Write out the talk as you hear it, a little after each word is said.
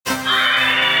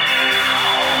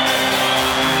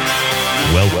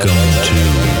to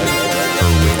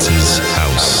Hurwitz's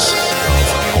House of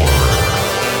Horror.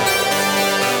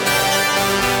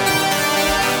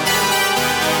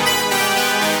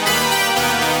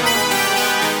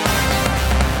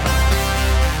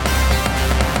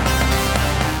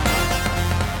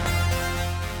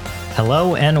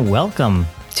 Hello and welcome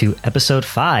to episode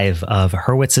 5 of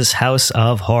Hurwitz's House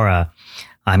of Horror.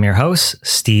 I'm your host,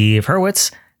 Steve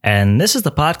Hurwitz, and this is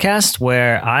the podcast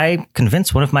where I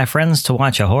convince one of my friends to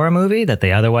watch a horror movie that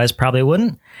they otherwise probably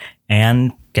wouldn't,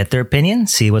 and get their opinion,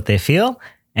 see what they feel,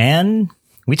 and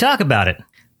we talk about it.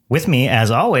 With me, as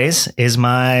always, is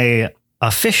my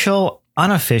official,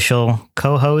 unofficial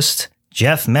co-host,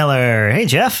 Jeff Miller. Hey,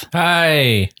 Jeff.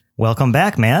 Hi. Welcome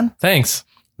back, man. Thanks.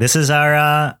 This is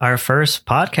our first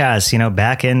podcast,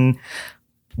 back in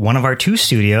one of our 2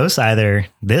 studios, either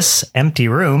this empty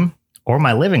room or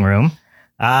my living room.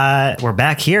 We're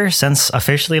back here since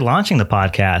officially launching the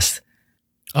podcast.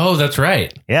 Oh, that's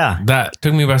right. Yeah. That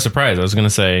took me by surprise. I was going to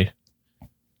say,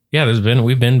 yeah,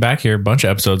 we've been back here a bunch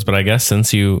of episodes, but I guess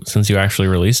since you actually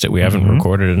released it, we haven't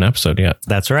recorded an episode yet.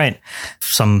 That's right.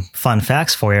 Some fun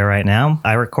facts for you right now.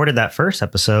 I recorded that first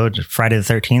episode, Friday the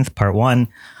 13th, part 1,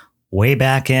 way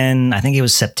back in, I think it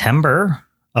was September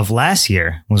of last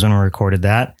year was when we recorded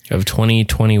that. Of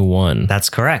 2021. That's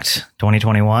correct.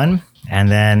 2021.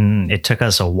 And then it took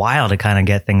us a while to kind of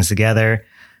get things together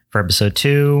for episode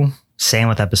 2. Same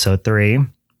with episode 3.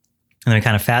 And then we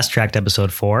kind of fast tracked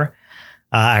episode 4.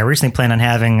 I originally planned on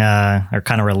having or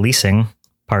kind of releasing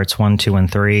parts 1, 2, and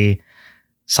 3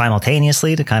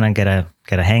 simultaneously to kind of get a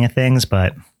hang of things,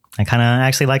 but I kind of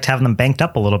actually liked having them banked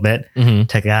up a little bit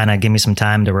to kind of give me some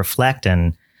time to reflect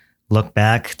and look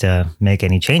back to make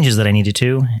any changes that I needed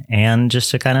to, and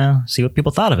just to kind of see what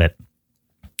people thought of it.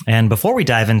 And before we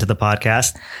dive into the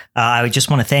podcast, I just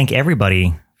want to thank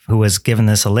everybody who has given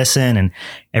this a listen and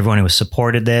everyone who has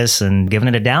supported this and given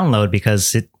it a download,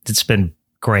 because it's been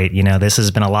great. This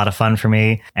has been a lot of fun for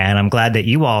me, and I'm glad that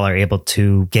you all are able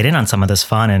to get in on some of this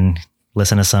fun and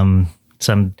listen to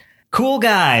some cool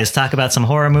guys talk about some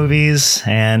horror movies.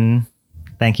 And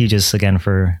thank you just again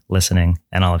for listening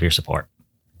and all of your support.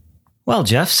 Well,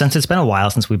 Jeff, since it's been a while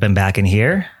since we've been back in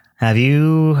here, how have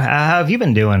you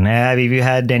been doing? Have you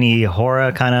had any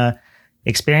horror kind of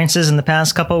experiences in the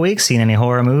past couple of weeks? Seen any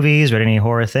horror movies? Read any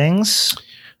horror things?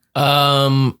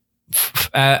 As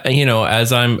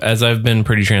I've been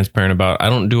pretty transparent about, I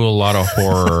don't do a lot of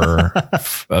horror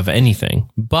of anything,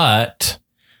 but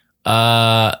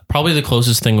probably the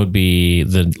closest thing would be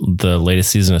the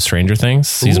latest season of Stranger Things,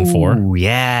 season 4. Ooh,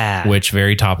 yeah. Which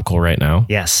very topical right now.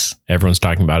 Yes. Everyone's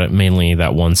talking about it. Mainly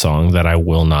that one song that I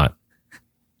will not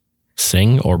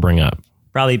sing or bring up.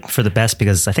 Probably for the best,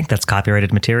 because I think that's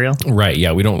copyrighted material. Right.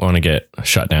 Yeah. We don't want to get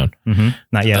shut down.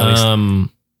 Not yet. At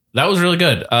least. That was really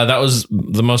good. That was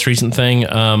the most recent thing.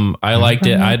 I liked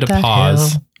it. I had to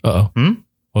pause. Uh-oh.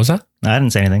 What was that? I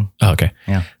didn't say anything. Oh, okay.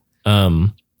 Yeah.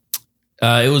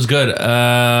 It was good.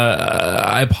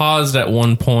 I paused at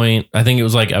one point. I think it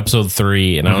was like episode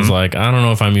 3, and I was like, I don't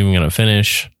know if I'm even going to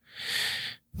finish,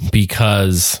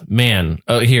 because, man,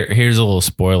 here's a little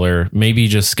spoiler. Maybe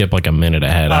just skip like a minute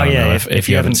ahead. I don't know if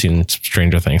you haven't seen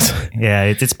Stranger Things. Yeah,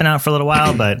 it's been out for a little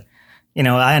while, but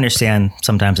I understand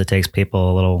sometimes it takes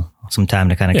people some time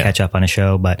to kind of catch up on a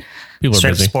show, but people are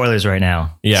busy. Spoilers right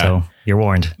now. Yeah. So you're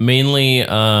warned. Mainly,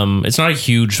 it's not a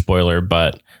huge spoiler,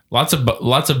 but lots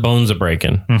of bones are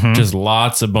breaking. Just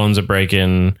lots of bones are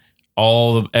breaking.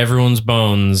 Everyone's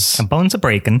bones. Bones are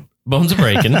breaking. Bones are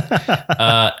breaking. And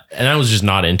I was just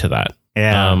not into that.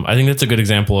 Yeah. I think that's a good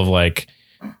example of, like,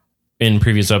 in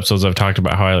previous episodes, I've talked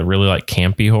about how I really like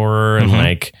campy horror and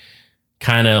like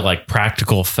kind of like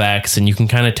practical effects, and you can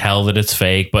kind of tell that it's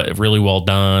fake, but really well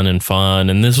done and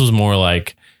fun. And this was more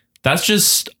like, that's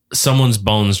just someone's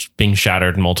bones being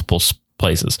shattered in multiple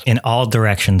places. In all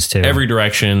directions too. Every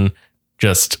direction,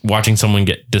 just watching someone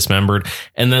get dismembered.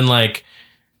 And then like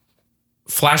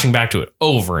flashing back to it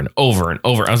over and over and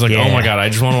over. I was like, oh my God, I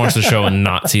just want to watch the show and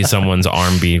not see someone's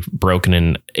arm be broken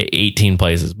in 18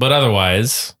 places. But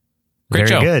otherwise, great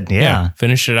Very show. Good. Yeah.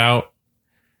 Finished it out,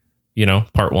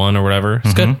 part 1 or whatever.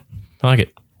 It's good. I like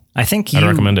it. I think I'd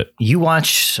recommend it. You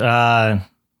watched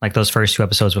like those first 2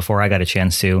 episodes before I got a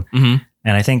chance to.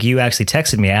 And I think you actually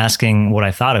texted me asking what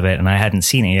I thought of it, and I hadn't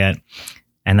seen it yet.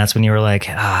 And that's when you were like,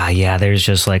 yeah, there's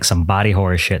just like some body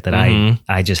horror shit that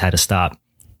I just had to stop.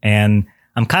 And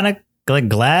I'm kind of like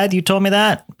glad you told me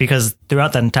that, because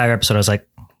throughout that entire episode, I was like,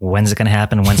 when's it going to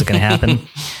happen? When's it going to happen?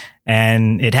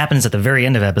 And it happens at the very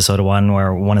end of episode 1,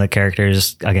 where one of the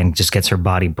characters, again, just gets her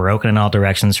body broken in all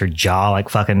directions. Her jaw like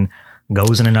fucking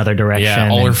goes in another direction. Yeah,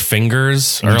 all her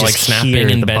fingers are like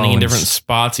snapping and bending in different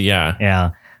spots. Yeah.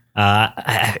 Yeah.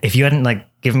 If you hadn't like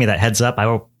given me that heads up, I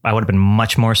would have been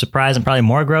much more surprised and probably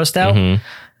more grossed out. Mm-hmm.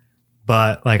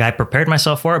 But like I prepared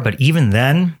myself for it. But even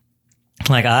then,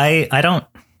 like I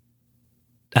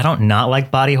don't not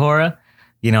like body horror.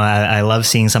 You know, I love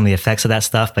seeing some of the effects of that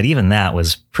stuff, but even that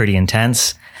was pretty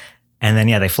intense. And then,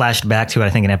 yeah, they flashed back to it, I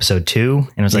think, in episode 2.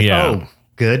 And it was like, oh,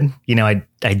 good. You know,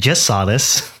 I just saw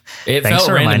this. It felt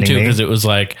random, too, because it was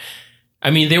like,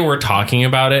 I mean, they were talking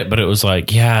about it, but it was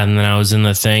like, yeah, and then I was in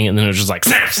the thing, and then it was just like,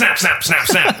 snap, snap, snap, snap,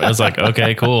 snap. I was like,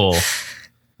 okay, cool.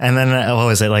 And then, what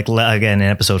was it? Like, again, in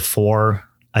episode 4,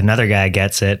 another guy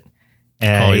gets it.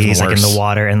 He's like in the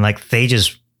water, and like they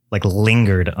just like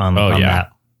lingered on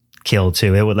that kill,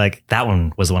 too. It would like, that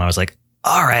one was the one I was like,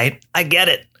 all right, I get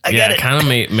it. I get it. Kind of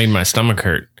made my stomach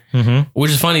hurt. Mm-hmm.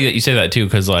 Which is funny that you say that too,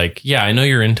 because like, yeah, I know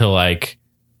you're into like,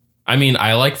 I mean,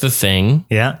 I like The Thing.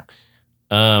 Yeah.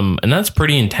 And that's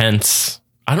pretty intense.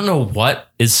 I don't know what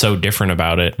is so different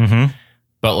about it. Mm-hmm.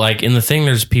 But like in The Thing,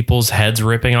 there's people's heads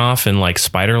ripping off and like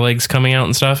spider legs coming out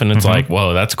and stuff. And it's like,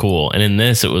 whoa, that's cool. And in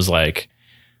this, it was like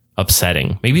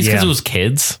upsetting. Maybe it's because it was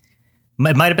kids.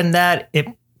 It might have been that.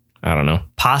 I don't know.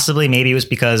 Possibly. Maybe it was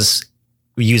because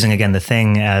using, again, The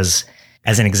Thing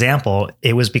as an example,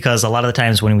 it was because a lot of the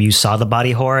times when you saw the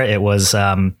body horror, it was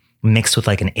mixed with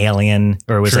like an alien,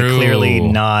 or it was like clearly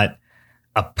not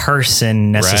a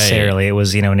person necessarily. Right. It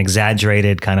was, you know, an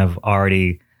exaggerated kind of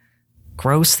already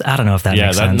gross. I don't know if that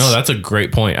makes sense. No, that's a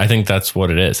great point. I think that's what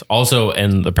it is. Also,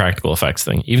 and the practical effects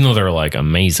thing, even though they're like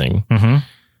amazing,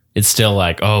 it's still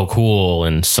like, oh, cool.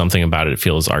 And something about it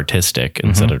feels artistic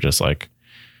instead of just like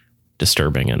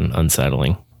disturbing and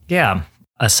unsettling. Yeah.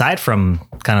 Aside from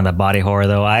kind of the body horror,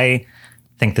 though, I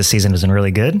think this season has been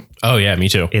really good. Oh, yeah, me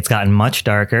too. It's gotten much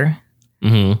darker.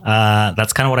 Mm-hmm.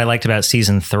 That's kind of what I liked about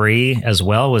season 3 as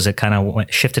well, was it kind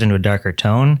of shifted into a darker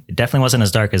tone. It definitely wasn't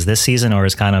as dark as this season, or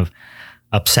as kind of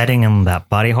upsetting in that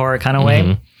body horror kind of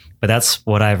way. But that's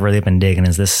what I've really been digging,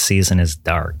 is this season is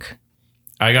dark.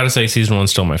 I got to say, season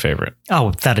 1's still my favorite. Oh,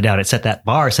 without a doubt. It set that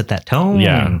bar, set that tone.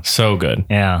 Yeah, so good.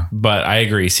 Yeah. But I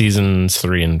agree. Seasons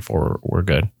 3 and 4 were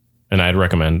good. And I'd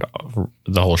recommend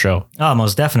the whole show. Oh,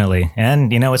 most definitely.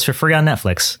 And, you know, it's for free on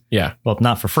Netflix. Yeah. Well,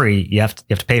 not for free. You have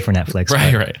to pay for Netflix.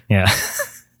 Right. Yeah.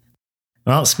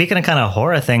 Well, speaking of kind of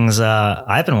horror things,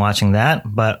 I've been watching that.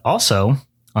 But also,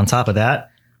 on top of that,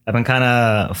 I've been kind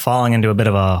of falling into a bit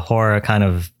of a horror kind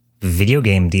of video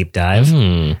game deep dive.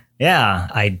 Yeah.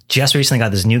 I just recently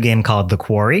got this new game called The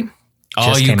Quarry.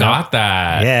 Oh, you got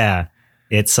that. Yeah.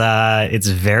 It's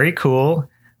very cool.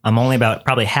 I'm only about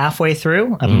probably halfway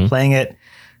through. I've been playing it.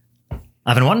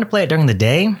 I've been wanting to play it during the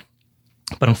day,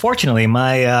 but unfortunately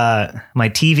my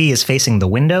TV is facing the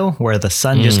window where the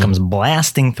sun just comes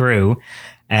blasting through.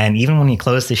 And even when you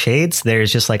close the shades,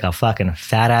 there's just like a fucking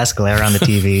fat ass glare on the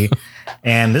TV.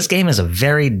 And this game is a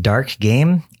very dark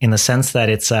game in the sense that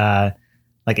it's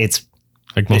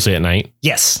mostly at night.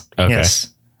 Yes. Okay.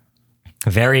 Yes.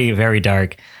 Very, very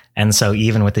dark. And so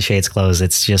even with the shades closed,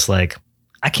 it's just like,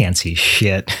 I can't see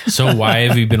shit. So why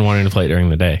have you been wanting to play it during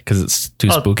the day? Because it's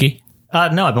too spooky? No,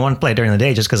 I've been wanting to play it during the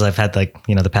day just because I've had like,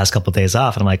 you know, the past couple of days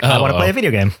off, and I'm like, I want to play a video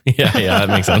game. Yeah, that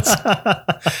makes sense.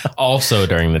 Also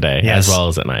during the day, as well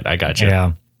as at night. I got you.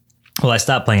 Yeah. Well, I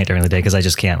stopped playing it during the day because I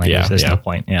just can't. Like, there's no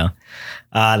point. Yeah.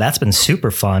 That's been super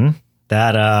fun.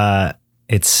 Did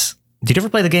you ever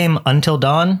play the game Until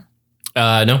Dawn?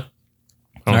 No.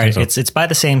 All right. So. It's by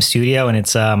the same studio, and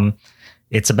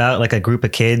it's about like a group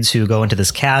of kids who go into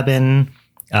this cabin.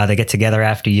 They get together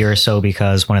after a year or so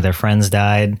because one of their friends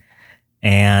died.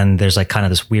 And there's like kind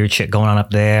of this weird shit going on up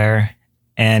there.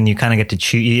 And you kind of get to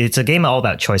choose. It's a game all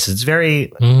about choices. It's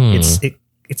very,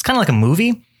 it's kind of like a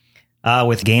movie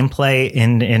with gameplay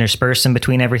interspersed in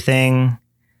between everything.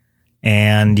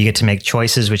 And you get to make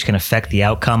choices which can affect the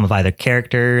outcome of either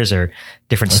characters or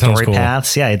different story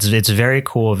paths. Yeah, it's very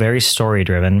cool, very story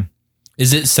driven.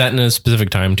 Is it set in a specific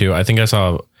time too? I think I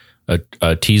saw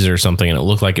a teaser or something, and it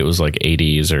looked like it was like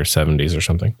 80s or 70s or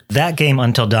something. That game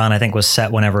Until Dawn, I think, was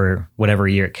set whatever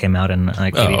year it came out in,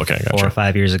 like maybe 4 or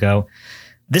 5 years ago.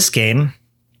 This game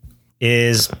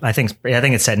is, I think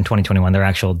it's set in 2021. Their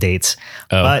actual dates,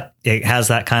 but it has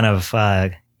that kind of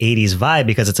 80s vibe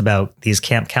because it's about these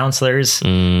camp counselors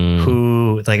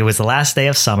who, like, it was the last day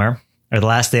of summer, or the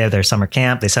last day of their summer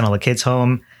camp. They sent all the kids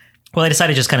home. Well, they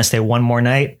decided to just kind of stay one more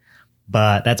night.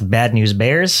 But that's bad news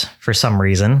bears for some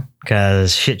reason,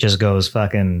 because shit just goes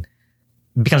becomes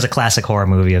a classic horror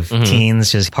movie of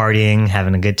teens just partying,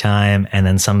 having a good time, and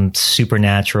then some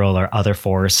supernatural or other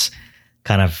force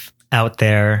kind of out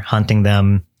there hunting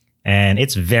them. And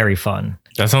it's very fun.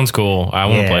 That sounds cool. I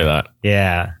want to play that.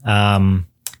 Yeah.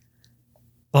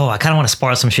 Oh, I kind of want to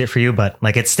spoil some shit for you, but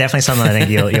like it's definitely something I think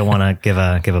you'll want to give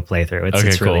a playthrough.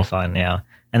 It's really cool. fun, yeah.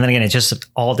 And then again, it's just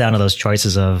all down to those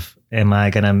choices of am I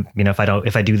gonna,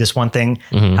 if I do this one thing,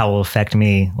 how will it affect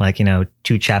me? like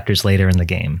 2 chapters later in the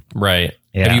game. Right.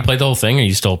 Yeah. Have you played the whole thing? Or are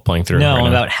you still playing through? No, right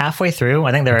I'm now? about halfway through.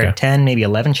 I think there are 10, maybe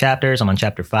 11 chapters. I'm on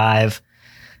chapter 5.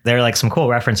 There are like some cool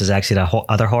references actually to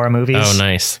other horror movies. Oh,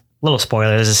 nice. Little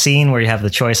spoiler, there's a scene where you have the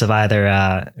choice of either,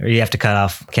 or you have to cut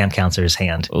off camp counselor's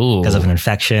hand because of an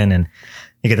infection. And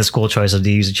you get this cool choice of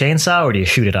do you use a chainsaw or do you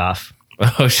shoot it off?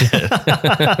 Oh, shit.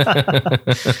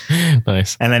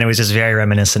 Nice. And then it was just very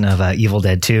reminiscent of Evil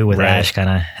Dead 2 with Ash kind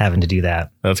of having to do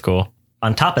that. That's cool.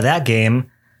 On top of that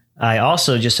game, I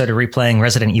also just started replaying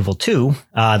Resident Evil 2,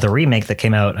 the remake that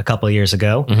came out a couple of years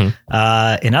ago.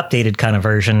 An updated kind of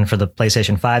version for the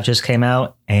PlayStation 5 just came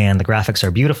out, and the graphics are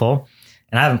beautiful.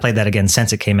 And I haven't played that again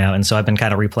since it came out, and so I've been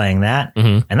kind of replaying that.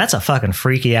 And that's a fucking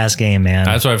freaky ass game, man.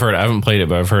 That's what I've heard. I haven't played it,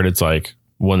 but I've heard it's like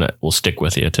one that will stick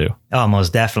with you too. Oh,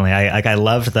 most definitely. I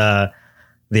loved the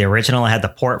original. I had the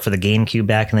port for the GameCube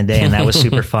back in the day, and that was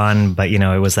super fun. But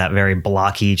it was that very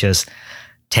blocky, just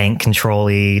tank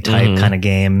control-y type kind of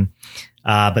game.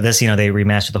 But this, they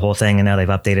remastered the whole thing, and now they've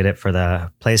updated it for the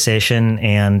PlayStation.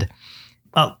 And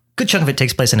a good chunk of it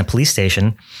takes place in a police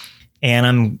station. And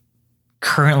I'm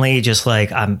currently just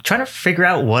like, I'm trying to figure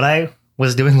out what I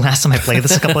was doing last time I played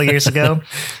this a couple of years ago.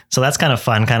 So that's kind of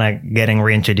fun, kind of getting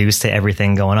reintroduced to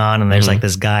everything going on. And there's like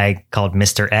this guy called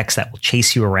Mr. X that will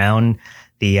chase you around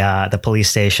the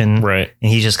police station. Right.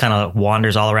 And he just kind of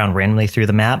wanders all around randomly through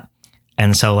the map.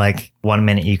 And so like 1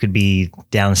 minute you could be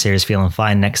downstairs feeling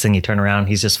fine. Next thing you turn around,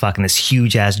 he's just fucking this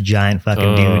huge ass giant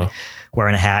fucking dude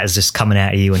wearing a hat is just coming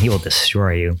at you and he will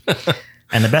destroy you.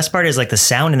 And the best part is like the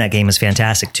sound in that game is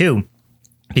fantastic too.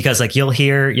 Because like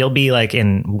you'll be like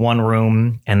in one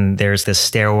room and there's this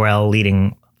stairwell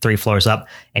leading 3 floors up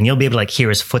and you'll be able to like hear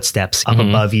his footsteps up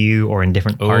above you or in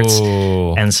different parts.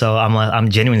 And so I'm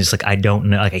genuinely just like, I don't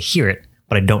know, like I hear it,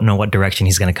 but I don't know what direction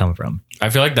he's going to come from. I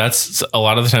feel like that's a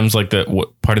lot of the times like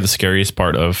part of the scariest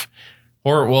part of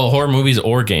horror movies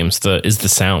or games is the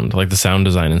sound, like the sound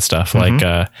design and stuff. Like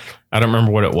I don't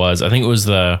remember what it was. I think it was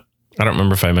I don't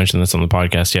remember if I mentioned this on the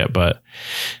podcast yet, but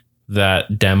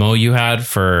that demo you had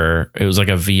it was like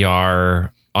a VR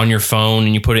on your phone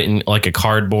and you put it in like a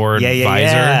cardboard visor.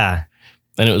 Yeah.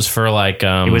 And it was for like,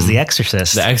 it was The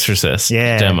Exorcist. The Exorcist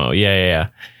demo. Yeah.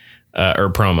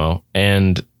 Or promo.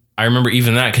 And I remember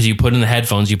even that because you put in the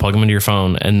headphones, you plug them into your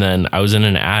phone. And then I was in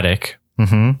an attic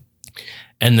and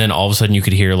then all of a sudden you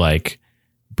could hear like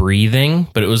breathing,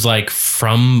 but it was like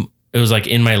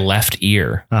in my left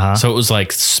ear. So it was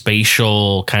like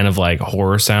spatial kind of like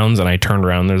horror sounds. And I turned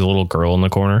around. There's a little girl in the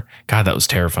corner. God, that was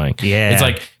terrifying. Yeah. It's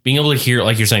like being able to hear,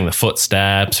 like you're saying, the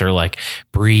footsteps or like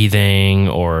breathing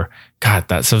or God,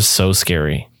 that stuff's so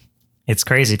scary. It's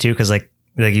crazy too. Cause like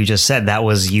you just said, that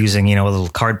was using, a little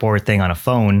cardboard thing on a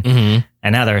phone. And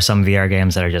now there are some VR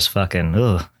games that are just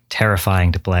fucking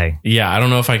terrifying to play. Yeah. I don't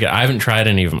know if I haven't tried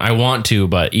any of them. I want to,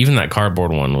 but even that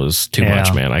cardboard one was too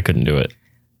much, man. I couldn't do it.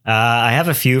 I have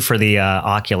a few for the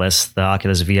Oculus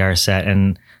VR set,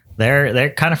 and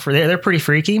they're kind of they're pretty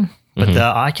freaky. But the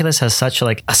Oculus has such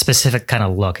like a specific kind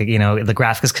of look. The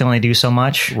graphics can only do so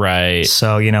much, right?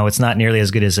 So it's not nearly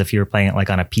as good as if you were playing it like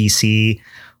on a PC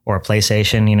or a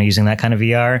PlayStation. Using that kind of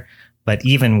VR. But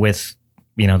even with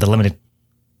the limited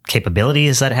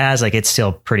capabilities that it has, like it's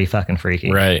still pretty fucking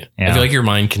freaky, right? Yeah. I feel like your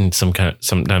mind can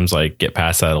sometimes like get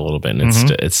past that a little bit, and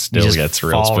it still gets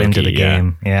real spooky into the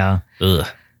game. Yeah. Ugh.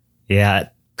 Yeah,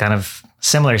 kind of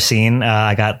similar scene.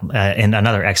 I got in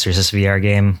another Exorcist VR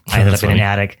game. I ended up in an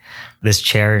attic. This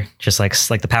chair, just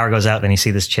like the power goes out, then you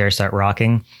see this chair start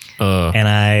rocking. And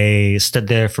I stood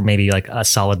there for maybe like a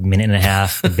solid minute and a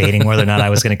half, debating whether or not I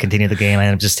was going to continue the game. I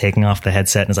ended up just taking off the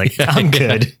headset and was like, I'm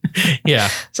good. Yeah.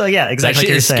 So yeah, exactly like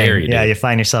you're saying. Scary, yeah, you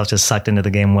find yourself just sucked into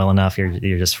the game well enough.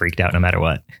 You're just freaked out no matter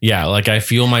what. Yeah, like I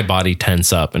feel my body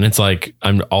tense up, and it's like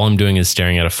all I'm doing is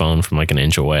staring at a phone from like an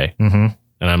inch away.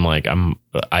 And I'm like,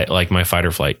 I like my fight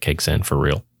or flight kicks in for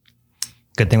real.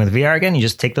 Good thing with VR again, you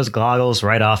just take those goggles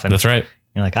right off. And that's right.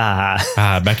 You're like,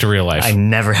 back to real life. I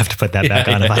never have to put that back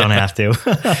on if I don't have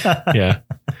to. Yeah.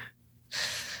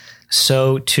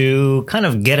 So to kind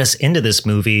of get us into this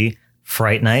movie,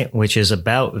 Fright Night, which is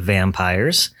about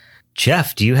vampires,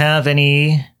 Jeff, do you have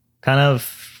any kind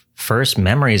of first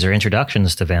memories or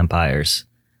introductions to vampires?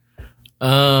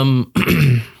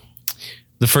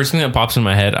 The first thing that pops in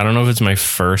my head, I don't know if it's my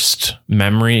first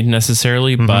memory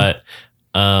necessarily, but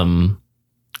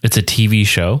it's a TV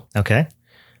show. Okay.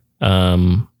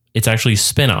 It's actually a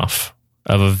spinoff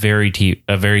of a very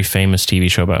famous TV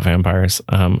show about vampires.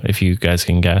 If you guys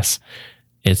can guess,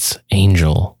 It's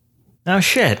Angel. Oh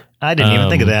shit! I didn't even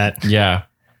think of that. Yeah.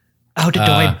 Oh,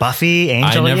 wait, Buffy,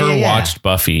 Angel. I never watched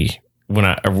Buffy when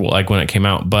it came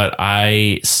out, but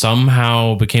I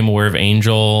somehow became aware of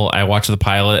Angel. I watched the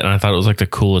pilot and I thought it was like the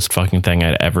coolest fucking thing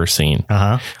I'd ever seen.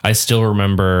 I still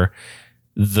remember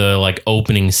the like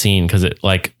opening scene because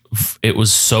it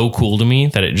was so cool to me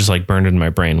that it just like burned into my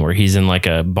brain, where he's in like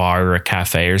a bar or a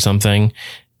cafe or something,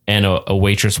 and a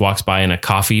waitress walks by and a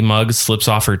coffee mug slips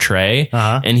off her tray,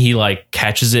 and he like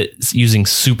catches it using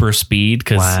super speed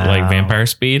because like vampire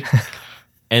speed.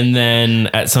 And then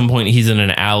at some point he's in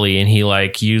an alley and he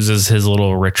like uses his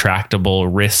little retractable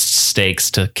wrist stakes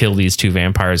to kill these two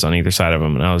vampires on either side of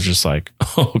him. And I was just like,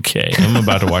 okay, I'm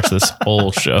about to watch this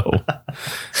whole show.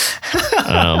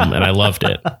 And I loved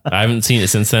it. I haven't seen it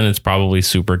since then. It's probably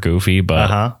super goofy,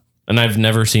 but and I've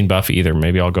never seen Buffy either.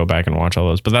 Maybe I'll go back and watch all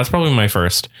those, but that's probably my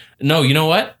first. No, you know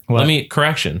what?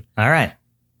 Correction. All right.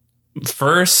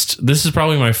 This is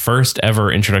probably my first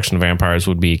ever introduction to vampires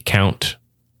would be Count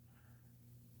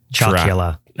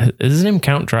Chocula. Is his name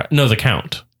Count? No, the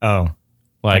Count. Oh,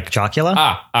 like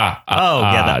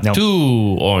Chocula? Nope.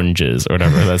 2 oranges or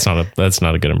whatever. That's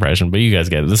not a good impression, but you guys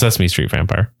get it. The Sesame Street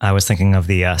vampire. I was thinking of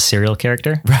the cereal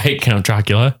character. Right, Count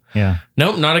Chocula. Yeah.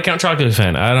 Nope, not a Count Chocula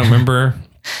fan. I don't remember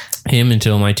him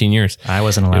until my teen years. I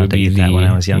wasn't allowed to eat that when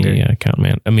I was younger. Yeah, Count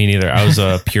Man. I mean, either. I was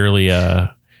purely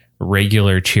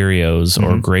regular Cheerios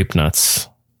or Grape Nuts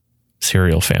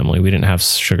cereal family. We didn't have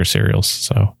sugar cereals,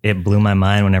 so it blew my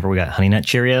mind whenever we got Honey Nut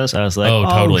Cheerios. I was like, oh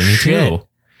totally, me too.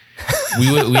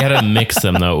 we had to mix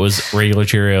them though. It was regular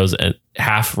Cheerios and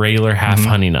half regular, half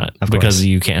Honey Nut, because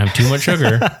you can't have too much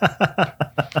sugar.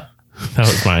 That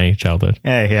was my childhood.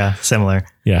 Yeah, similar.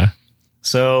 Yeah.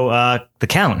 So the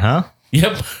Count, huh?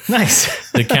 Yep.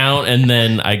 Nice. The Count, and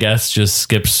then I guess just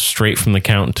skips straight from the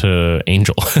Count to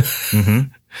Angel. As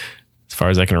far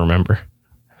as I can remember.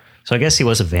 So I guess he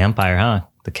was a vampire, huh?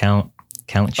 The Count.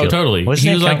 Oh, totally.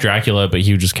 He was like Dracula, but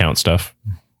he would just count stuff.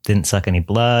 Didn't suck any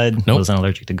blood. Nope. Wasn't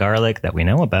allergic to garlic that we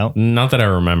know about. Not that I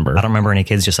remember. I don't remember any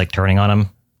kids just like turning on him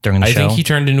during the show. I think he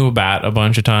turned into a bat a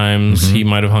bunch of times. He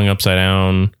might have hung upside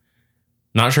down.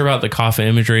 Not sure about the coffin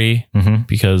imagery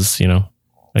because,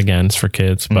 again, it's for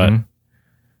kids. But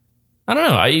I don't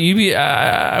know.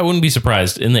 I wouldn't be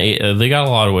surprised. They got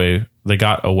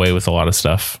away with a lot of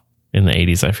stuff in the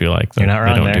 80s, I feel like. You're not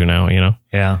wrong. They don't do now,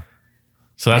 Yeah.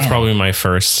 So that's probably my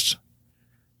first.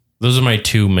 Those are my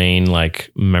two main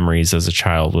like memories as a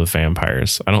child with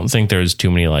vampires. I don't think there's too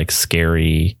many like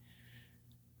scary,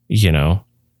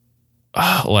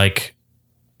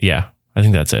 I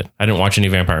think that's it. I didn't watch any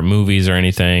vampire movies or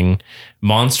anything.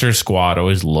 Monster Squad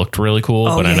always looked really cool,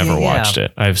 but I never watched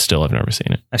it. I've never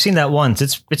seen it. I've seen that once.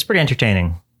 It's pretty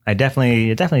entertaining. I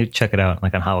definitely check it out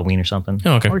like on Halloween or something.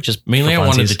 Oh, okay. Or just mainly I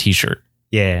wanted the t-shirt.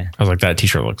 Yeah. I was like, that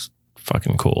t-shirt looks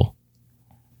fucking cool.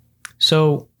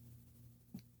 So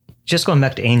just going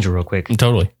back to Angel real quick.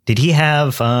 Totally. Did he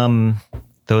have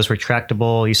those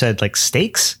retractable, you said like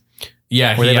stakes?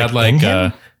 Yeah, Were he they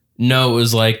had no, it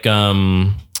was like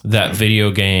that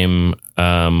video game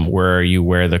where you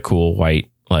wear the cool white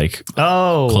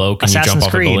cloak and Assassin's you jump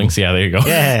off Creed. the buildings. Yeah, there you go.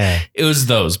 Yeah. It was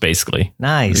those basically.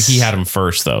 Nice. He had them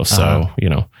first though, so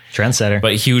trendsetter.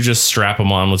 But he would just strap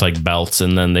them on with like belts,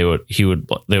 and then they would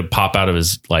pop out of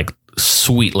his like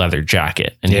sweet leather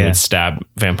jacket, and he would stab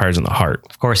vampires in the heart.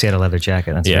 Of course, he had a leather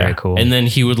jacket. That's very cool. And then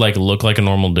he would like look like a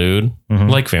normal dude,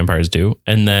 like vampires do,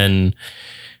 and then.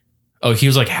 Oh, he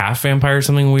was like half vampire or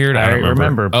something weird. I don't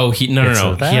remember. Oh, no. He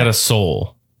had a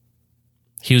soul.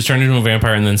 He was turned into a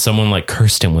vampire, and then someone like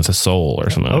cursed him with a soul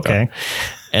or something like that.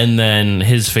 And then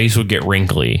his face would get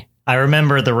wrinkly. I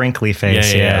remember the wrinkly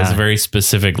face. Yeah. It was a very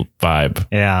specific vibe.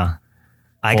 Yeah.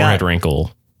 Forehead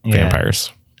wrinkle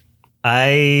vampires.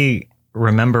 I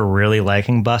remember really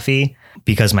liking Buffy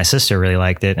because my sister really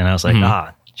liked it, and I was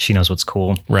like, she knows what's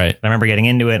cool. Right. I remember getting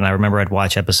into it, and I remember I'd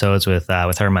watch episodes with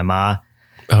her and my ma.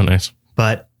 Oh, nice.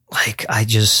 But like, I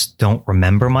just don't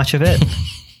remember much of it.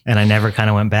 And I never kind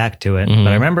of went back to it. But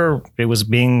I remember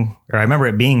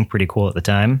it being pretty cool at the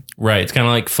time. Right. It's kind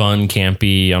of like fun,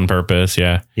 campy on purpose.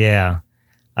 Yeah. Yeah.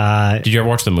 Did you ever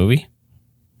watch the movie?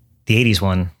 The 80s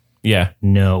one? Yeah.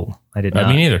 No, I did not.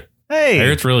 Me neither. Hey. I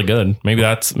heard it's really good. Maybe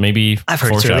I've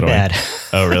heard it's really bad.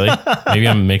 Oh, really? Maybe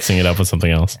I'm mixing it up with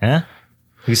something else. Yeah.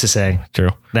 Who's to say?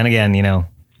 True. Then again,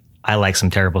 I like some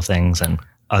terrible things and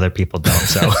other people don't.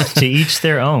 So to each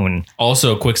their own.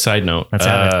 Also, quick side note.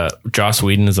 Joss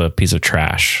Whedon is a piece of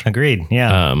trash. Agreed.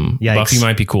 Yeah. Buffy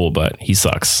might be cool, but he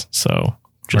sucks. So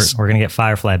we're going to get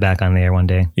Firefly back on the air one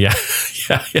day. Yeah.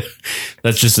 Yeah.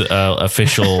 That's just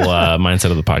official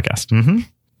mindset of the podcast.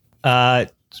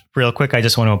 real quick, I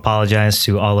just want to apologize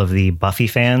to all of the Buffy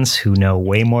fans who know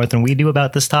way more than we do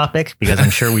about this topic, because I'm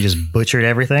sure we just butchered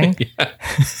everything.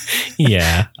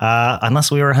 Yeah.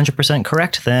 Unless we were 100%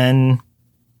 correct, then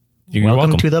You're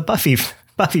welcome to the Buffy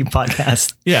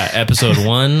podcast. Yeah, episode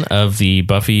 1 of the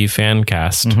Buffy fan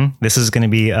cast. Mm-hmm. This is going to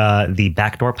be the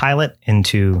backdoor pilot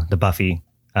into the Buffy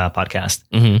podcast.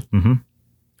 Mm-hmm. Mm-hmm.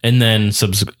 And then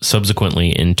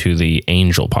subsequently into the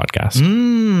Angel podcast.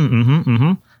 Mm-hmm,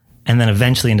 mm-hmm. And then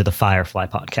eventually into the Firefly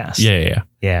podcast.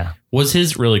 Yeah. Was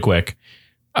his, really quick,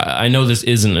 I know this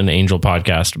isn't an Angel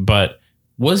podcast, but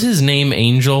was his name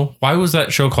Angel? Why was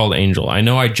that show called Angel? I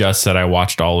know I just said I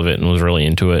watched all of it and was really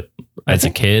into it as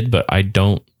a kid, but I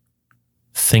don't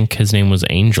think his name was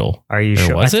Angel. Are you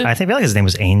sure? Was it? I feel like his name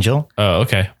was Angel. Oh,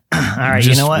 okay. All right.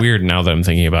 Just you know what? weird now that I'm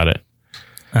thinking about it.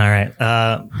 All right.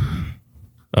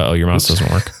 Oh, your mouse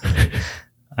doesn't work.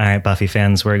 All right, Buffy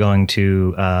fans, we're going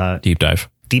to Deep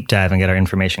dive and get our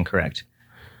information correct.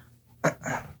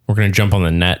 We're going to jump on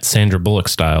the net, Sandra Bullock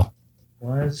style.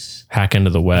 Was hack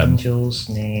into the web. Angel's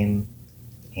name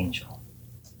Angel?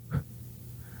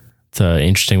 It's an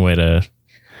interesting way to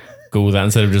go with that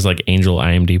instead of just like Angel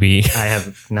IMDb. I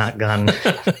have not gone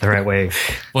the right way.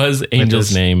 Was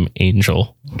Angel's name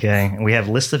Angel? Okay. We have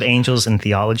list of angels in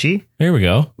theology. There we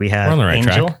go. We have We're on the right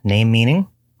angel, track. name meaning,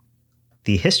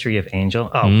 the history of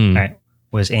angel. Oh, all right.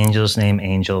 Was Angel's name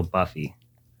Angel Buffy?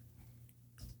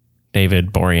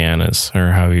 David Boreanaz,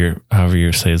 or however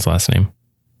you say his last name.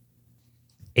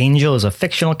 Angel is a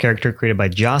fictional character created by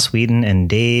Joss Whedon and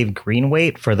Dave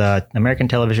Greenwait for the American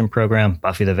television program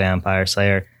Buffy the Vampire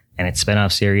Slayer and its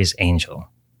spinoff series Angel.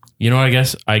 You know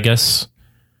what? I guess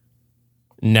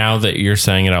now that you're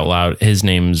saying it out loud, his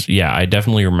name's, I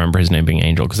definitely remember his name being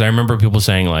Angel, because I remember people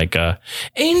saying like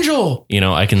Angel. You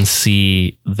know, I can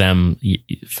see them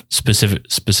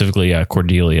specifically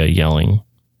Cordelia yelling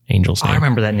Angel's name. I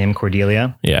remember that name,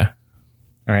 Cordelia. Yeah.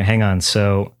 All right, hang on.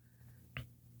 So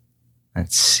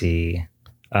let's see.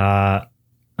 I'm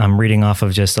reading off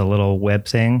of just a little web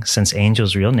thing. Since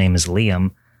Angel's real name is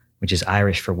Liam, which is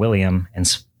Irish for William, and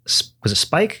was it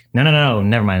Spike? No,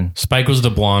 never mind. Spike was the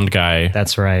blonde guy.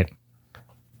 That's right.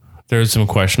 There's some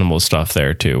questionable stuff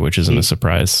there too, which isn't a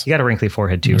surprise. You got a wrinkly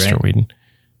forehead too, Mr. right? Whedon.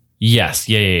 Yes.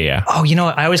 Yeah. Oh, you know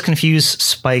what? I always confuse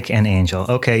Spike and Angel.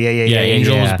 Okay, yeah.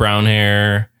 Angel was brown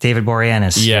hair. David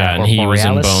Boreanaz. Yeah, and he was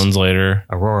in Bones later.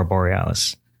 Aurora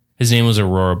Borealis. His name was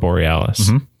Aurora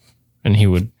Borealis, and he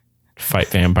would fight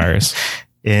vampires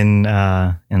in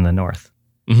the north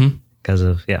because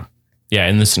of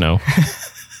in the snow.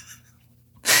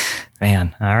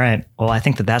 Man, all right. Well, I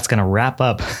think that's going to wrap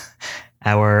up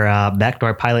our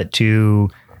backdoor pilot to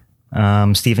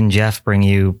Steve and Jeff bring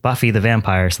you Buffy the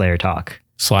Vampire Slayer talk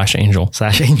 / Angel /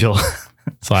 Angel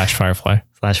 / Firefly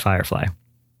 / Firefly.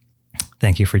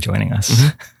 Thank you for joining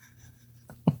us.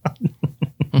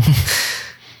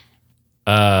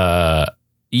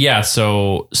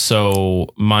 So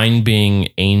mine being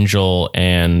Angel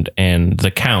and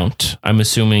the Count, I'm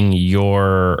assuming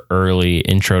your early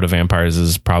intro to vampires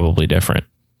is probably different.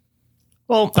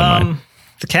 Well,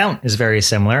 the Count is very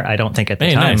similar. I don't think at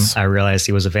the time I realized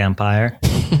he was a vampire.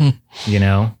 You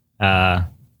know?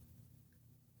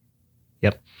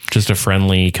 Yep. Just a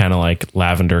friendly kind of like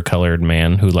lavender colored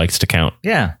man who likes to count.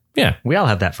 Yeah. Yeah. We all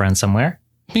have that friend somewhere.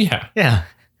 Yeah. Yeah.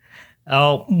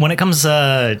 Oh, when it comes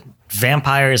to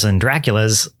vampires and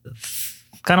Draculas,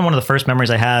 kind of one of the first memories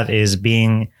I have is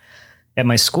being at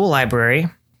my school library.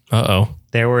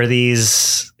 There were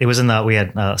these, we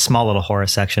had a small little horror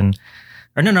section.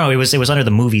 Or no, it was under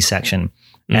the movie section.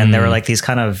 And there were like these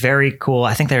kind of very cool,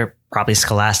 I think they're probably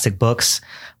Scholastic books,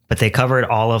 but they covered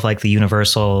all of like the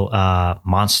Universal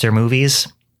monster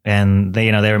movies. And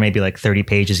they were maybe like 30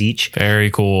 pages each.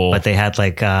 Very cool. But they had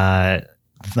like the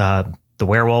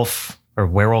werewolf or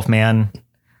werewolf man.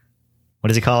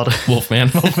 What is he called? Wolfman.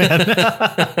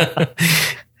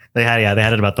 They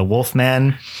had it about the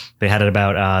Wolfman. They had it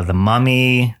about the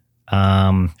Mummy,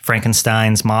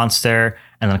 Frankenstein's monster,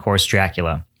 and then of course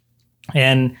Dracula.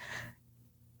 And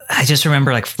I just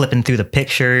remember like flipping through the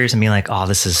pictures and being like, "Oh,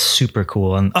 this is super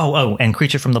cool." And and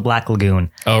Creature from the Black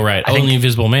Lagoon. Oh, right. I think the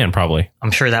Invisible Man, probably.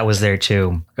 I'm sure that was there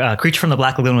too. Creature from the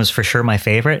Black Lagoon was for sure my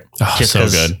favorite. Oh, just so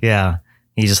good. Yeah,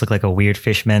 he just looked like a weird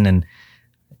fishman, and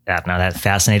that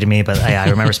fascinated me. But I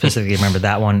remember specifically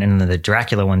that one, and the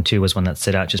Dracula one too was one that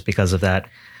stood out just because of that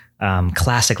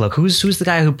classic look. Who's the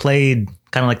guy who played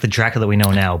kind of like the Dracula that we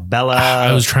know now? Bela.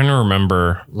 I was trying to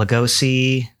remember.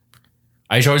 Lugosi.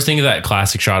 I always think of that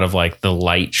classic shot of like the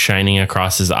light shining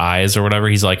across his eyes or whatever.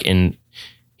 He's like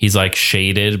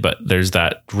shaded, but there's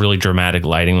that really dramatic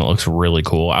lighting that looks really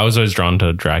cool. I was always drawn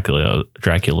to Dracula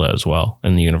as well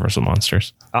in the Universal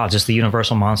Monsters. Oh, just the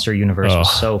Universal Monster universe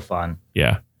was so fun.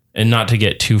 Yeah. And not to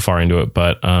get too far into it,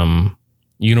 but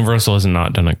Universal has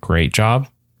not done a great job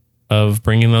of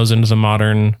bringing those into the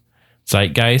modern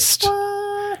zeitgeist.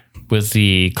 What? With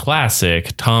the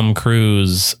classic Tom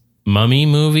Cruise Mummy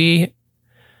movie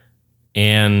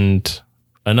and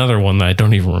another one that I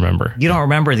don't even remember. You don't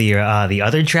remember the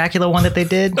other Dracula one that they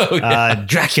did? Oh, yeah.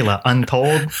 Dracula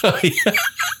Untold. Oh,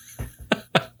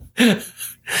 yeah.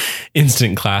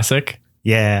 Instant classic.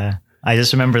 Yeah. I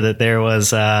just remember that there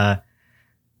was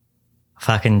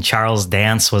fucking Charles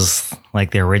Dance was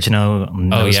like the original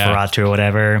Nosferatu or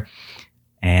whatever.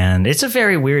 And it's a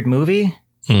very weird movie.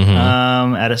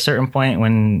 Mm-hmm. At a certain point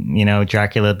when, you know,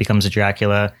 Dracula becomes a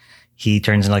Dracula, he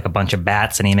turns into like a bunch of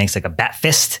bats and he makes like a bat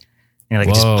fist. And he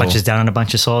like just punches down on a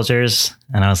bunch of soldiers.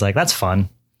 And I was like, that's fun.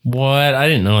 What? I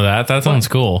didn't know that. That sounds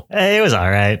cool. It was all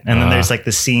right. And then there's like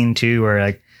the scene too where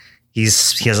like he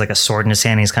has like a sword in his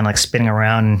hand. And he's kind of like spinning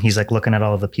around and he's like looking at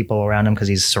all of the people around him because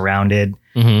he's surrounded.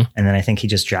 Mm-hmm. And then I think he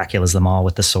just Dracula's them all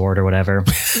with the sword or whatever.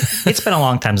 It's been a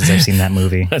long time since I've seen that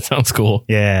movie. That sounds cool.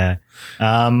 Yeah.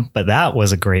 But that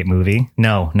was a great movie.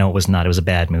 No, it was not. It was a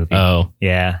bad movie. Oh.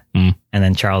 Yeah. And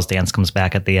then Charles Dance comes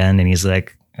back at the end and he's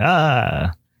like,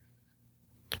 the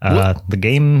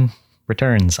game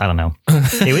returns. I don't know.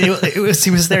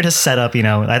 He was there to set up, you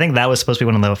know, I think that was supposed to be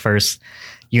one of the first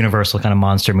Universal kind of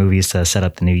monster movies to set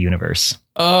up the new universe.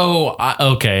 Oh,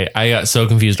 okay. I got so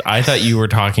confused. I thought you were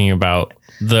talking about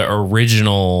the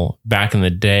original back in the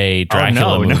day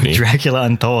Dracula movie. No, Dracula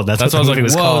Untold. That's what I was like,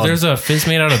 was whoa, called. There's a fist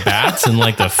made out of bats in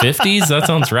like the 50s? That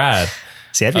sounds rad.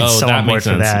 See, I'd be so on board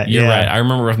for that. You're right. I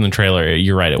remember from the trailer.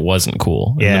 You're right. It wasn't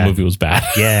cool. Yeah. And the movie was bad.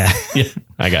 Yeah. Yeah.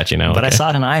 I got you now. But I saw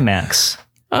it in IMAX.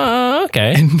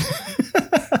 Okay.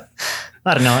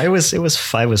 I don't know. It was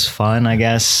fun, I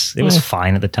guess. It was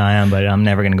fine at the time, but I'm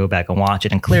never going to go back and watch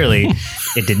it. And clearly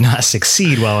it did not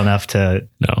succeed well enough to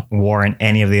warrant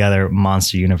any of the other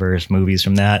Monster Universe movies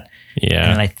from that.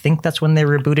 Yeah. And I think that's when they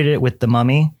rebooted it with The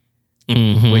Mummy,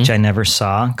 which I never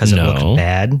saw because it looked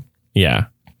bad. Yeah.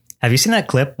 Have you seen that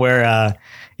clip where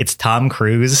it's Tom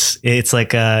Cruise? It's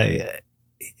like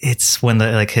it's when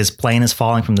his plane is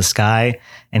falling from the sky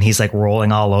and he's like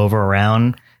rolling all over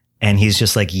around. And he's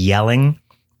just like yelling,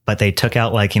 but they took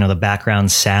out like, you know, the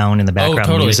background sound and the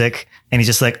background music. And he's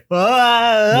just like,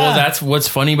 ah! Well, that's what's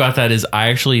funny about that is I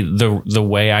actually, the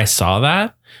way I saw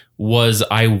that was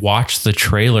I watched the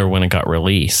trailer when it got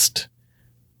released.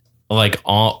 Like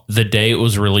the day it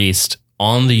was released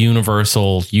on the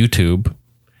Universal YouTube,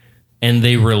 and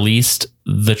they released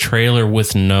the trailer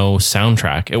with no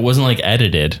soundtrack. It wasn't like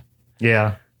edited.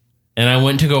 Yeah. And I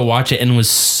went to go watch it and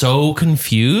was so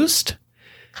confused.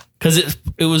 Because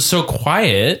it was so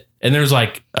quiet and there's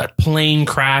like a plane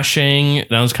crashing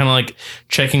and I was kind of like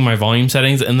checking my volume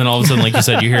settings. And then all of a sudden, like you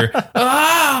said, you hear,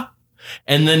 ah,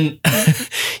 and then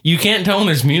you can't tell when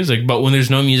there's music, but when there's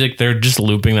no music, they're just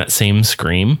looping that same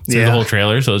scream through the whole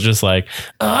trailer. So it's just like,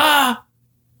 and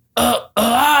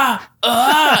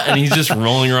he's just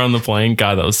rolling around the plane.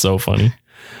 God, that was so funny.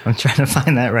 I'm trying to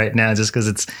find that right now just because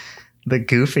it's the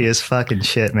goofiest fucking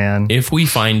shit, man. If we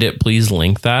find it, please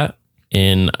link that.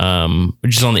 Just on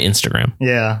the Instagram.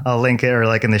 Yeah, I'll link it or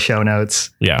like in the show notes.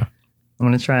 Yeah. I'm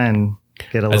going to try and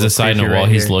get a little. As a side note, while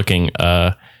he's looking, check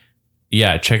out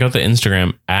the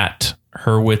Instagram at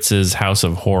Hurwitz's House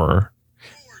of Horror.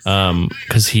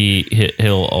 Cause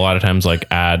he'll a lot of times like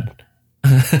add,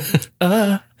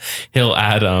 he'll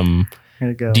add,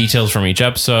 details from each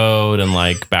episode and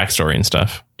like backstory and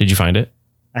stuff. Did you find it?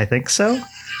 I think so.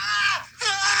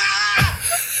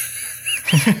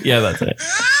 Yeah, that's it.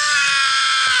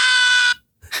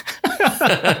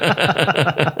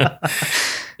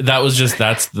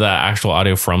 That's the actual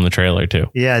audio from the trailer too.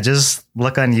 Yeah, just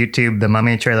look on YouTube, the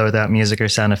Mummy trailer without music or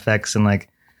sound effects, and like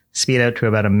speed out to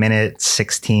about a minute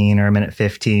 16 or a minute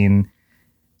 15,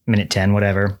 minute 10,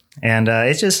 whatever. And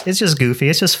it's just goofy.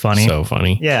 It's just funny. So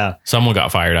funny. Yeah. Someone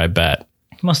got fired, I bet.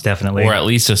 Most definitely. Or at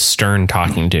least a stern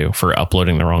talking to for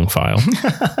uploading the wrong file.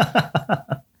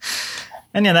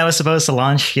 And yeah, that was supposed to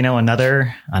launch, you know,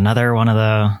 another one of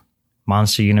the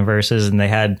monster universes, and they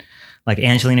had like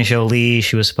Angelina Jolie.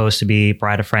 She was supposed to be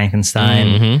Bride of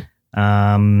Frankenstein.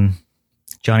 Mm-hmm.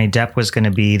 Johnny Depp was going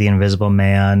to be the Invisible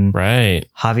Man. Right.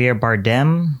 Javier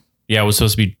Bardem. Yeah, it was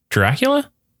supposed to be Dracula.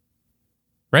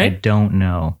 Right. I don't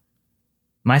know.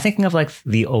 Am I thinking of like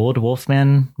the old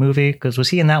Wolfman movie? Because was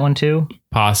he in that one too?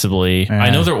 Possibly. I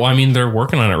know they're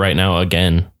working on it right now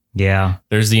again. Yeah.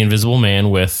 There's the Invisible Man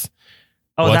with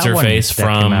what's her face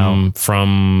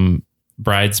from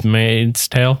Bridesmaid's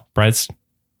Tale.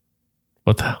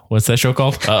 What's that show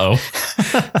called? Uh-oh.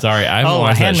 Sorry, I haven't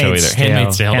watched that show either.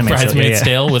 Handmaid's Tale. Bridesmaid's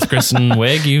Tale with Kristen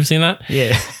Wiig. You've seen that?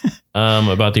 Yeah.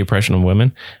 About the oppression of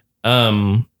women.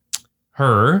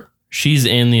 She's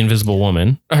in The Invisible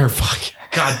Woman.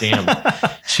 God damn.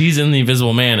 She's in The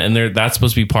Invisible Man, and that's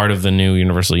supposed to be part of the new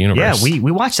Universal Universe. Yeah,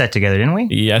 we watched that together, didn't we?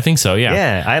 Yeah, I think so, yeah.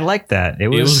 Yeah, I liked that. It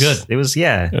was good. It was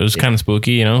kind of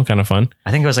spooky, kind of fun.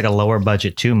 I think it was like a lower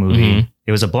budget 2 movie. Mm-hmm.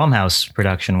 It was a Blumhouse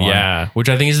production one. Yeah, which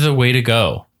I think is the way to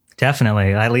go.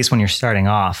 Definitely, at least when you're starting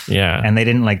off. Yeah. And they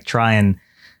didn't like try and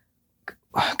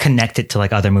connect it to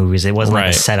like other movies. It wasn't like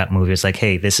a setup movie. It's like,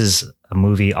 hey, this is a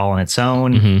movie all on its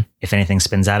own. Mm-hmm. If anything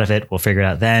spins out of it, we'll figure it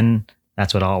out then.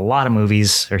 That's what a lot of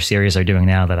movies or series are doing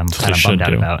now that I'm kind of bummed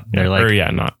out about. They're like,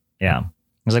 Yeah.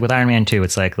 It was like with Iron Man 2.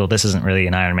 It's like, well, this isn't really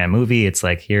an Iron Man movie. It's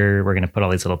like, here, we're going to put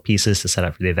all these little pieces to set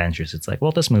up for the Avengers. It's like,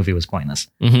 well, this movie was pointless.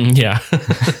 Mm-hmm, yeah.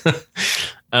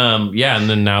 And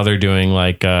then now they're doing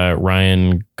like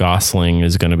Ryan Gosling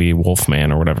is going to be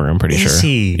Wolfman or whatever. I'm pretty sure. Is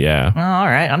he? Yeah. Oh, all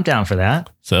right. I'm down for that.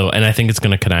 So, and I think it's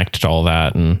going to connect to all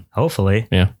that. And hopefully.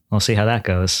 Yeah. We'll see how that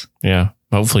goes. Yeah.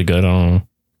 Hopefully good. I don't know.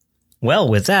 Well,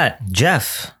 with that,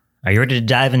 Jeff, are you ready to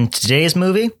dive into today's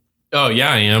movie? Oh,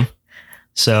 yeah, I am.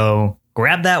 So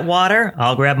grab that water.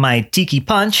 I'll grab my tiki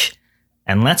punch.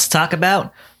 And let's talk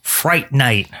about Fright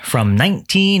Night from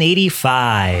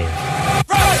 1985.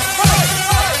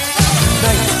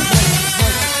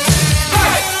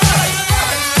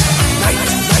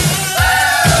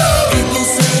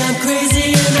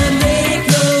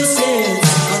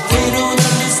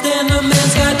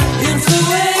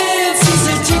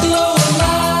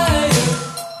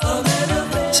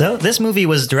 So this movie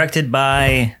was directed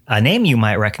by a name you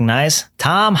might recognize,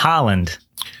 Tom Holland.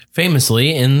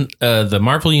 Famously in the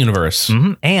Marvel Universe.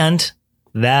 Mm-hmm. And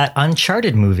that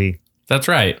Uncharted movie. That's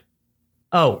right.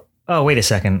 Oh, wait a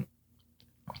second.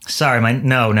 Sorry,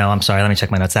 no, I'm sorry. Let me check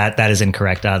my notes. That is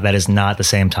incorrect. That is not the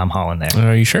same Tom Holland there.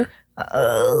 Are you sure?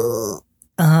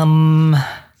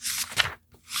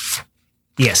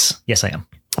 Yes, I am.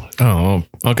 Oh,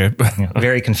 okay.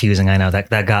 Very confusing. I know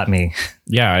that got me.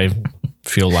 Yeah, I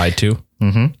feel lied to.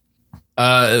 Mm-hmm.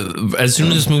 As soon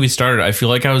as this movie started, I feel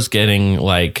like I was getting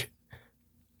like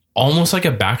almost like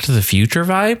a Back to the Future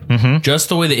vibe. Mm-hmm. Just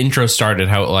the way the intro started,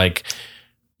 how it like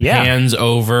hands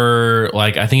over,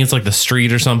 like I think it's like the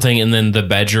street or something, and then the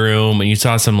bedroom, and you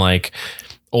saw some like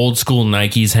old school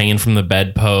Nikes hanging from the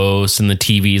bedpost, and the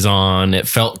TV's on. It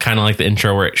felt kind of like the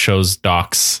intro where it shows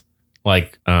Doc's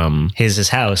like his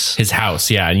house,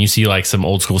 yeah, and you see like some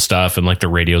old school stuff, and like the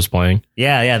radio's playing.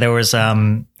 Yeah. There was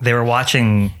they were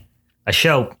watching a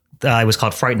show. It was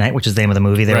called Fright Night, which is the name of the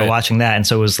movie. They were watching that, and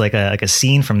so it was like a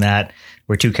scene from that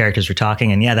where 2 characters were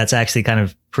talking. And yeah, that's actually kind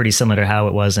of pretty similar to how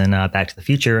it was in Back to the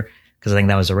Future, because I think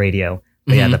that was a radio.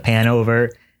 But yeah, the pan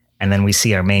over, and then we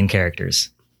see our main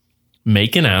characters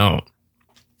making out.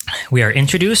 We are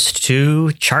introduced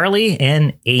to Charlie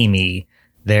and Amy.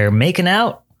 They're making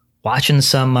out, watching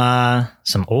some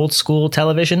old school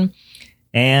television,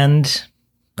 and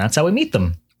that's how we meet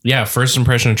them. Yeah, first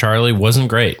impression of Charlie wasn't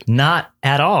great. Not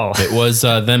at all. It was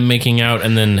them making out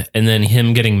and then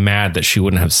him getting mad that she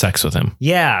wouldn't have sex with him.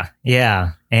 Yeah.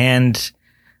 And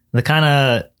the kind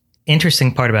of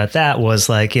interesting part about that was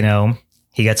like,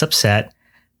 he gets upset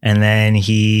and then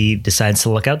he decides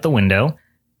to look out the window.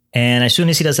 And as soon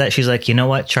as he does that, she's like, you know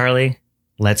what, Charlie,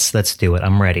 let's do it.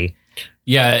 I'm ready.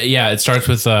 Yeah. It starts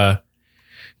with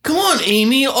come on,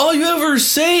 Amy. All you ever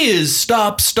say is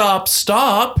stop, stop,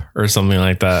 stop, or something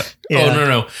like that. Yeah. Oh,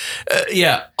 no.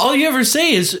 Yeah. All you ever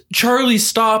say is Charlie,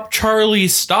 stop, Charlie,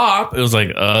 stop. It was like,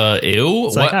 ew.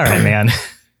 It's what? Like, all right, man.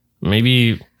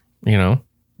 Maybe,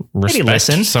 respect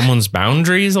listen. Someone's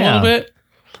boundaries a little bit.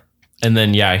 And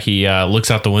then, he looks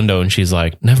out the window and she's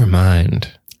like, never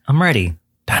mind. I'm ready.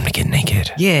 Time to get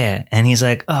naked. Yeah. And he's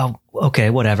like, oh, okay,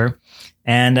 whatever.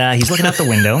 And he's looking out the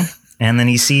window. And then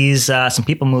he sees some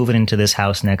people moving into this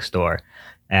house next door.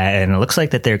 And it looks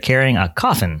like that they're carrying a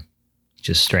coffin, which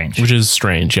is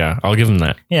strange. Yeah. I'll give him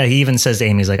that. Yeah, he even says to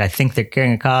Amy, he's like, I think they're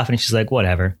carrying a coffin. And she's like,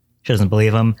 whatever. She doesn't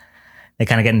believe him. They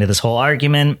kind of get into this whole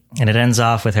argument. And it ends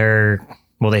off with her,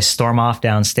 they storm off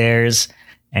downstairs.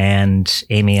 And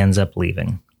Amy ends up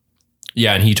leaving.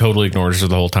 Yeah, and he totally ignores her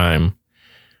the whole time.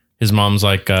 His mom's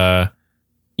like,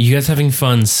 you guys having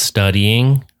fun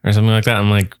studying? Or something like that.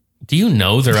 I'm like, do you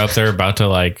know they're up there about to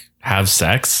like have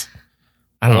sex?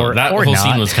 I don't know. That whole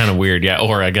scene was kind of weird. Yeah.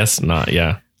 Or I guess not.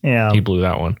 Yeah. Yeah. He blew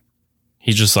that one.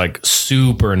 He's just like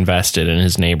super invested in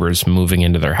his neighbors moving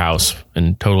into their house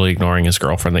and totally ignoring his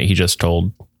girlfriend that he just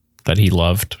told that he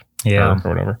loved her or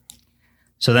whatever.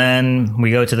 So then we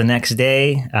go to the next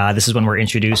day. This is when we're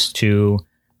introduced to,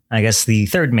 I guess, the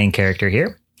third main character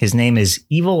here. His name is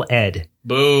Evil Ed.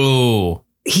 Boo.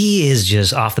 He is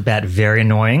just off the bat very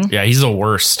annoying. Yeah, he's the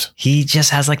worst. He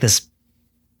just has like this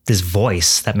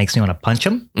voice that makes me want to punch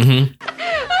him. Mm-hmm.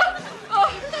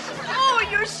 Oh,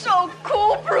 you're so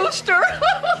cool, Brewster.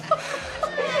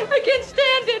 I can't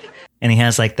stand it. And he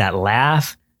has like that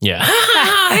laugh. Yeah.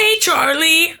 Hey,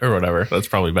 Charlie. Or whatever. That's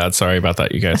probably bad. Sorry about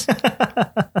that, you guys.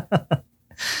 And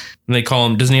they call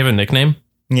him, doesn't he have a nickname?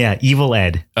 Yeah, Evil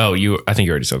Ed. Oh, I think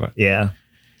you already said that. Yeah.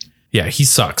 Yeah, he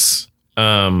sucks.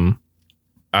 I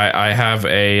have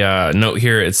a note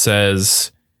here. It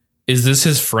says, is this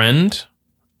his friend?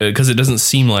 Because it doesn't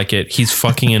seem like it. He's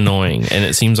fucking annoying. And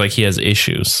it seems like he has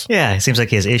issues. Yeah, it seems like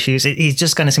he has issues. He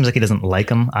just kind of seems like he doesn't like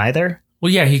him either. Well,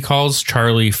 yeah, he calls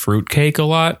Charlie fruitcake a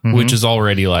lot, which is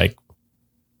already like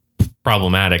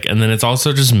problematic. And then it's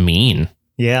also just mean.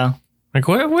 Yeah. Like,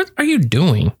 what are you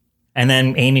doing? And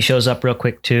then Amy shows up real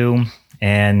quick too.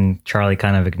 And Charlie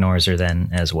kind of ignores her then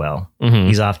as well. Mm-hmm.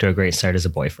 He's off to a great start as a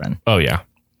boyfriend. Oh, yeah.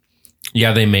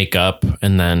 Yeah, they make up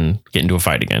and then get into a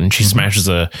fight again. She smashes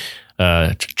a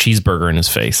cheeseburger in his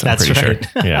face. That's pretty right.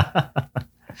 Sure. Yeah.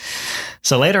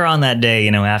 So later on that day,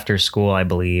 after school, I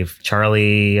believe,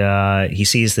 Charlie, he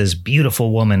sees this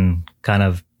beautiful woman kind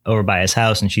of over by his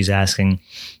house, and she's asking,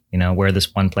 where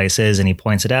this one place is. And he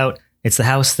points it out. It's the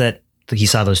house that he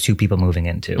saw those two people moving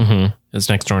into. Mm-hmm. His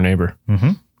next door neighbor.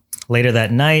 Mm-hmm. Later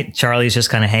that night, Charlie's just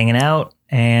kind of hanging out,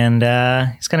 and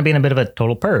he's kind of being a bit of a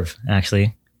total perv,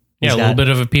 actually. Yeah, a little bit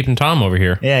of a peeping Tom over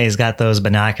here. Yeah, he's got those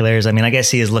binoculars. I mean, I guess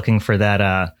he is looking for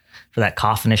that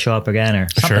coffin to show up again or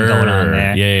something going on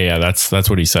there. Yeah. That's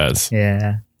what he says.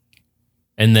 Yeah.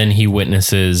 And then he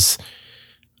witnesses,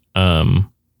 I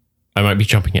might be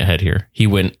jumping ahead here. He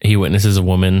witnesses a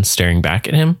woman staring back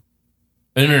at him.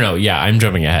 No. Yeah, I'm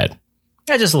jumping ahead.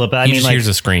 Yeah, just a little bit. He just hears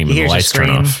a scream and the lights turn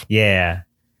off. Yeah.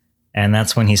 And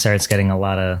that's when he starts getting a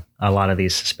lot of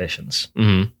these suspicions.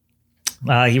 Mm-hmm.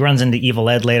 He runs into Evil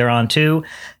Ed later on too,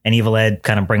 and Evil Ed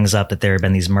kind of brings up that there have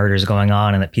been these murders going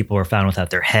on and that people were found without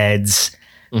their heads.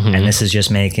 Mm-hmm. And this is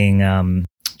just making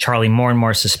Charlie more and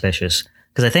more suspicious.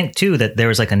 Because I think too that there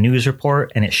was like a news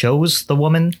report and it shows the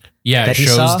woman. Yeah, it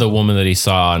shows the woman that he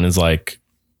saw and is like,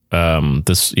 one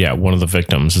of the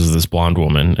victims is this blonde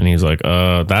woman. And he's like,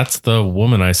 that's the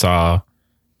woman I saw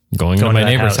going to my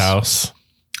neighbor's house.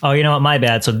 Oh, you know what? My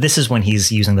bad. So this is when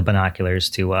he's using the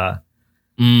binoculars to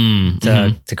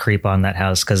creep on that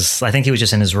house, because I think he was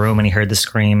just in his room and he heard the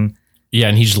scream. Yeah,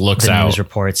 and he just looks out. News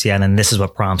reports, yeah, and then this is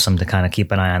what prompts him to kind of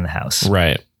keep an eye on the house.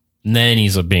 Right. And then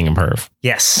he's being a perv.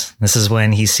 Yes. This is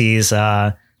when he sees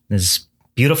this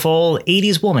beautiful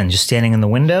 80s woman just standing in the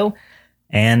window,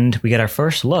 and we get our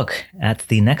first look at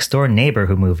the next door neighbor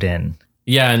who moved in.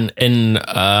 Yeah, and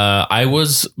I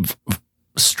was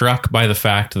struck by the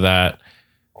fact that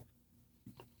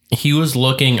he was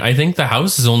looking, I think the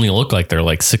houses only look like they're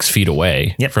like 6 feet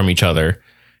away from each other.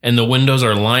 And the windows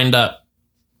are lined up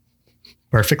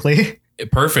perfectly.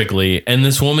 And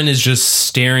this woman is just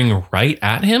staring right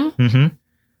at him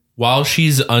while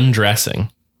she's undressing.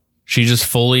 She just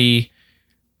fully,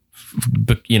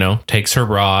 takes her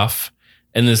bra off.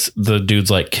 And the dude's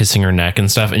like kissing her neck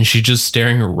and stuff. And she's just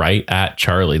staring right at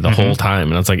Charlie the whole time.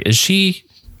 And I was like,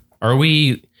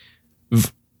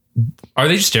 are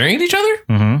they just staring at each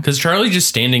other? Because Charlie just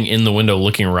standing in the window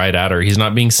looking right at her. He's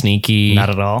not being sneaky. Not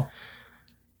at all.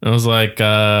 I was like,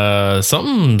 this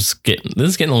is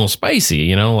getting a little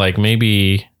spicy, like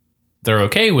maybe they're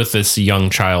okay with this young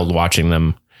child watching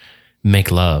them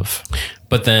make love.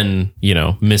 But then,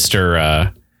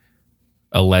 Mr.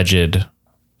 Alleged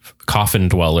coffin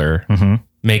dweller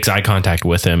makes eye contact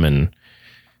with him and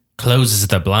closes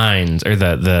the blinds or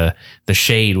the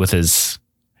shade with his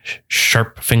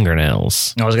sharp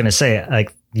fingernails. I was going to say,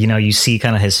 like, you see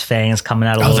kind of his fangs coming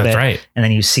out a little bit. Right. And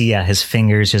then you see, his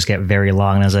fingers just get very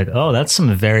long. And I was like, oh, that's some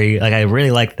I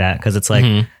really like that. Cause it's like,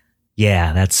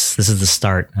 this is the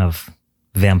start of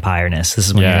vampireness. This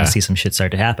is when you're going to see some shit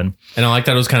start to happen. And I like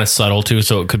that it was kind of subtle too.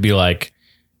 So it could be like,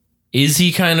 is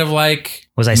he kind of like,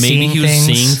 maybe he was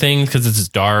seeing things because it's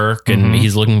dark and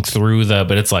he's looking through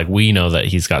but it's like, we know that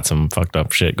he's got some fucked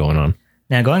up shit going on.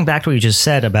 Now, going back to what you just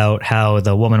said about how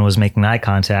the woman was making eye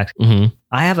contact,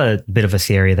 I have a bit of a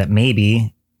theory that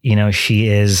maybe, she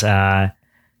is,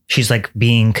 she's like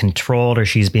being controlled or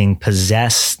she's being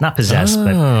possessed, not possessed,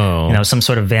 but, some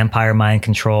sort of vampire mind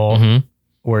control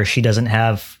where she doesn't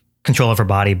have control of her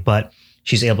body, but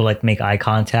she's able to like make eye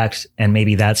contact. And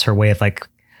maybe that's her way of like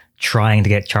trying to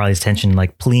get Charlie's attention,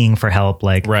 like pleading for help.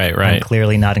 Like, right. I'm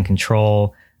clearly not in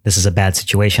control. This is a bad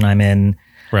situation I'm in.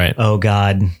 Right. Oh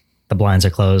God. The blinds are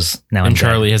closed now. And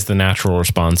Charlie has the natural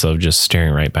response of just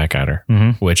staring right back at her,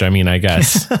 which I mean, I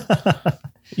guess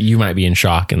You might be in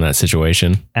shock in that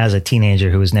situation. As a teenager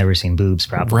who has never seen boobs,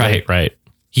 probably. Right.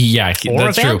 Or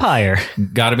that's a vampire. true.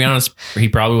 Gotta be honest, he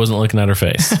probably wasn't looking at her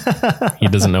face. He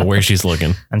doesn't know where she's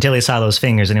looking. Until he saw those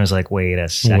fingers and he was like, wait a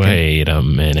second. Wait a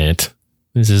minute.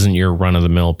 This isn't your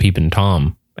run-of-the-mill peeping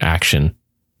Tom action.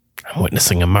 I'm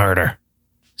witnessing a murder.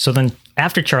 So then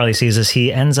after Charlie sees this,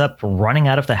 he ends up running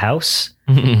out of the house.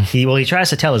 He tries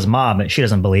to tell his mom, but she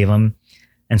doesn't believe him.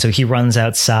 And so he runs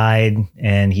outside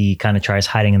and he kind of tries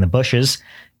hiding in the bushes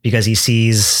because he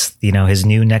sees, his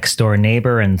new next door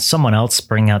neighbor and someone else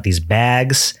bringing out these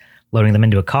bags, loading them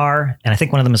into a car. And I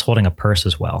think one of them is holding a purse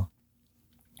as well.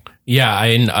 Yeah,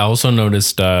 I also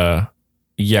noticed, when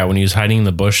he was hiding in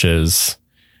the bushes,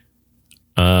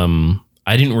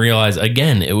 I didn't realize,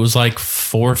 again, it was like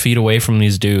 4 feet away from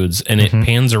these dudes, and it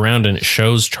pans around and it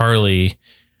shows Charlie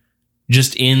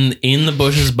just in the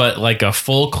bushes, but like a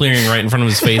full clearing right in front of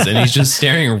his face, and he's just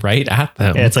staring right at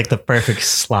them. Yeah, it's like the perfect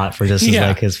slot for just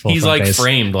his full He's like face.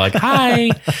 Framed, like, hi.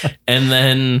 And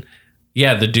then,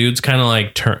 the dude's kind of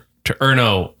like,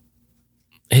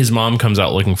 his mom comes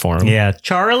out looking for him. Yeah,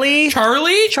 Charlie.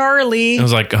 I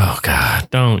was like, oh, God,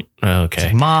 don't.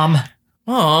 Okay. Mom.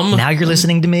 Now you're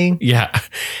listening to me? Yeah.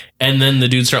 And then the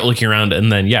dudes start looking around,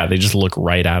 and then, they just look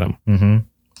right at him. Mm-hmm.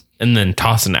 And then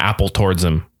toss an apple towards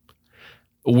him.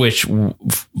 Which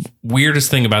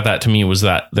weirdest thing about that to me was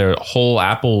that the whole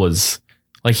apple was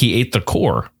like he ate the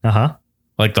core.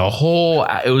 Like the whole,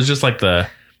 it was just like the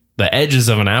edges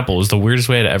of an apple. It was the weirdest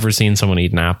way I'd ever seen someone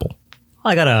eat an apple.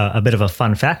 I got a bit of a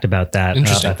fun fact about that.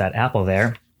 Interesting. About that apple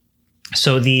there.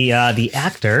 So the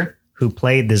actor who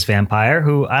played this vampire,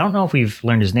 who I don't know if we've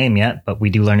learned his name yet, but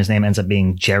we do learn his name, ends up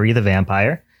being Jerry the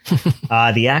vampire.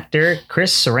 The actor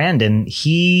Chris Sarandon,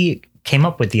 he came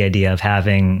up with the idea of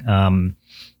having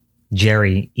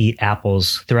Jerry eat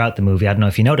apples throughout the movie. I don't know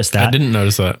if you noticed that. I didn't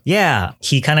notice that. Yeah,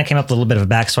 he kind of came up with a little bit of a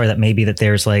backstory that maybe that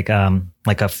there's like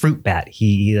a fruit bat.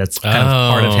 That's kind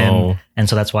of part of him, and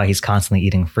so that's why he's constantly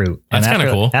eating fruit. That's kind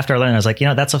of cool. After I learned, I was like,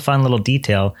 that's a fun little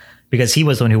detail because he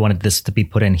was the one who wanted this to be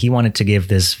put in. He wanted to give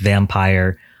this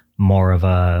vampire more of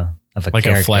a like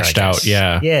character, a fleshed out.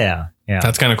 Yeah.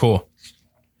 That's kind of cool.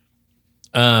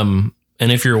 And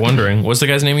if you're wondering, what's the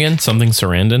guy's name again? Something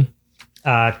Sarandon.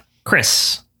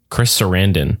 Chris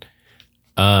Sarandon.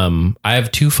 I have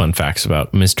 2 fun facts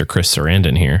about Mr. Chris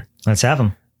Sarandon here. Let's have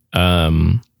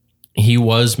him. He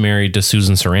was married to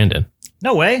Susan Sarandon.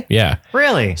 No way. Yeah.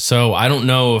 Really? So I don't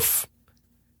know if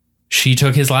she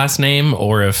took his last name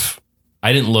or if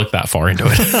I didn't look that far into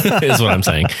it, is what I'm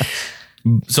saying.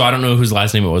 So I don't know whose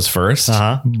last name it was first,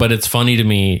 but it's funny to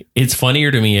me. It's funnier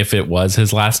to me if it was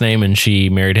his last name and she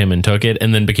married him and took it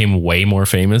and then became way more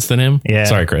famous than him. Yeah.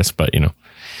 Sorry, Chris, but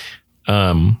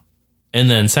and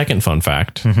then second fun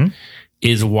fact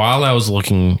is while I was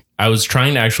looking, I was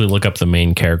trying to actually look up the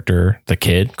main character, the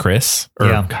kid, Chris,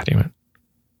 God damn it,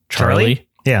 Charlie.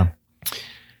 Yeah.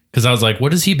 Cause I was like,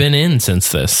 what has he been in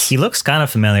since this? He looks kind of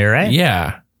familiar, right?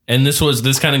 Yeah. And this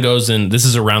kind of goes in, this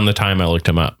is around the time I looked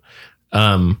him up.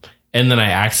 And then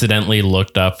I accidentally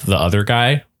looked up the other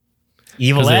guy.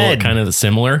 Evil Ed. They look Ed. kind of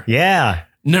similar. Yeah.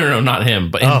 No, not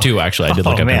him, but him too, actually. I did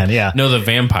look up him. Yeah. No, the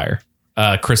vampire,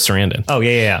 Chris Sarandon. Oh,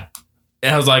 yeah.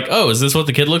 And I was like, oh, is this what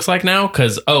the kid looks like now?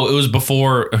 Because, it was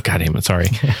before, God damn it, sorry.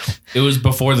 It was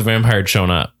before the vampire had shown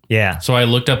up. Yeah. So I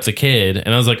looked up the kid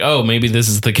and I was like, oh, maybe this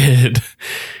is the kid.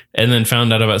 And then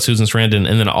found out about Susan Sarandon.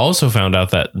 And then also found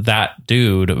out that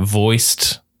dude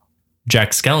voiced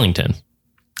Jack Skellington.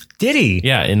 Did he?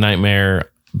 Yeah, in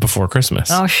Nightmare Before Christmas.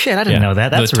 Oh, shit. I didn't know that.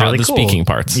 That's really cool. The speaking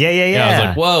parts. Yeah. I was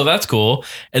like, whoa, that's cool.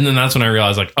 And then that's when I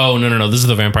realized, like, oh, no. This is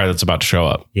the vampire that's about to show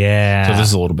up. Yeah. So this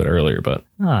is a little bit earlier, but.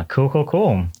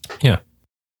 Cool. Yeah.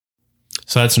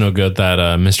 So that's no good that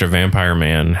Mr. Vampire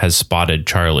Man has spotted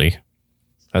Charlie.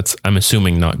 I'm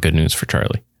assuming not good news for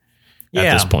Charlie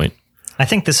at this point. I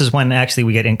think this is when actually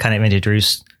we get kind of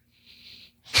introduced.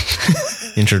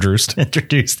 We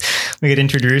get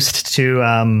introduced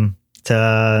to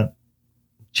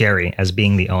Jerry as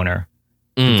being the owner.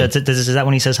 Is that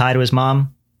when he says hi to his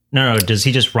mom? No. Does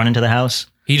he just run into the house?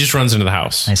 He just runs into the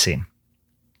house. I see.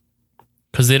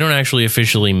 Because they don't actually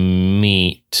officially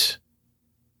meet.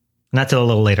 Not till a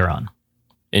little later on.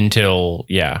 Until,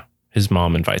 his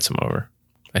mom invites him over,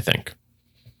 I think.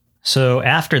 So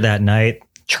after that night,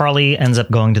 Charlie ends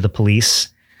up going to the police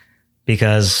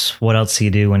because what else do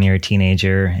you do when you're a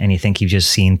teenager and you think you've just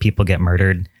seen people get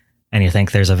murdered and you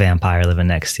think there's a vampire living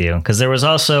next to you? Because there was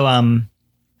also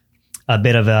a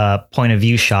bit of a point of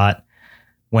view shot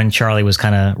when Charlie was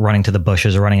kind of running to the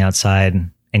bushes or running outside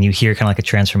and you hear kind of like a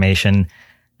transformation.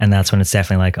 And that's when it's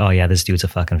definitely like, oh yeah, this dude's a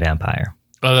fucking vampire.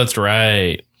 Oh, that's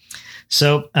right.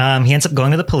 So he ends up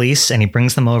going to the police and he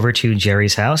brings them over to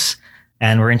Jerry's house.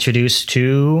 And we're introduced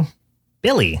to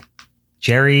Billy,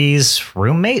 Jerry's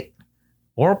roommate,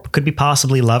 or could be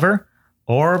possibly lover,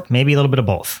 or maybe a little bit of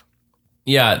both.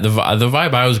 Yeah, the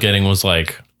vibe I was getting was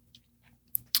like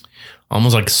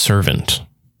almost like servant.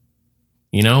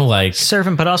 You know, like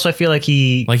servant, but also I feel like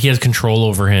he has control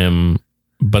over him.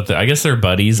 But I guess they're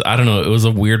buddies. I don't know. It was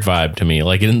a weird vibe to me.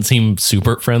 Like it didn't seem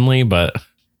super friendly, but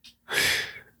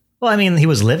well, I mean, he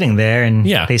was living there, and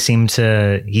yeah, Billy seemed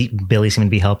to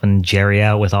be helping Jerry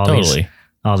out with all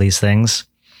these things.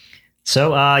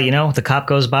 So, the cop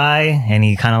goes by and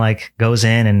he kind of like goes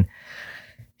in and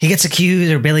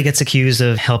Billy gets accused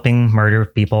of helping murder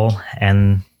people.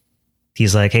 And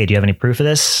he's like, hey, do you have any proof of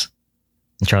this?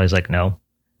 And Charlie's like, no.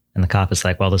 And the cop is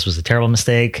like, well, this was a terrible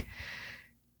mistake.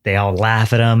 They all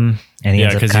laugh at him. And he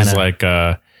because he's like,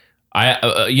 my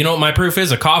proof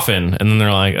is a coffin. And then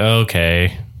they're like,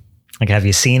 okay. Like, have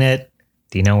you seen it?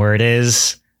 Do you know where it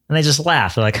is? And they just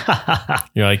laugh. They're like, ha ha ha.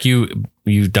 You're like, you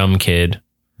dumb kid.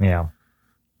 Yeah.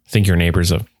 Think your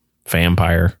neighbor's a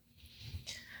vampire.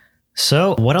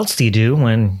 So what else do you do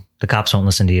when the cops won't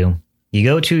listen to you? You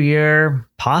go to your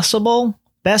possible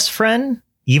best friend,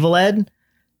 Evil Ed,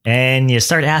 and you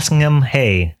start asking him,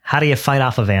 hey, how do you fight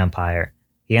off a vampire?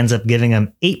 He ends up giving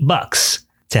him $8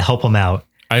 to help him out.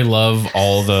 I love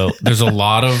there's a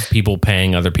lot of people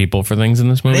paying other people for things in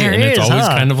this movie. It's always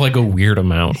kind of like a weird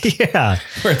amount. Yeah.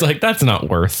 Where it's like, that's not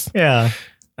worth. Yeah.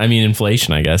 I mean,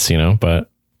 inflation, I guess, but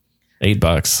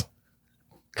 $8.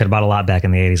 Could have bought a lot back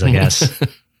in the 80s, I guess.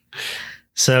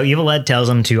 So Evil Ed tells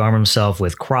him to arm himself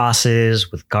with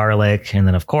crosses, with garlic, and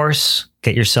then, of course,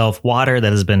 get yourself water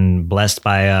that has been blessed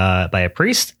by a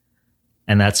priest.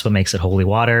 And that's what makes it holy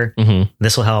water. Mm-hmm.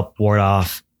 This will help ward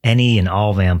off any and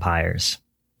all vampires.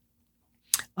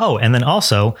 Oh, and then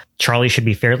also, Charlie should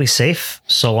be fairly safe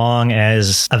so long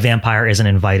as a vampire isn't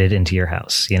invited into your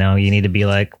house. You need to be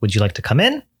like, would you like to come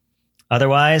in?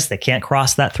 Otherwise, they can't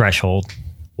cross that threshold.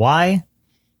 Why?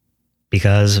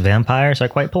 Because vampires are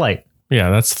quite polite.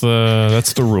 Yeah, that's the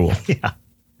rule. Yeah.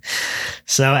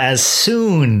 So as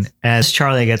soon as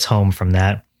Charlie gets home from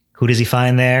that, who does he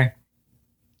find there?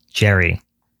 Jerry.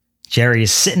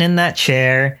 Jerry's sitting in that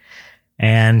chair.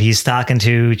 And he's talking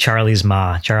to Charlie's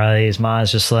ma. Charlie's ma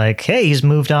is just like, hey, he's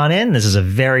moved on in. This is a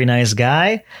very nice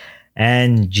guy.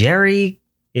 And Jerry,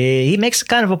 he makes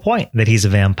kind of a point that he's a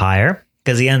vampire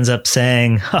because he ends up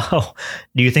saying, oh,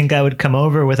 do you think I would come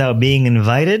over without being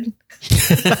invited?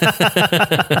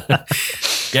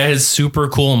 Yeah, his super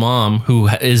cool mom, who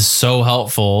is so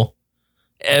helpful.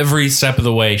 Every step of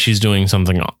the way, she's doing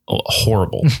something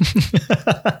horrible.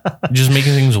 Just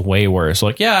making things way worse.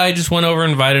 Like, yeah, I just went over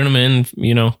and invited him in,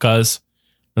 because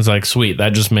it's like, sweet.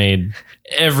 That just made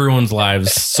everyone's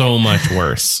lives so much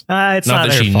worse. It's not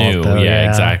that she knew. Though, yeah,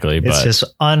 exactly. It's but just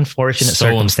unfortunate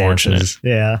circumstances.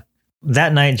 Yeah.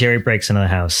 That night, Jerry breaks into the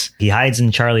house. He hides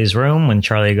in Charlie's room. When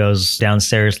Charlie goes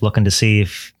downstairs looking to see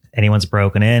if anyone's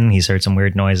broken in, he's heard some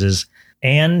weird noises.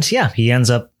 And yeah, he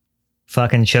ends up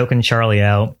fucking choking Charlie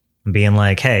out and being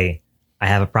like, hey, I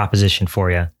have a proposition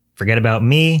for you. Forget about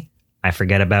me. I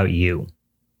forget about you.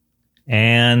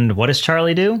 And what does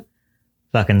Charlie do?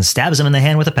 Fucking stabs him in the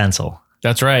hand with a pencil.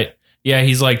 That's right. Yeah,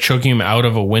 he's like choking him out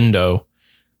of a window.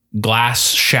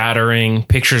 Glass shattering,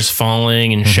 pictures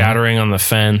falling and shattering on the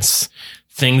fence,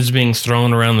 things being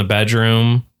thrown around the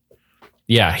bedroom.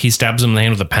 Yeah, he stabs him in the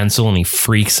hand with a pencil and he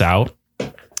freaks out.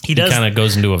 He kind of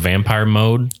goes into a vampire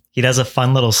mode. He does a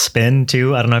fun little spin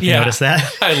too. I don't know if you noticed that.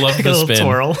 I love like the a little spin.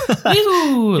 Twirl.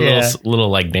 Little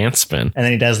like dance spin. And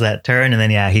then he does that turn. And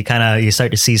then, you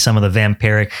start to see some of the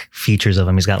vampiric features of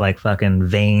him. He's got like fucking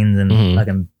veins and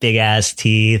fucking big ass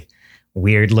teeth,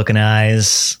 weird looking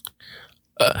eyes.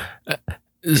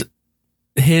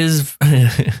 Him as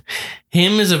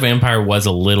a vampire was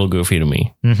a little goofy to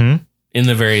me. Mm-hmm. In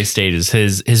the various stages,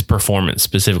 his performance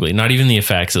specifically, not even the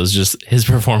effects. It was just his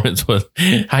performance was.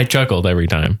 I chuckled every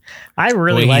time. I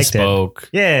really liked it. He spoke.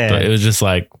 Yeah, but it was just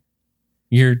like,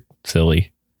 you're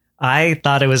silly. I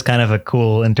thought it was kind of a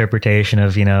cool interpretation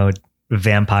of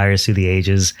vampires through the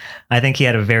ages. I think he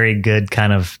had a very good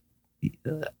kind of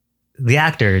the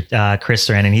actor Chris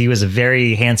Sarandon. He was a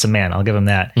very handsome man. I'll give him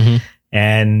that. Mm-hmm.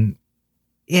 And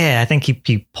yeah, I think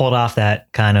he pulled off that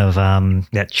kind of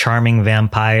that charming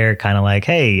vampire kind of like,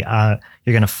 hey,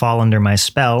 you're going to fall under my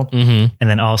spell. Mm-hmm. And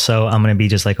then also I'm going to be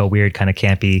just like a weird kind of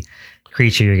campy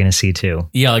creature you're going to see too.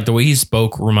 Yeah, like the way he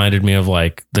spoke reminded me of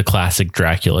like the classic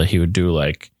Dracula. He would do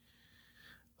like,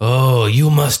 oh, you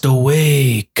must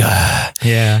awake.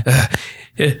 Yeah.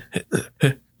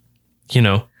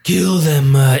 Kill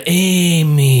them,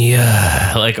 Amy.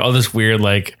 Like all this weird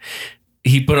like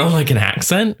he put on like an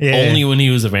accent only when he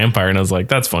was a vampire. And I was like,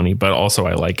 that's funny, but also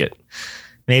I like it.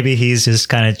 Maybe he's just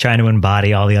kind of trying to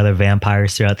embody all the other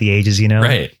vampires throughout the ages, you know?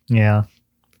 Right. Yeah.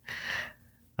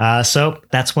 So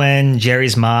that's when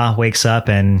Jerry's ma wakes up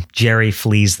and Jerry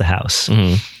flees the house.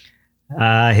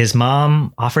 His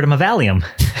mom offered him a Valium.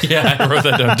 Yeah, I wrote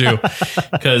that down too.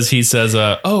 Because he says,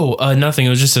 nothing. It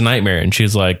was just a nightmare. And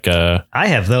she's like, I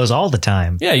have those all the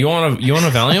time. yeah, you want a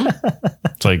Valium?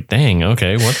 It's like, dang,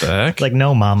 okay, what the heck? Like,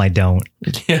 no, Mom, I don't.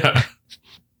 Yeah.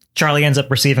 Charlie ends up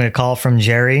receiving a call from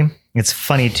Jerry. It's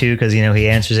funny, too, because, you know, he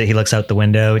answers it. He looks out the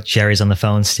window. Jerry's on the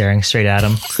phone staring straight at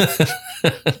him.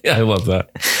 Yeah, I love that.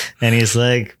 And he's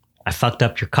like, I fucked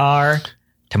up your car.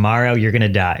 Tomorrow, you're going to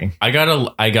die. I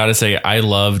gotta say, I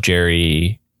love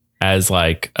Jerry as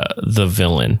like the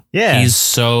villain. Yeah. He's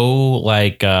so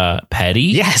like petty.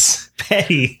 Yes,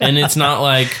 petty. And it's not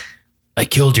like, I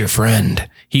killed your friend.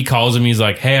 He calls him. He's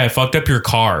like, hey, I fucked up your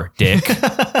car, dick.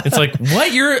 It's like,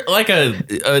 what? You're like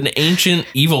an ancient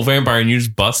evil vampire and you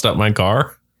just bust up my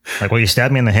car? Like, well, you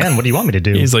stabbed me in the hand. What do you want me to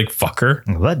do? He's like, fucker.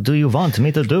 What do you want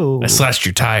me to do? I slashed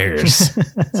your tires.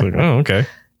 It's like, oh, okay.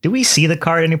 Do we see the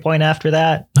car at any point after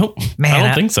that? Nope. Man, I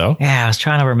don't think so. Yeah, I was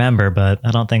trying to remember, but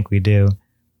I don't think we do.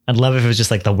 I'd love if it was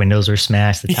just like the windows were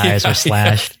smashed, the tires were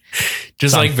slashed.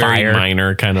 Just like very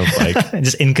minor kind of like.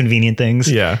 Just inconvenient things.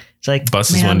 Yeah. It's like,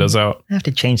 busts his man, windows out. I have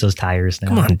to change those tires now.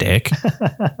 Come on, dick.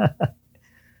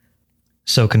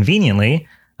 So conveniently,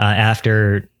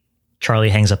 after Charlie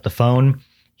hangs up the phone,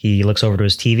 he looks over to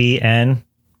his TV and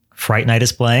Fright Night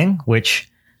is playing, which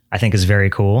I think is very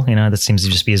cool. You know, that seems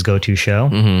to just be his go-to show.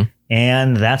 Mm-hmm.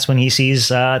 And that's when he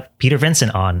sees Peter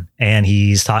Vincent on, and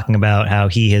he's talking about how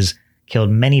he has killed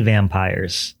many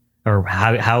vampires, or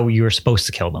how you were supposed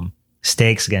to kill them.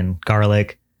 Steaks, again,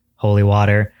 garlic, holy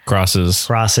water.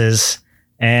 Crosses.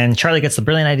 And Charlie gets the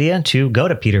brilliant idea to go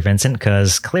to Peter Vincent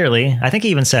because clearly, I think he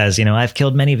even says, you know, I've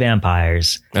killed many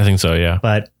vampires. I think so, yeah.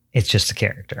 But it's just a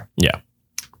character. Yeah.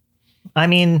 I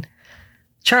mean,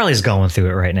 Charlie's going through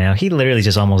it right now. He literally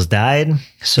just almost died.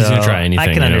 So he's gonna try anything,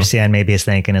 I can understand maybe his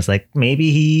thinking is like,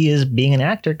 maybe he is being an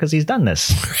actor because he's done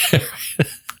this.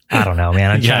 I don't know,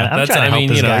 man. I'm trying to help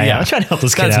this guy. Yeah. I'm trying to help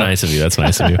this guy. That's out. nice of you. That's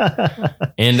nice of you.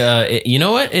 And you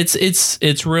know what?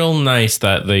 It's real nice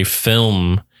that they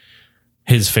film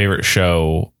his favorite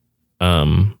show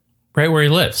right where he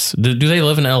lives. Do they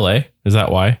live in LA? Is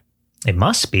that why? It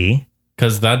must be.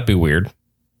 Because that'd be weird.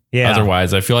 Yeah.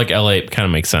 Otherwise, I feel like LA kind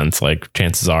of makes sense. Like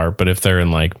chances are, but if they're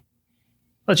in like,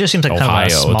 well, it just seems like Ohio,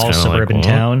 kind of a small suburban like,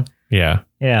 town. Yeah.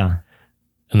 Yeah.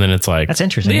 And then it's like, that's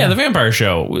interesting. Yeah, the vampire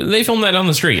show. They filmed that on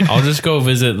the street. I'll just go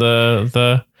visit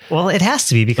the. Well, it has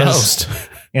to be because, host.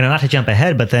 You know, not to jump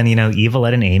ahead, but then, you know, Evil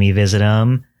Ed and Amy visit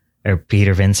him, or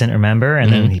Peter Vincent, remember?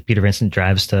 And then Peter Vincent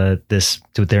drives to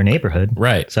their neighborhood.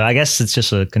 Right. So I guess it's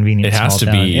just a convenient. It has to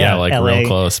small town. be, like LA. real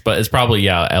close, but it's probably,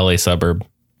 LA suburb.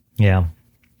 Yeah.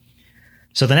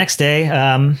 So the next day,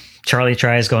 Charlie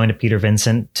tries going to Peter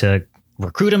Vincent to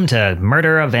recruit him to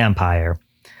murder a vampire.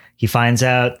 He finds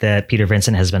out that Peter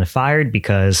Vincent has been fired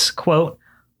because, quote,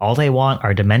 all they want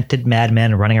are demented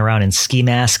madmen running around in ski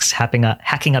masks, hacking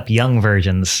up young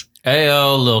virgins.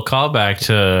 Ayo, little callback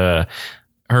to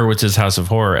Hurwitz's House of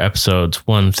Horror episodes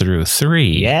 1 through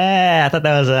 3. Yeah, I thought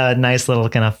that was a nice little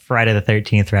kind of Friday the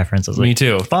 13th reference. I was like, me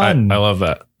too. Fun. I love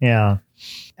that. Yeah.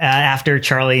 After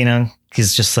Charlie, you know,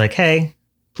 he's just like, hey,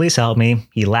 please help me.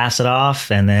 He laughs it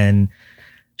off, and then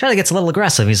Charlie gets a little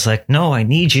aggressive. He's like, no, I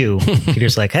need you.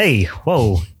 Peter's like, hey,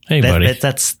 whoa. Hey, buddy.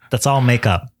 That's all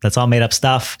makeup. That's all made up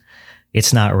stuff.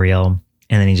 It's not real.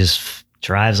 And then he just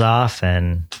drives off,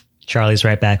 and Charlie's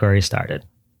right back where he started.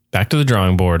 Back to the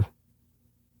drawing board.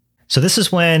 So this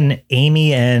is when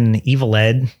Amy and Evil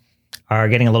Ed are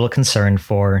getting a little concerned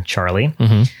for Charlie.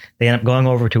 Mm-hmm. They end up going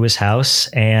over to his house,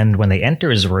 and when they enter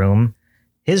his room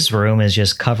is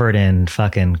just covered in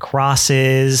fucking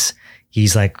crosses.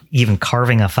 He's like even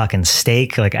carving a fucking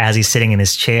steak. Like as he's sitting in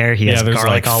his chair, he has there's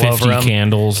garlic like all 50 over him.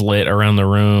 candles lit around the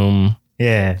room.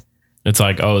 Yeah. It's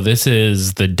like, oh, this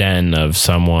is the den of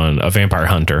a vampire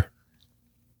hunter.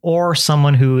 Or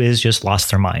someone who is just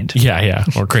lost their mind. Yeah.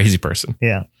 Or crazy person.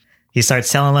 Yeah. He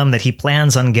starts telling them that he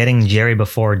plans on getting Jerry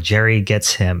before Jerry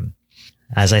gets him.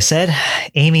 As I said,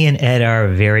 Amy and Ed are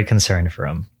very concerned for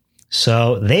him.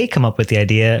 So they come up with the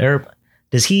idea, or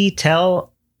does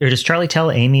Charlie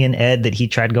tell Amy and Ed that he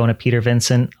tried going to Peter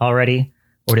Vincent already?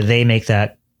 Or do they make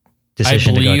that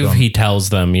decision? I believe to go to him? he tells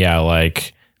them,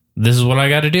 like, this is what I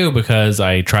got to do because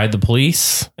I tried the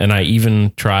police and I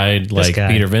even tried like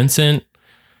Peter Vincent.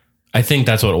 I think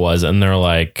that's what it was. And they're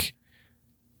like,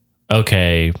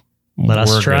 okay, let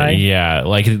us try. Yeah.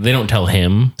 Like they don't tell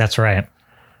him. That's right.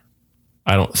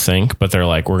 I don't think, but they're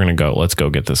like, we're going to go. Let's go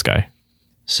get this guy.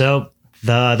 So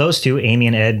those two, Amy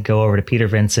and Ed, go over to Peter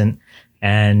Vincent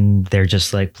and they're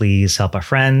just like, please help our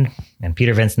friend. And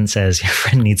Peter Vincent says, your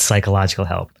friend needs psychological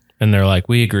help. And they're like,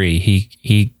 we agree.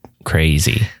 He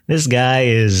crazy. This guy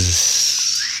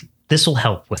this will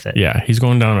help with it. Yeah, he's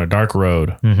going down a dark road.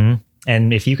 Mm-hmm.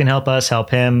 And if you can help us help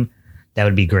him, that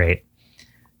would be great.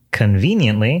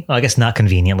 Conveniently, well, I guess not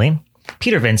conveniently,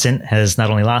 Peter Vincent has not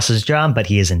only lost his job, but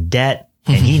he is in debt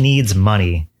and he needs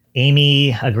money.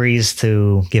 Amy agrees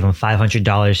to give him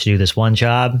 $500 to do this one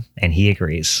job, and he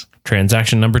agrees.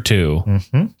 Transaction number 2.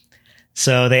 Mm-hmm.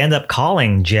 So they end up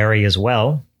calling Jerry as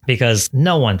well, because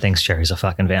no one thinks Jerry's a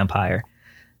fucking vampire.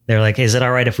 They're like, is it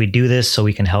all right if we do this so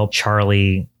we can help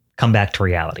Charlie come back to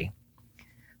reality?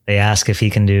 They ask if he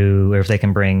can do, or if they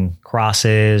can bring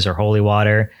crosses or holy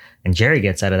water. And Jerry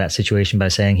gets out of that situation by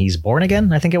saying he's born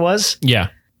again, I think it was. Yeah.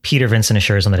 Peter Vincent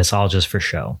assures him that it's all just for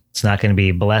show. It's not going to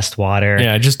be blessed water.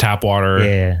 Yeah, just tap water.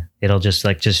 Yeah. It'll just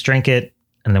drink it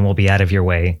and then we'll be out of your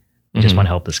way. We just want to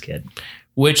help this kid.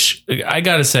 Which I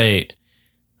got to say,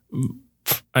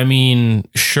 I mean,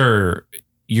 sure,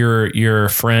 your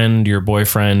friend, your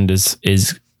boyfriend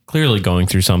is clearly going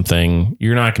through something.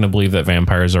 You're not going to believe that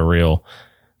vampires are real.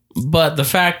 But the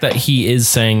fact that he is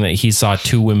saying that he saw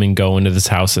 2 women go into this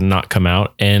house and not come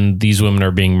out, and these women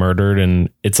are being murdered, and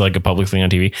it's like a public thing on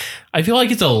TV, I feel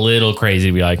like it's a little crazy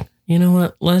to be like, you know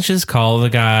what? Let's just call the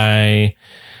guy.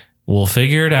 We'll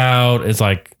figure it out. It's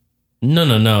like,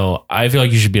 no. I feel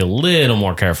like you should be a little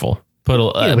more careful.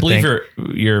 Believe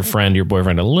your friend, your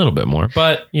boyfriend a little bit more.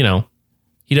 But, you know,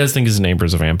 he does think his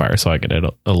neighbor's a vampire, so I get it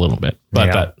a little bit. But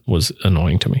yeah. That was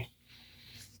annoying to me.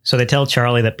 So they tell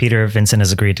Charlie that Peter Vincent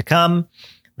has agreed to come.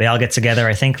 They all get together,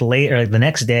 I think, later the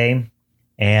next day.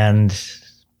 And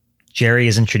Jerry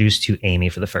is introduced to Amy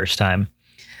for the first time.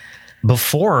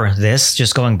 Before this,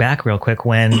 just going back real quick,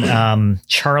 when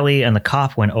Charlie and the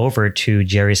cop went over to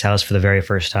Jerry's house for the very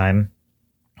first time,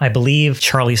 I believe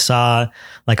Charlie saw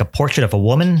like a portrait of a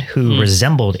woman who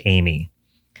resembled Amy.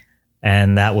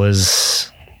 And that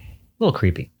was a little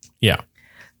creepy. Yeah.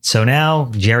 So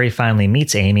now Jerry finally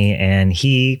meets Amy and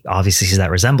he obviously sees that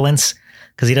resemblance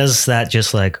because he does that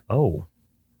just like, oh,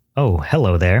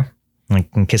 hello there. Like,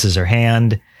 and kisses her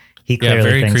hand. He clearly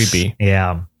very thinks, creepy.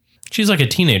 Yeah. She's like a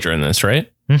teenager in this,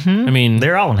 right? Mm-hmm. I mean,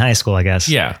 they're all in high school, I guess.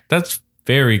 Yeah, that's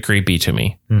very creepy to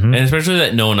me. Mm-hmm. And especially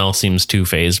that no one else seems too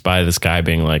fazed by this guy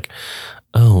being like,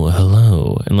 oh,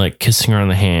 hello, and like kissing her on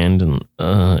the hand. And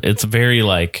it's very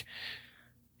like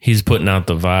he's putting out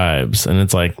the vibes. And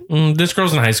it's like, this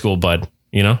girl's in high school, bud.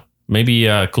 You know, maybe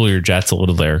cool your jets a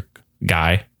little there,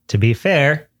 guy. To be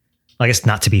fair, I guess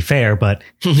not to be fair, but,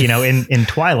 you know, in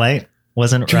Twilight,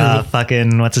 wasn't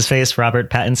fucking, what's his face? Robert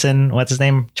Pattinson. What's his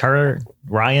name?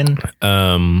 Ryan?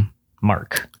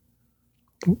 Mark.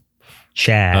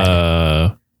 Chad.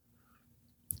 I'm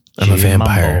a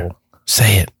vampire. Mumble.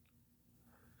 Say it.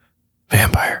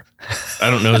 Vampire. I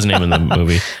don't know his name in the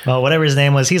movie. Well, whatever his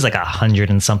name was, he's like 100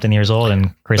 and something years old.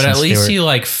 And Kristen But at least Stewart, he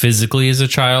like physically is a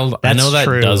child. That's I know that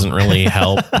true. doesn't really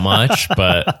help much,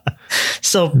 but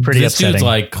still pretty this upsetting. dude's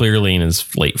like clearly in his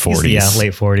late 40s. Yeah,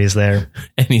 late 40s there.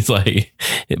 And he's like,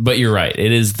 but you're right.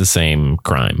 It is the same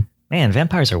crime. Man,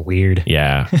 vampires are weird.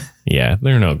 Yeah. Yeah.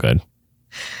 They're no good.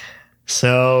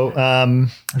 So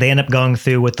they end up going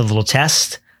through with the little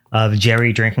test of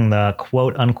Jerry drinking the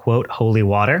quote unquote holy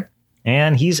water.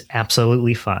 And he's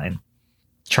absolutely fine.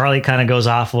 Charlie kind of goes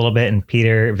off a little bit and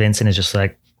Peter Vincent is just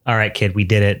like, all right, kid, we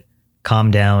did it. Calm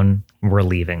down. We're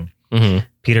leaving. Mm-hmm.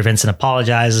 Peter Vincent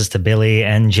apologizes to Billy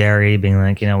and Jerry, being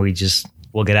like, you know,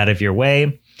 we'll get out of your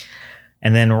way.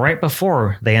 And then right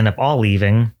before they end up all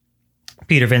leaving,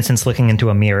 Peter Vincent's looking into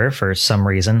a mirror for some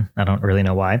reason. I don't really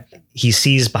know why. He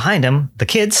sees behind him the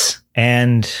kids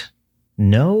and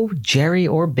no Jerry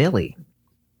or Billy.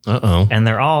 Uh-oh. And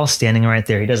they're all standing right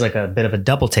there. He does like a bit of a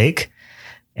double take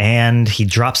and he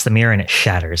drops the mirror and it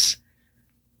shatters.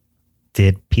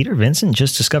 Did Peter Vincent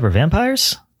just discover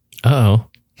vampires? Uh-oh.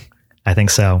 I think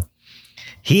so.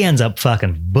 He ends up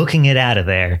fucking booking it out of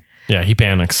there. Yeah, he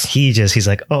panics. He's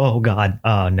like, oh God.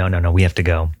 Oh, no, we have to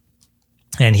go.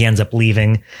 And he ends up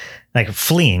leaving, like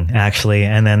fleeing actually.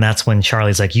 And then that's when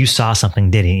Charlie's like, you saw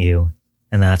something, didn't you?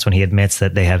 And that's when he admits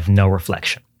that they have no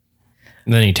reflection.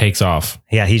 And then he takes off.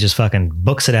 Yeah, he just fucking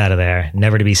books it out of there,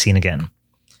 never to be seen again.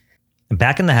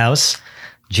 Back in the house,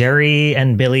 Jerry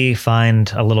and Billy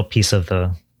find a little piece of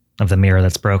the mirror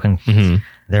that's broken. Mm-hmm.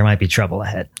 There might be trouble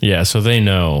ahead. Yeah, so they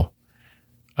know.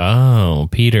 Oh,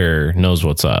 Peter knows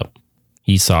what's up.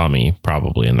 He saw me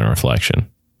probably in the reflection.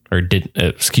 Or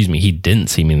he didn't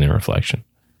see me in the reflection.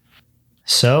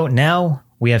 So now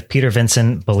we have Peter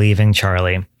Vincent believing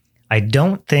Charlie. I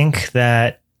don't think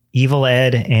that Evil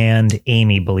Ed and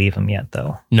Amy believe him yet,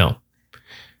 though. No.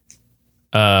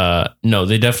 No,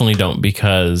 they definitely don't,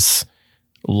 because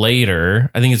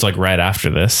later, I think it's like right after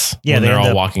this, when they're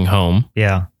all walking home.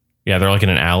 Yeah. Yeah, they're like in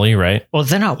an alley, right? Well,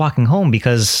 they're not walking home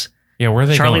because where are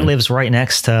they Charlie going? lives right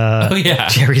next to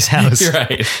Jerry's house. You're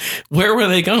right. Where were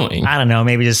they going? I don't know.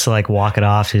 Maybe just to like walk it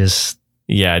off to just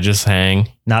hang.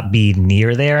 not be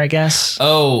near there, I guess.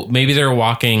 Oh, maybe they're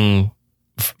walking.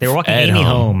 They were walking Ed Amy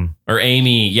home. Or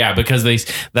Amy. Yeah, because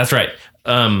that's right.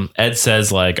 Ed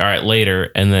says like, all right,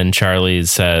 later. And then Charlie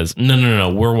says,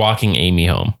 no, we're walking Amy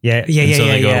home. Yeah. So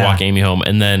they go to walk Amy home.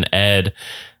 And then Ed,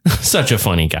 such a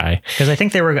funny guy. Because I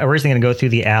think they were originally going to go through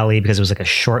the alley because it was like a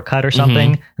shortcut or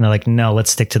something. And they're like, no,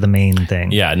 let's stick to the main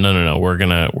thing. Yeah, no.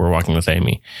 We're walking with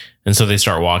Amy. And so they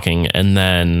start walking, and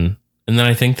then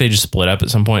I think they just split up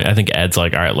at some point. I think Ed's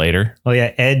like, all right, later. Oh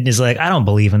yeah. Ed is like, I don't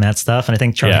believe in that stuff. And I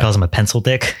think Charlie calls him a pencil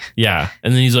dick. Yeah.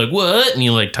 And then he's like, what? And he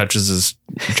like touches his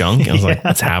junk. I was like,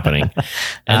 what's happening?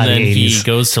 And then he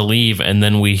goes to leave, and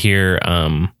then we hear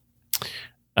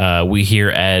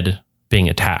Ed being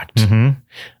attacked.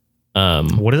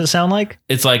 What does it sound like?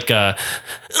 It's like, oh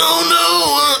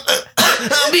no,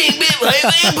 I'm being bit by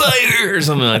a vampire or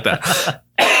something like that.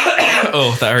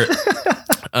 Oh, that hurt.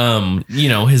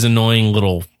 His annoying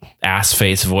little ass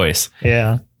face voice.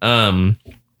 Yeah. And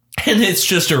it's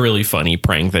just a really funny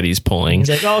prank that he's pulling. He's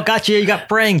like, oh, gotcha, you got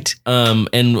pranked.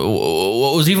 And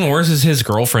what was even worse is his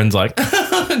girlfriend's like,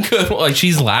 good. Like,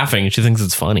 she's laughing. She thinks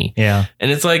it's funny. Yeah.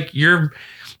 And it's like,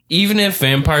 even if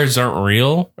vampires aren't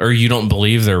real, or you don't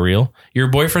believe they're real, your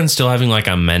boyfriend's still having like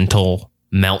a mental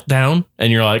meltdown,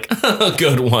 and you're like,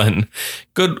 good one,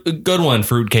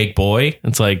 fruitcake boy.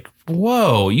 It's like,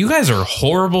 whoa, you guys are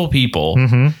horrible people.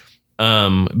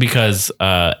 Because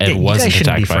Ed wasn't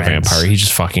attacked by a vampire. He's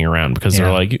just fucking around because they're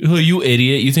like, oh, you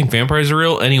idiot, you think vampires are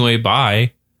real? Anyway,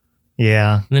 bye.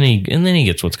 Yeah. And then he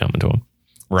gets what's coming to him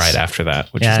right after that,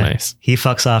 which is nice. He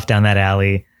fucks off down that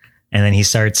alley, and then he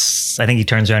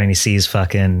turns around and he sees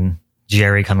fucking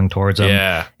Jerry coming towards him.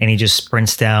 Yeah. And he just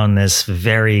sprints down this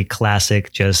very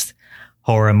classic, just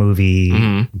horror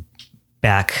movie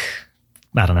back,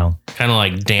 I don't know. Kind of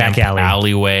like damp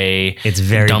alleyway. It's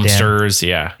very dumpsters. Damp.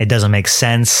 Yeah. It doesn't make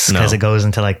sense because it goes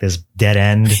into like this dead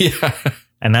end. Yeah.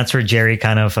 And that's where Jerry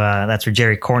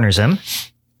corners him.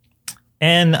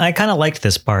 And I kind of liked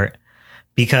this part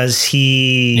because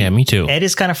me too. Ed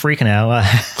is kind of freaking out.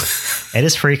 Ed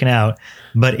is freaking out.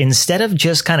 But instead of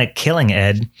just kind of killing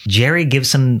Ed, Jerry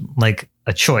gives him like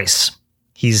a choice.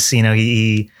 He's,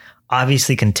 he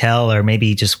obviously can tell, or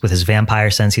maybe just with his vampire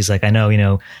sense, he's like, I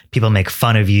know, people make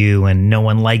fun of you and no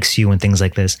one likes you and things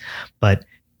like this, but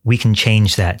we can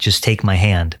change that. Just take my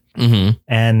hand.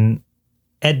 And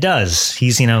Ed does.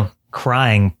 He's,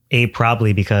 crying,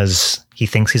 probably because he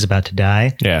thinks he's about to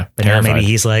die. Yeah. But now maybe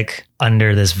he's like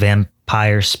under this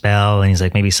vampire spell, and he's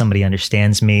like, maybe somebody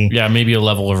understands me. Yeah, maybe a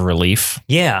level of relief.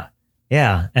 Yeah.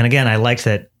 And again, I liked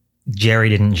that Jerry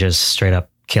didn't just straight up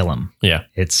kill him. Yeah.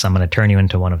 It's, I'm going to turn you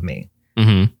into one of me.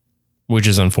 Which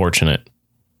is unfortunate.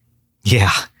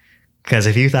 Yeah. Because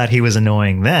if you thought he was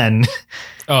annoying then,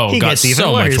 he gets even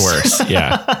so much worse.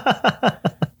 Yeah.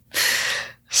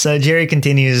 So Jerry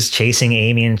continues chasing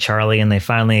Amy and Charlie, and they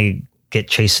finally get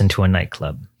chased into a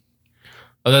nightclub.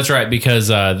 Oh, that's right. Because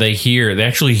they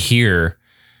actually hear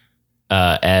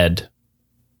Ed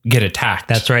get attacked.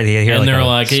 That's right. They're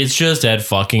like, it's just Ed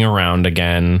fucking around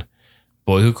again.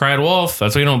 Boy who cried wolf.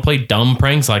 That's why you don't play dumb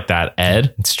pranks like that,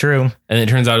 Ed. It's true. And it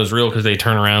turns out it was real because they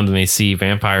turn around and they see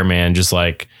Vampire Man just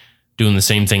like doing the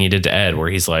same thing he did to Ed, where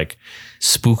he's like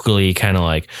spookily kind of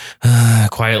like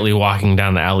quietly walking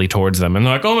down the alley towards them. And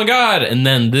they're like, oh my God. And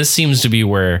then this seems to be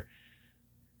where,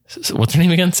 what's her name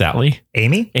again? Sally?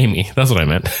 Amy. That's what I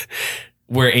meant.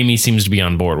 Where Amy seems to be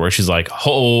on board, where she's like,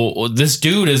 oh, this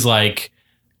dude is like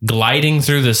gliding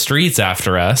through the streets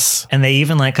after us. And they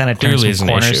even like kind of turn some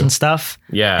corners and stuff.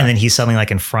 Yeah. And then he's suddenly like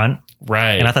in front.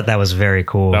 Right. And I thought that was very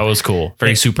cool. That was cool.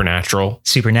 Very supernatural.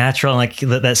 Supernatural. Like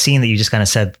that scene that you just kind of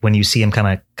said when you see him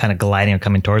kind of gliding or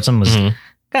coming towards him was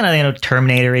kind of,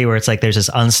 Terminator-y, where it's like there's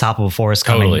this unstoppable force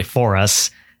coming for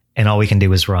us and all we can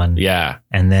do is run. Yeah.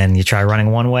 And then you try running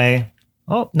one way.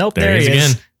 Oh, nope. There he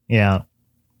is again. Yeah.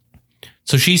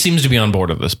 So she seems to be on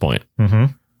board at this point.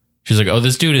 She's like, oh,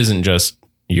 this dude isn't just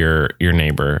your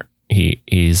neighbor.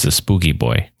 He's a spooky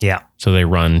boy. Yeah. So they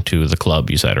run to the club,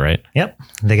 you said, right? Yep.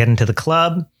 They get into the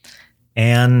club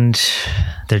and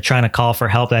they're trying to call for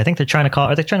help. Are they trying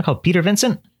to call Peter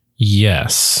Vincent?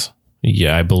 Yes.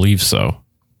 Yeah, I believe so.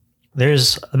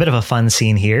 There's a bit of a fun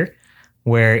scene here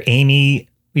where Amy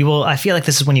I feel like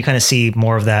this is when you kind of see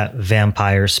more of that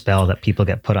vampire spell that people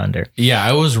get put under. Yeah,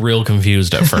 I was real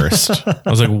confused at first. I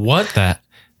was like, what the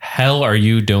hell are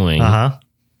you doing?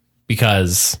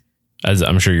 Because, as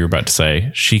I'm sure you're about to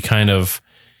say, she kind of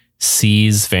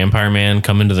sees Vampire Man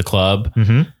come into the club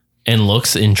and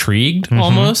looks intrigued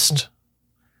almost.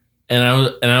 And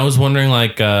I was wondering,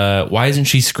 like, why isn't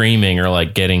she screaming or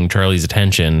like getting Charlie's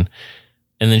attention?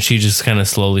 And then she just kind of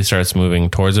slowly starts moving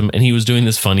towards him. And he was doing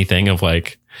this funny thing of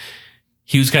like,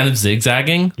 he was kind of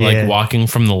zigzagging, like walking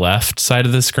from the left side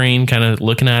of the screen, kind of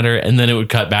looking at her. And then it would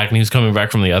cut back and he was coming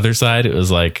back from the other side. It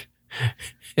was like,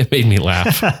 it made me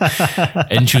laugh.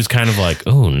 And she was kind of like,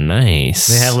 oh, nice.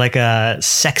 They had like a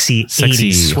sexy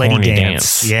 80s sweaty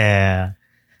dance. Yeah.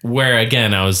 Where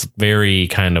again, I was very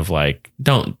kind of like,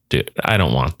 I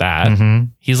don't want that.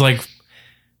 He's like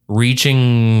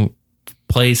reaching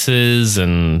places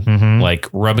and like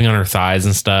rubbing on her thighs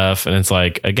and stuff. And it's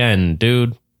like, again,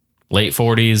 dude, late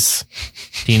 40s,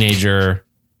 teenager.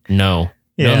 No.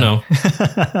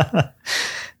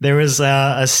 There was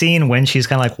a scene when she's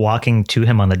kind of like walking to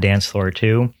him on the dance floor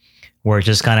too, where it's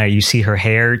just kind of, you see her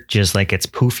hair just like it's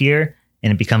poofier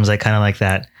and it becomes like kind of like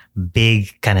that big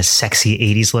kind of sexy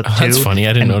 80s look too. That's funny.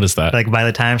 I didn't notice that. Like by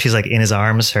the time she's like in his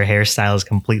arms, her hairstyle is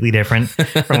completely different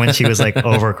from when she was like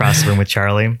over across the room with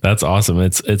Charlie. That's awesome.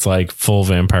 It's like full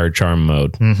vampire charm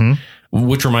mode,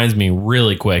 which reminds me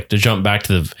really quick to jump back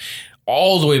to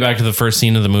all the way back to the first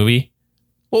scene of the movie.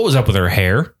 What was up with her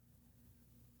hair?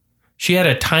 She had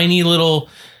a tiny little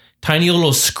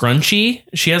scrunchie.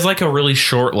 She has like a really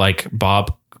short, like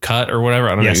bob cut or whatever. I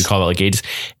don't know what you call it, like 80s.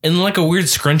 And like a weird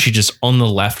scrunchie just on the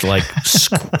left, like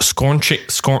scorching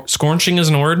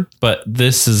isn't a word, but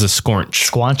this is a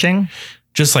scorch. Squanching?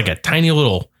 Just like a tiny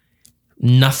little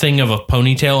nothing of a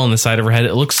ponytail on the side of her head.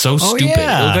 It looks so stupid.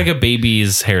 Yeah. It looked like a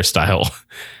baby's hairstyle.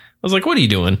 I was like, what are you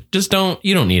doing?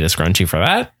 You don't need a scrunchie for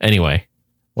that. Anyway.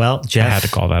 Well, Jeff, I had to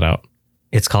call that out.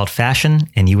 It's called fashion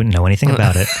and you wouldn't know anything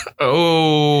about it.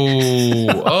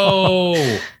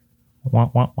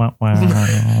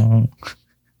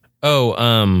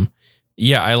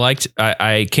 Yeah,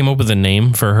 I came up with a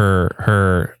name for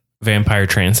her vampire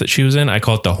trance that she was in. I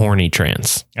call it the horny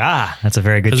trance. Ah, that's a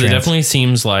very good trance. Because it definitely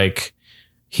seems like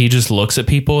he just looks at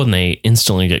people and they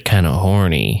instantly get kind of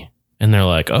horny. And they're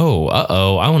like, oh,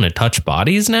 I want to touch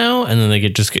bodies now. And then they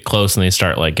just get close and they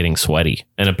start like getting sweaty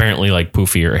and apparently like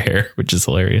poofier hair, which is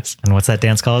hilarious. And what's that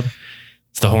dance called?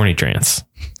 It's the horny trance.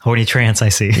 Horny trance, I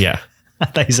see. Yeah. I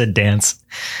thought you said dance.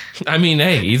 I mean,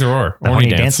 hey, either or. Horny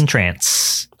dance and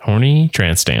trance. Horny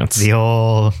trance dance. The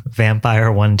old vampire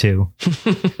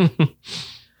 1-2.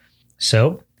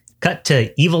 So, cut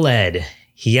to Evil Ed.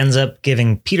 He ends up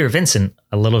giving Peter Vincent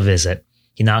a little visit.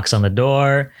 He knocks on the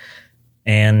door.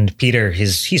 And Peter,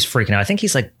 he's freaking out. I think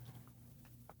he's like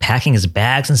packing his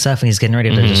bags and stuff, and he's getting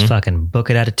ready to just fucking book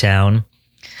it out of town.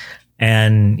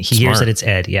 And he hears that it's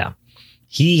Ed. Yeah.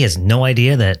 He has no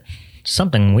idea that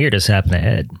something weird has happened to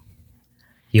Ed.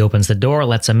 He opens the door,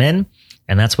 lets him in,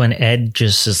 and that's when Ed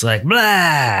just is like, blah.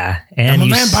 And I'm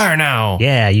a vampire now.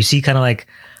 Yeah. You see kind of like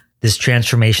this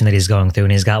transformation that he's going through,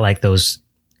 and he's got like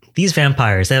these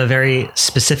vampires, they have a very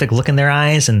specific look in their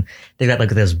eyes, and they've got like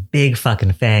those big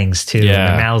fucking fangs too. Yeah. And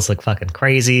their mouths look fucking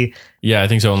crazy. Yeah, I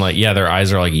think so. And like, yeah, their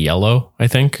eyes are like yellow, I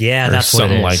think. Yeah, or that's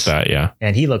something what it is. like that. Yeah.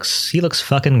 And he looks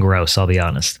fucking gross, I'll be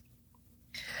honest.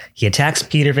 He attacks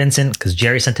Peter Vincent because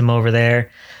Jerry sent him over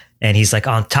there, and he's like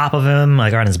on top of him,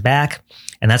 like on his back.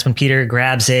 And that's when Peter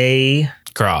grabs a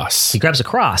cross,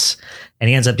 and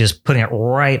he ends up just putting it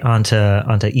right onto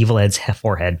Evil Ed's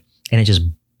forehead, and it just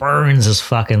burns his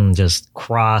fucking just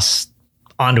cross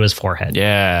onto his forehead.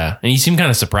 Yeah. And you seem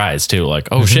kind of surprised too. Like,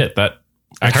 oh shit, that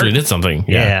actually did something.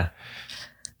 Yeah.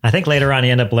 I think later on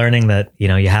you end up learning that,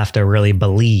 you have to really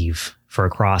believe for a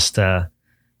cross to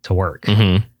work.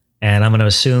 And I'm going to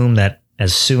assume that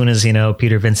as soon as,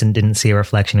 Peter Vincent didn't see a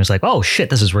reflection, he was like, oh shit,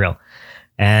 this is real.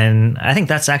 And I think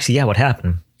that's actually, what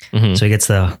happened. So he gets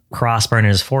the cross burn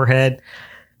in his forehead,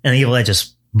 and the Evil Ed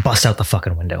just busts out the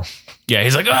fucking window. Yeah,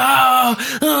 he's like,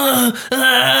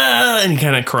 and he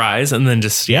kind of cries and then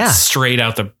just straight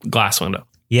out the glass window.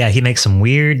 Yeah, he makes some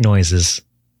weird noises.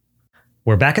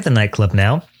 We're back at the nightclub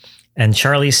now, and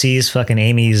Charlie sees fucking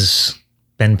Amy's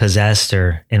been possessed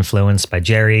or influenced by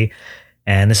Jerry.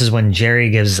 And this is when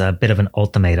Jerry gives a bit of an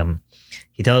ultimatum.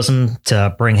 He tells him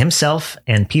to bring himself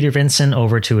and Peter Vincent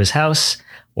over to his house,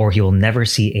 or he will never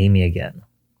see Amy again.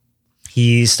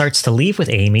 He starts to leave with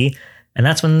Amy, and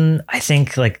that's when I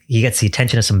think like he gets the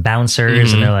attention of some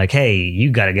bouncers, and they're like, hey, you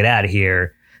got to get out of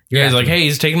here. Yeah, he's like, hey,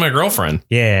 he's taking my girlfriend.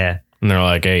 Yeah. And they're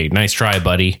like, hey, nice try,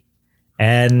 buddy.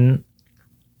 And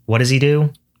what does he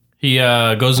do? He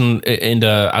goes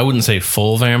into I wouldn't say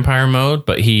full vampire mode,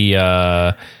 but he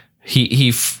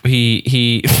fuck.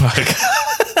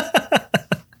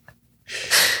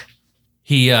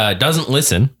 He doesn't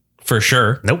listen for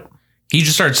sure. Nope. He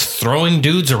just starts throwing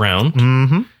dudes around.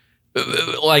 Mm-hmm.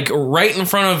 Like right in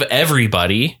front of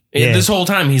everybody. Yeah. This whole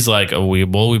time he's like, we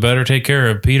better take care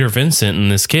of Peter Vincent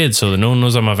and this kid so that no one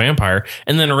knows I'm a vampire.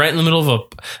 And then right in the middle of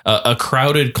a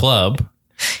crowded club,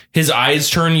 his eyes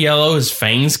turn yellow, his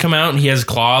fangs come out, and he has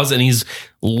claws, and he's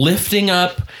lifting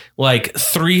up like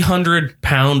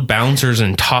 300-pound bouncers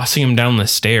and tossing them down the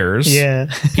stairs.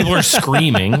 Yeah. People are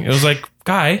screaming. It was like,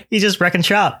 guy, He's just wrecking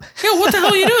shop. yeah, what the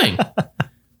hell are you doing?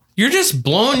 You're just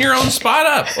blowing your own spot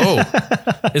up. Oh,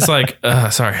 it's like,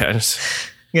 sorry. I just,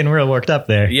 Getting real worked up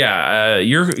there. yeah,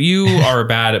 you are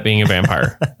bad at being a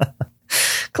vampire.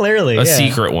 Clearly. A yeah.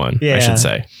 secret one, Yeah. I should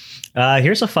say.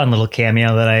 Here's a fun little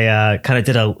cameo that I kind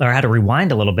of had to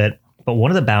rewind a little bit. But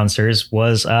one of the bouncers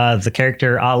was the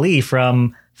character Ali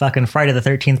from fucking Friday the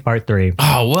 13th Part 3.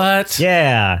 Oh, what?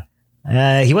 Yeah.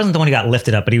 He wasn't the one who got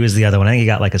lifted up, but he was the other one. I think he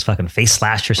got like his fucking face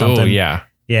slashed or something. Oh, yeah.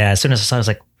 Yeah. As soon as I saw it, I was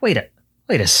like, wait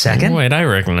a second. Wait, I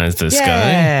recognize this guy.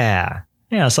 Yeah.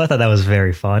 Yeah. So I thought that was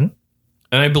very fun.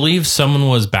 And I believe someone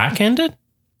was backhanded.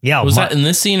 Yeah. Was that in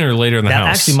this scene or later in the that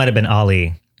house? actually might have been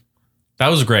Ali. That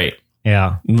was great.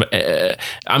 Yeah.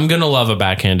 I'm going to love a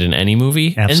backhand in any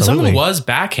movie. Absolutely. And someone was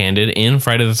backhanded in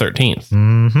Friday the 13th.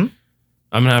 Mm-hmm.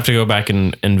 I'm going to have to go back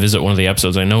and visit one of the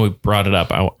episodes. I know we brought it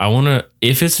up. I want to,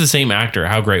 if it's the same actor,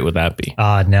 how great would that be?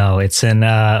 No, it's in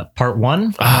Part 1.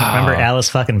 Remember Alice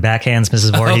fucking backhands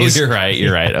Mrs. Voorhees? Oh, you're right.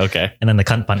 You're right. Okay. And then the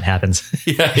cunt punt happens.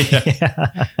 yeah.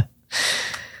 Yeah.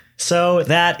 So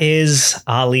that is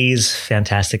Ali's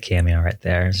fantastic cameo right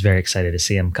there. I was very excited to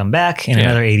see him come back in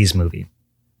another 80s movie.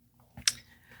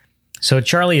 So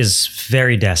Charlie is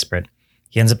very desperate.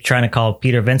 He ends up trying to call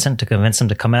Peter Vincent to convince him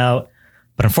to come out.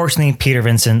 But unfortunately, Peter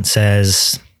Vincent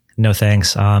says, no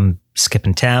thanks, I'm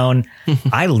skipping town.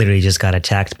 I literally just got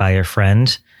attacked by your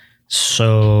friend.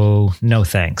 So no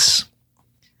thanks.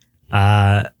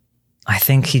 I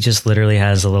think he just literally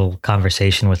has a little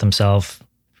conversation with himself.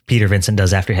 Peter Vincent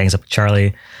does after he hangs up with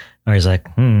Charlie, where he's like,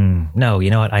 no, you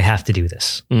know what? I have to do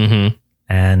this. Mm-hmm.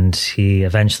 And he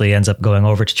eventually ends up going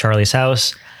over to Charlie's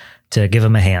house to give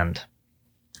him a hand.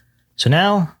 So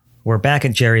now we're back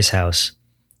at Jerry's house.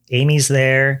 Amy's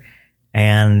there,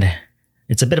 and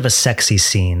it's a bit of a sexy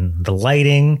scene. The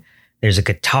lighting, there's a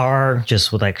guitar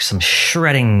just with like some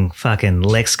shredding fucking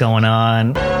licks going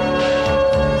on.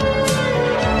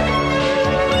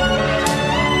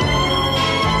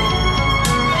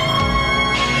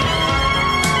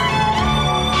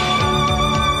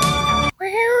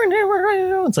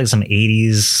 It's like some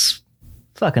 80s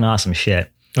fucking awesome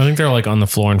shit. I think they're like on the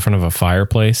floor in front of a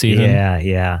fireplace even.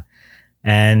 Yeah.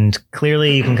 And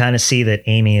clearly you can kind of see that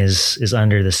Amy is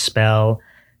under the spell,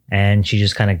 and she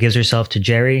just kind of gives herself to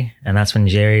Jerry. And that's when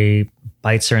Jerry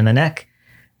bites her in the neck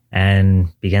and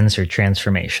begins her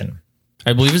transformation.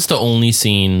 I believe it's the only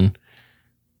scene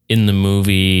in the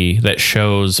movie that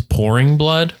shows pouring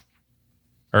blood,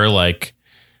 or like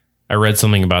I read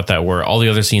something about that where all the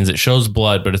other scenes it shows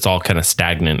blood, but it's all kind of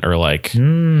stagnant, or like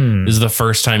this is the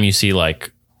first time you see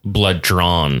like blood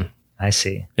drawn. I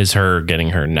see. Is her getting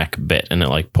her neck bit and it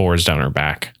like pours down her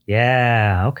back.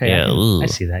 Yeah. Okay. Yeah, I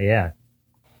see that. Yeah.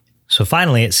 So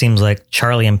finally, it seems like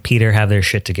Charlie and Peter have their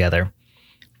shit together.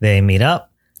 They meet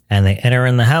up and they enter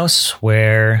in the house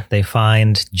where they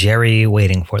find Jerry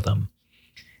waiting for them.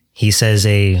 He says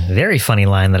a very funny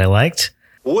line that I liked.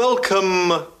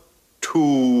 Welcome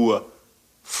to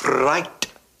Fright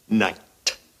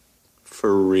Night.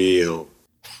 For real.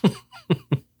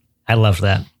 I loved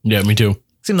that. Yeah, me too.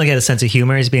 Seemed like he had a sense of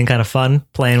humor. He's being kind of fun,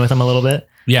 playing with him a little bit.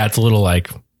 Yeah, it's a little like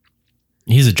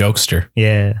he's a jokester.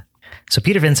 Yeah. So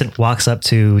Peter Vincent walks up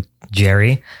to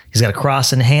Jerry. He's got a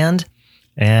cross in hand.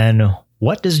 And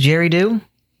what does Jerry do?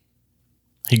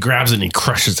 He grabs it and he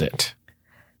crushes it.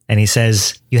 And he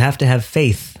says, you have to have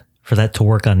faith for that to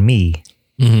work on me.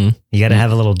 Mm-hmm. You got to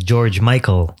have a little George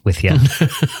Michael with you.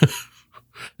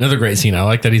 Another great scene. I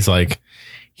like that he's like,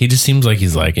 he just seems like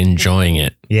he's like enjoying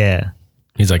it. Yeah.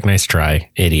 He's like, nice try,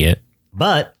 idiot.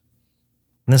 But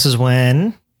this is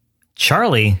when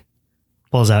Charlie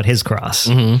pulls out his cross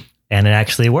and it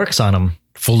actually works on him.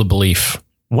 Full of belief.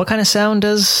 What kind of sound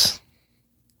does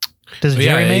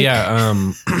Jerry make?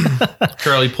 Yeah.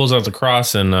 Charlie pulls out the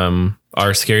cross and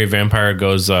our scary vampire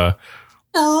goes, and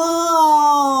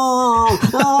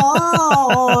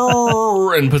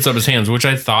puts up his hands, which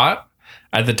I thought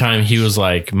at the time he was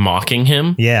like mocking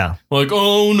him. Yeah. Like,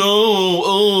 oh no,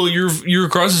 oh, your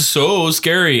cross is so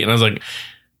scary. And I was like,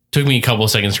 took me a couple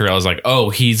of seconds to realize like, oh,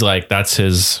 he's like, that's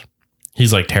his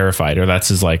he's like terrified, or that's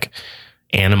his like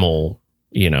animal,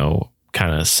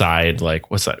 kind of side.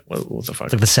 Like, what's that? What the fuck?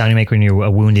 It's like the sound you make when you're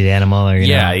a wounded animal, or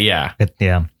yeah. Yeah.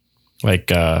 Like,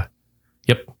 yep.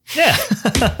 Yeah.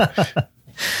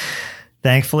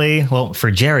 Thankfully, well,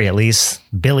 for Jerry at least,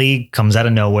 Billy comes out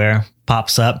of nowhere,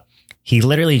 pops up. He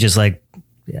literally just like,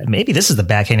 maybe this is the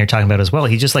backhand you're talking about as well.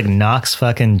 He just like knocks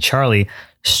fucking Charlie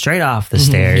straight off the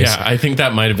stairs. Yeah, I think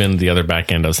that might have been the other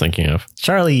backhand I was thinking of.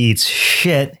 Charlie eats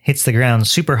shit, hits the ground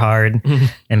super hard,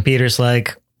 and Peter's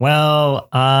like, well,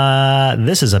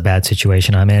 this is a bad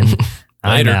situation I'm in.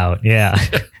 I'm out. Yeah.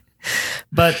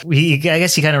 But I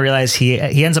guess he kind of realized he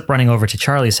ends up running over to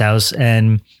Charlie's house,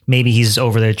 and maybe he's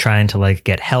over there trying to like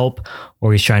get help,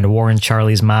 or he's trying to warn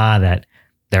Charlie's ma that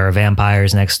there are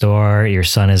vampires next door, your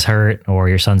son is hurt, or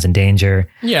your son's in danger.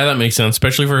 Yeah, that makes sense,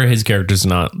 especially for his character's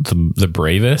not the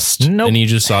bravest. Nope. And he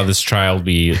just saw this child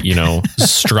be,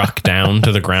 struck down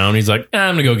to the ground. He's like,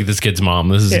 I'm going to go get this kid's mom.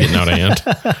 This is getting out of hand.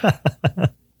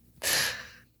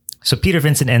 So Peter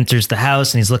Vincent enters the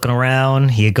house and he's looking around.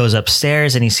 He goes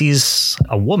upstairs and he sees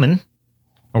a woman,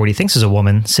 or what he thinks is a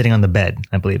woman, sitting on the bed.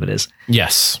 I believe it is.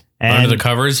 Yes. And under the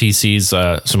covers, he sees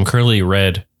some curly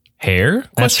red hair?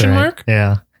 Question mark?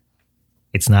 Yeah.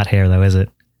 It's not hair though, is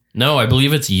it? No, I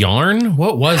believe it's yarn.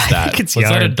 What was that? It's was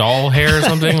yarn. that a doll hair or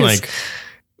something? Like,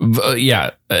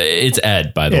 it's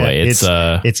Ed, by the way. It's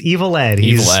Evil Ed.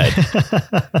 Evil Ed.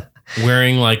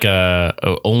 Wearing like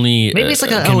only maybe it's like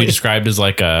can be described as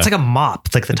like a. It's like a mop.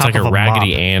 It's like the it's top like of a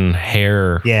Raggedy mop. Ann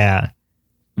hair. Yeah.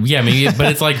 Yeah, maybe,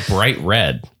 but it's like bright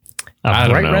red. A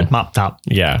bright red mop top.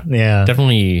 Yeah. Yeah.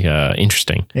 Definitely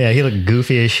interesting. Yeah, he looked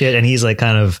goofy as shit, and he's like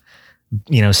kind of,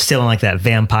 still in like that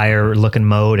vampire looking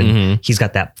mode, and he's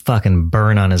got that fucking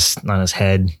burn on his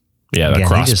head. Yeah, that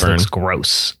cross he just burn. looks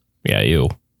gross. Yeah, ew.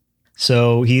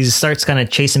 So he starts kind of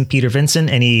chasing Peter Vincent,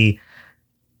 and he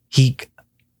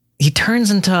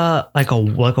turns into like a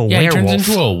werewolf. He turns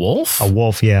into a wolf? A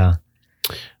wolf, yeah.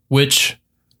 Which,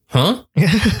 vampire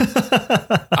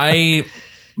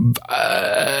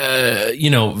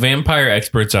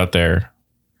experts out there,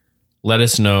 let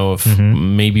us know if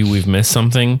maybe we've missed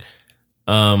something.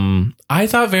 I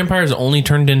thought vampires only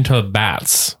turned into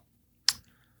bats.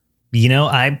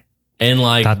 And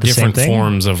like different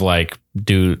forms of like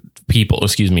people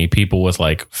with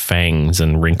like fangs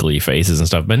and wrinkly faces and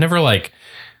stuff, but never like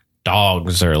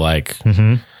dogs or like,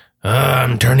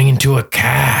 I'm turning into a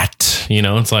cat.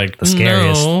 It's like the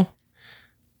scariest. No.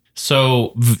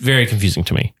 So very confusing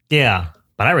to me. Yeah,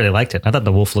 but I really liked it. I thought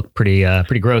the wolf looked pretty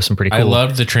gross and pretty cool. I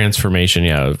loved the transformation.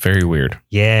 Yeah, very weird.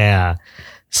 Yeah.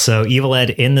 So Evil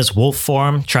Ed in this wolf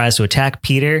form tries to attack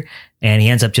Peter, and he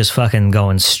ends up just fucking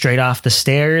going straight off the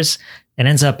stairs and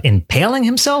ends up impaling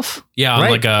himself. Yeah, on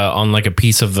right? like a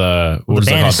piece of the what is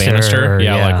that called? Banister.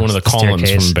 Yeah, like one of the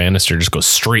columns from the banister just goes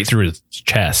straight through his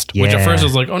chest. Yeah. Which at first I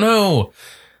was like, oh no,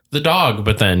 the dog.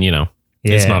 But then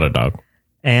it's not a dog.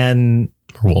 And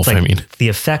wolf. The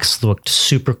effects looked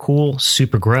super cool,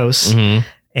 super gross,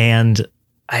 and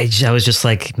I was just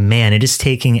like, man, it is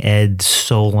taking Ed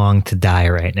so long to die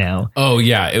right now. Oh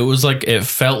yeah, it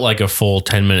felt like a full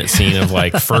 10-minute scene of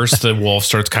like first the wolf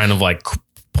starts kind of like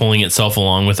pulling itself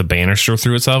along with a banister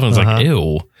through itself, and it's like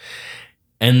ew,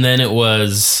 and then it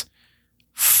was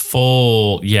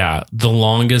full. Yeah, the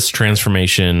longest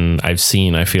transformation I've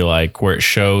seen. I feel like where it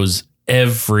shows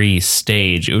every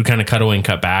stage. It would kind of cut away and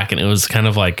cut back, and it was kind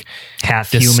of like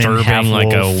half disturbing, human, half like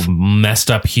wolf. a messed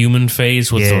up human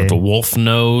face with the wolf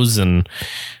nose and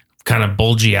kind of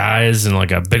bulgy eyes and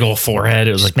like a big old forehead.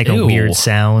 It was just like making weird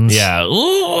sounds. Yeah.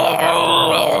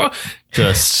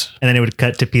 Just and then it would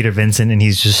cut to Peter Vincent, and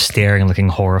he's just staring, looking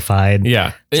horrified.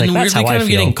 Yeah, it's and like, that's weirdly how kind I of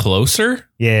feel. getting closer.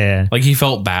 Yeah, like he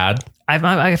felt bad.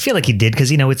 I feel like he did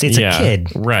because it's a kid,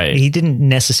 right? He didn't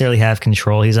necessarily have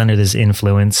control. He's under this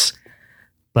influence.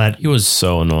 But he was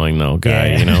so annoying though,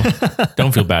 guy,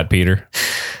 Don't feel bad, Peter.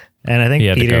 And I think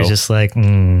Peter's just like,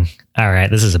 all right,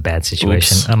 this is a bad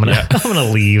situation. Oops. I'm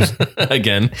gonna leave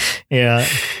again. Yeah.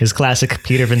 His classic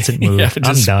Peter Vincent move. Yeah,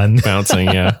 I'm done. Bouncing.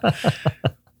 Yeah.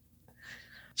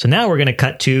 So now we're going to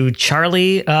cut to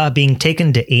Charlie being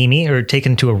taken to Amy, or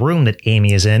taken to a room that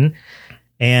Amy is in,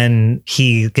 and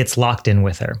he gets locked in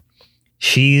with her.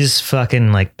 She's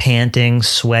fucking like panting,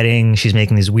 sweating. She's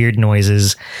making these weird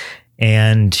noises.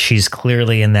 And she's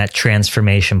clearly in that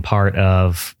transformation part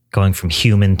of going from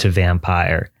human to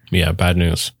vampire. Yeah, bad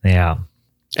news. Yeah.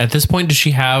 At this point, does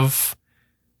she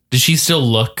still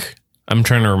look, I'm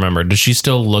trying to remember, does she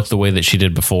still look the way that she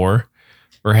did before?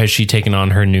 Or has she taken on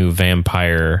her new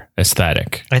vampire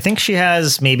aesthetic? I think she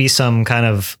has maybe some kind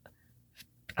of,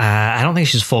 I don't think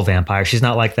she's full vampire. She's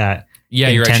not like that. Yeah,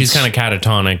 you're right. intense- She's kind of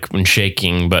catatonic and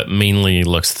shaking, but mainly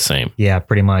looks the same. Yeah,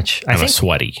 pretty much. Kind of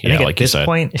sweaty. I think Yeah, at like you this said.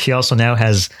 point, she also now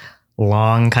has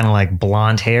long, kind of like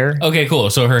blonde hair. Okay, cool.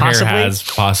 So her Possibly. hair has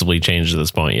possibly changed at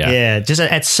this point. Yeah. Yeah, just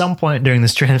at some point during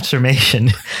this transformation,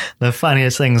 the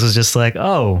funniest things was just like,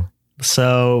 oh,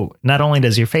 so not only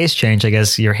does your face change, I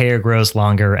guess your hair grows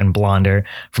longer and blonder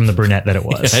from the brunette that it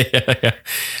was. Yeah.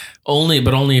 Only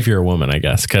if you're a woman, I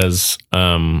guess, because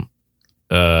I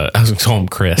was going to call him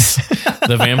Chris,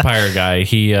 the vampire guy.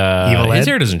 He his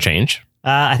hair doesn't change.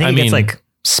 I think it gets like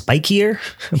spikier,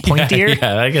 pointier.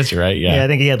 Yeah, I guess you're right. Yeah, I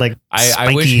think he had like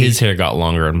I wish his hair got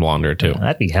longer and blonder too.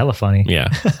 That'd be hella funny. Yeah,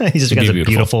 he just becomes a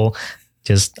beautiful,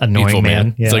 just annoying beautiful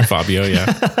man. Yeah. It's like Fabio.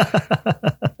 Yeah.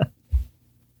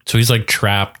 So he's like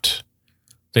trapped.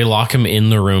 They lock him in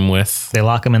the room with. They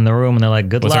lock him in the room and they're like,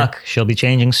 "Good luck. She'll be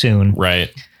changing soon."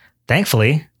 Right.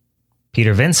 Thankfully,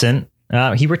 Peter Vincent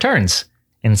he returns.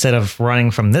 Instead of running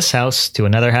from this house to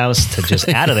another house to just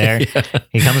out of there,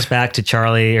 he comes back to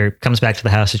the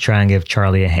house to try and give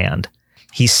Charlie a hand.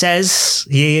 He says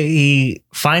he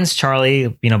finds Charlie,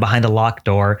 behind a locked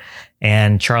door,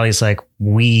 and Charlie's like,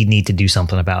 "We need to do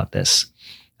something about this."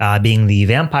 Being the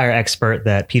vampire expert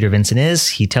that Peter Vincent is,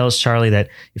 he tells Charlie that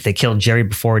if they kill Jerry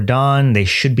before dawn, they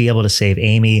should be able to save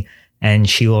Amy, and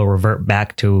she will revert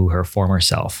back to her former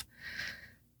self.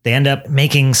 They end up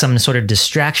making some sort of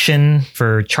distraction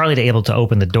for Charlie to be able to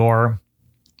open the door.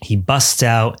 He busts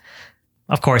out.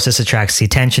 Of course, this attracts the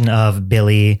attention of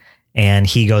Billy, and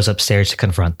he goes upstairs to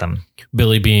confront them.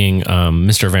 Billy being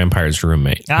Mr. Vampire's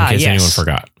roommate, in case anyone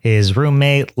forgot. His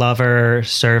roommate, lover,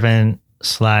 servant,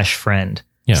 /friend,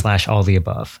 / all the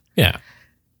above. Yeah.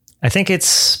 I think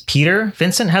it's Peter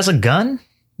Vincent has a gun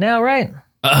now, right?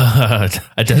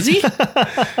 Does he?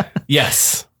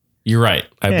 Yes. You're right.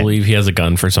 I believe he has a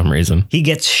gun for some reason. He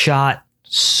gets shot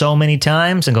so many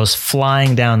times and goes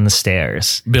flying down the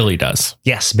stairs. Billy does.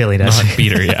 Yes, Billy does. Not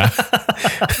Peter, yeah.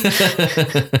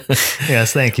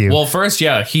 Yes, thank you. Well, first,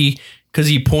 because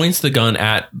he points the gun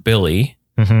at Billy,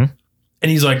 mm-hmm.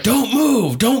 and he's like, "Don't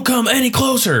move, don't come any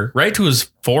closer," right to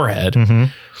his forehead, mm-hmm.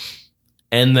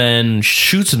 and then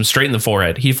shoots him straight in the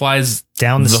forehead. He flies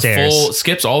down the stairs,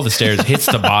 skips all the stairs, hits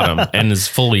the bottom, and is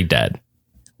fully dead.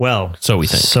 Well, so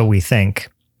we think.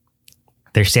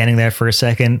 They're standing there for a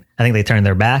second. I think they turn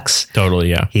their backs. Totally,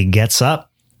 yeah. He gets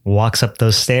up, walks up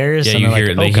those stairs. Yeah,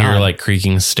 and they hear like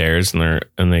creaking stairs, and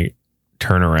they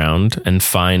turn around and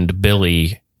find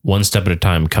Billy one step at a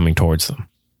time coming towards them.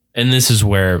 And this is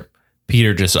where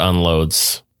Peter just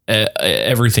unloads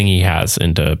everything he has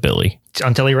into Billy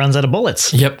until he runs out of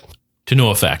bullets. Yep, to no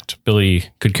effect. Billy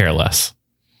could care less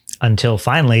until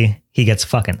finally he gets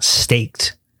fucking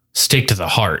staked. Stake to the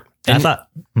heart. And I thought,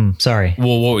 sorry.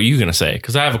 Well, what were you going to say?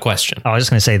 Because I have a question. I was just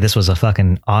going to say this was a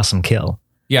fucking awesome kill.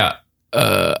 Yeah.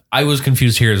 I was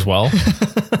confused here as well.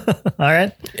 All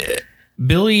right.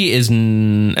 Billy is,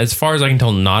 as far as I can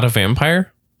tell, not a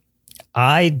vampire.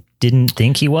 I didn't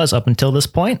think he was up until this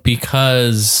point.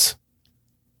 Because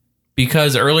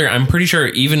earlier, I'm pretty sure,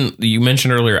 even you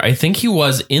mentioned earlier, I think he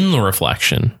was in the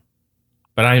reflection.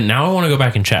 But I want to go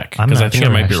back and check. Because I think I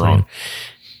might be wrong.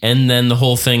 And then the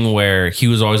whole thing where he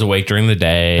was always awake during the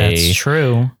day. That's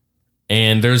true.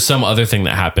 And there's some other thing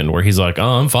that happened where he's like,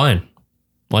 "Oh, I'm fine."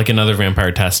 Like another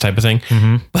vampire test type of thing.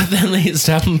 Mm-hmm. But then they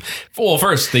stab him. Well,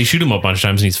 first they shoot him a bunch of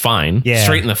times and he's fine. Yeah.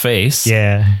 Straight in the face.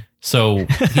 Yeah. So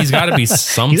he's got to be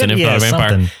something if not a vampire.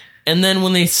 Something. And then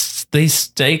when they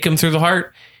stake him through the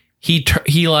heart, he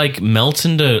like melts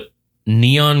into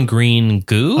neon green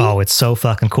goo. Oh, it's so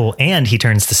fucking cool. And he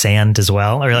turns to sand as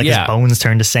well. Or like his bones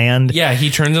turn to sand. Yeah,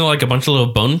 he turns into like a bunch of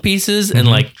little bone pieces and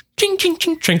like ching, ching,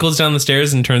 ching, trinkles down the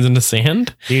stairs and turns into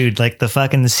sand. Dude, like the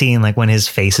fucking scene, like when his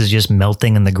face is just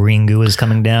melting and the green goo is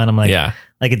coming down. I'm like,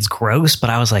 like it's gross, but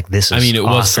I was like, this is it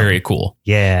was very cool.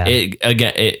 Yeah.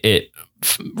 It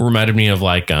reminded me of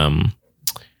like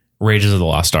Rages of the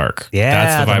Lost Ark. Yeah.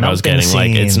 That's the vibe I was getting. Scene.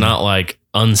 Like it's not like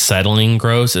unsettling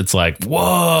gross. It's like,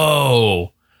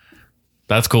 whoa,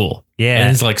 that's cool. Yeah. And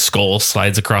his like skull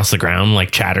slides across the ground,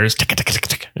 like chatters.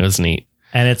 It was neat.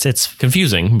 And it's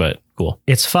confusing, but cool.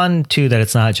 It's fun too that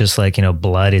it's not just like,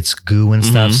 blood, it's goo and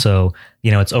stuff. So,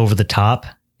 it's over the top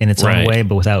in its own way,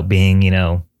 but without being,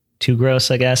 too gross,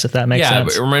 I guess, if that makes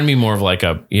sense. Yeah, it reminded me more of like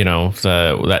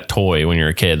that toy when you're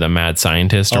a kid, the Mad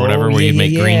Scientist or whatever, where you'd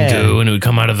make green goo and it would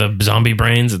come out of the zombie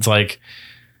brains. It's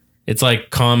like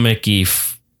comic-y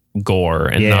gore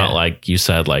and not like you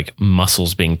said, like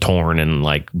muscles being torn and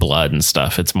like blood and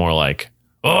stuff. It's more like,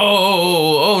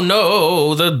 oh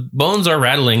no, the bones are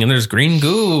rattling and there's green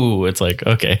goo. It's like,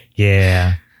 okay.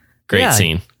 Yeah. Great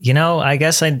scene. I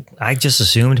guess I just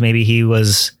assumed maybe he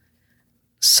was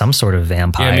some sort of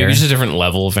vampire. Yeah, maybe just a different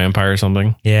level of vampire or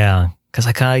something. Yeah, because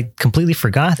I completely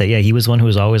forgot that. Yeah, he was one who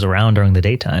was always around during the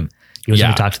daytime. He was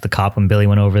when he talked to the cop when Billy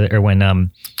went over there, or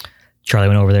when Charlie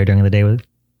went over there during the day.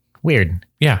 Weird.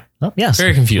 Yeah. Oh, yes.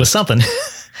 Very confused. Was something.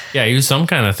 Yeah, he was some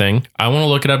kind of thing. I want to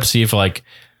look it up to see if like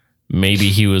maybe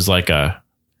he was like a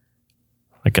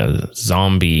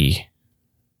zombie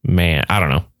man. I don't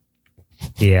know.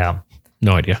 Yeah.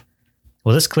 No idea.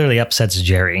 Well, this clearly upsets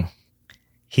Jerry.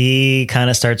 He kind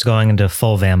of starts going into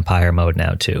full vampire mode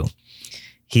now, too.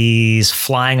 He's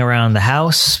flying around the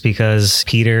house because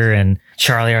Peter and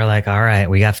Charlie are like, all right,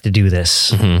 we have to do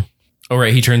this. Mm-hmm. Oh,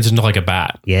 right. He turns into like a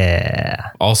bat.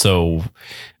 Yeah. Also,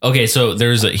 okay, so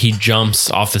he jumps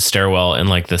off the stairwell and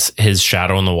like his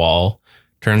shadow on the wall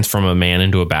turns from a man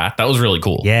into a bat. That was really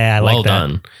cool. Yeah, I well like that.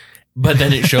 Done. But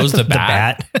then it shows the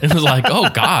bat. bat. It was like, oh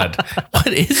God, what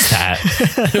is that?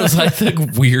 It was like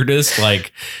the weirdest,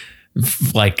 like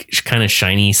kind of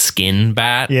shiny skin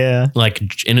bat. Yeah. Like,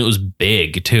 and it was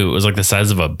big too. It was like the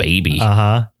size of a baby.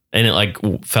 Uh-huh. And it like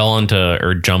fell onto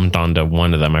or jumped onto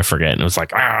one of them. I forget. And it was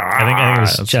like, I think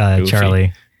it was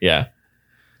Charlie. Yeah.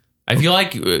 I feel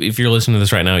like if you're listening to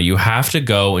this right now, you have to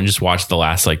go and just watch the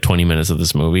last like 20 minutes of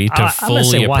this movie to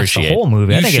fully appreciate the whole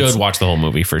movie. You should watch the whole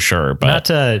movie for sure. But not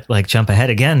to like jump ahead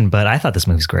again, but I thought this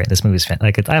movie's great. This movie's I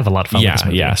have a lot of fun with this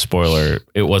movie. Yeah, spoiler.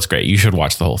 It was great. You should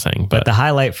watch the whole thing. But the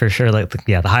highlight for sure,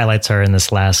 the highlights are in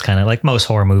this last kind of like most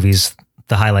horror movies.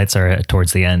 The highlights are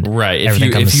towards the end. Right. If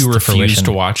you refuse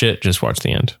to watch it, just watch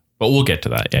the end. But we'll get to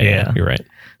that. Yeah, you're right.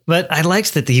 But I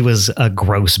liked that he was a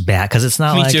gross bat because it's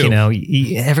not like, too.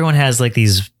 Everyone has like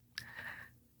these,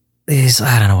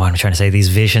 I don't know what I'm trying to say, these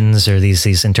visions or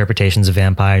these interpretations of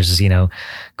vampires,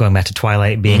 going back to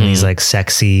Twilight being these like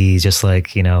sexy, just like,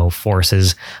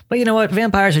 forces. But you know what?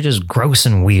 Vampires are just gross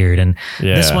and weird. And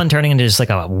this one turning into just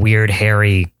like a weird,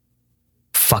 hairy,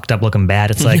 fucked up looking bat.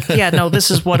 It's like, yeah, no,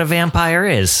 this is what a vampire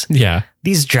is. Yeah.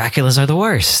 These Draculas are the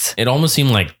worst. It almost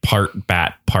seemed like part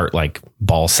bat, part like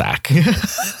ball sack.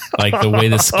 Like the way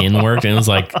the skin worked, and it was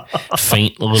like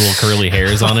faint little curly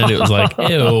hairs on it. It was like,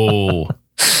 ew,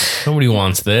 nobody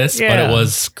wants this, but it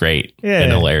was great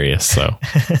and hilarious. So,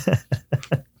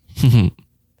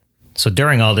 so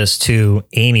during all this too,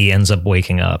 Amy ends up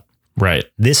waking up. Right.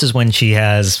 This is when she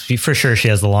has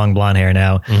the long blonde hair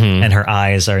now, and her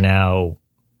eyes are now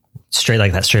straight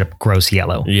up gross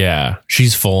yellow. Yeah.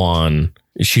 She's full on.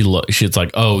 She's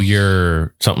like, oh,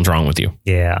 something's wrong with you.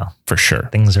 Yeah. For sure.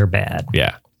 Things are bad.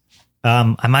 Yeah.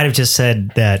 I might have just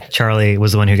said that Charlie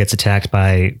was the one who gets attacked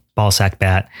by ballsack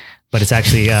bat, but it's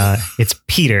actually, it's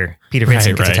Peter. Peter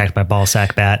Vincent gets attacked by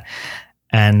ballsack bat.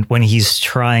 And when he's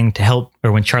trying to help,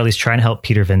 or when Charlie's trying to help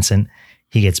Peter Vincent,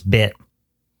 he gets bit.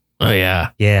 Oh, yeah.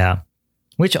 Yeah.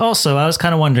 Which also, I was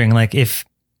kind of wondering, like, if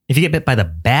you get bit by the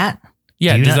bat, do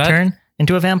you not turn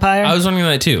into a vampire? I was wondering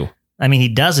that too. I mean, he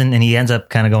doesn't, and he ends up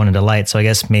kind of going into light. So I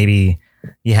guess maybe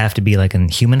you have to be like in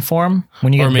human form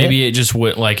when you get bit. Or maybe it just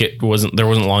went like there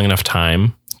wasn't long enough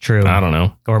time. True. I don't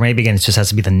know. Or maybe again, it just has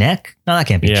to be the neck. No, that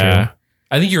can't be true.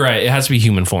 I think you're right. It has to be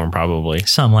human form, probably.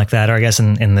 Something like that. Or I guess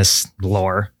in this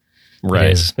lore.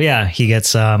 Right. But yeah, he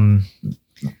gets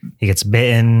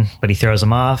bitten, but he throws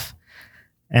him off.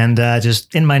 And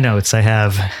just in my notes, I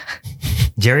have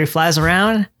Jerry flies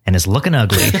around and is looking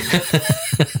ugly.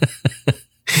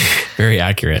 Very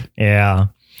accurate. Yeah.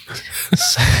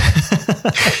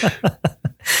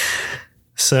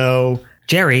 So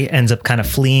Jerry ends up kind of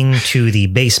fleeing to the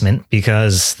basement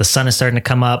because the sun is starting to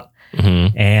come up.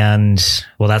 And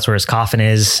well, that's where his coffin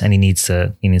is, and he needs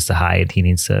to hide. He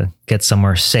needs to get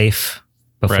somewhere safe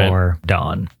before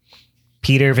dawn.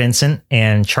 Peter, Vincent,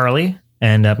 and Charlie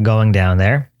end up going down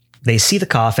there. They see the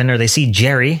coffin, or they see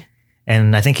Jerry,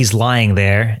 and I think he's lying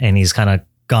there, and he's kind of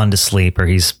gone to sleep, or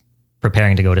he's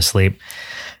preparing to go to sleep.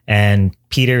 And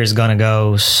Peter is going to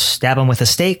go stab him with a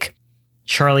stake.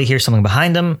 Charlie hears something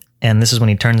behind him, and this is when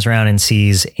he turns around and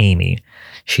sees Amy.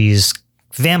 She's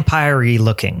vampire-y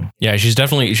looking. Yeah, she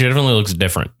definitely looks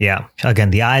different. Yeah.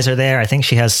 Again, the eyes are there. I think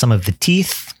she has some of the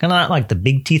teeth. Not like the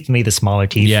big teeth, maybe the smaller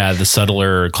teeth. Yeah, the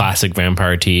subtler classic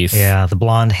vampire teeth. Yeah, the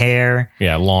blonde hair.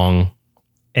 Yeah, long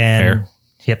hair.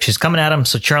 Yep, she's coming at him.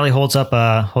 So Charlie holds up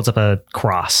a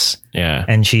cross. Yeah.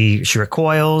 And she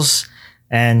recoils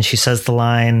and she says the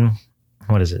line,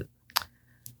 what is it?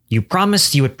 You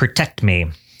promised you would protect me.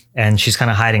 And she's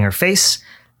kind of hiding her face.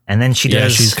 And then she does. Yeah,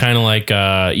 she's kind of like,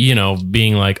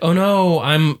 being like, oh no,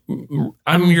 I'm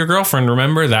your girlfriend.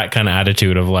 Remember that kind of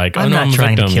attitude of like, I'm not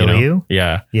trying to kill you.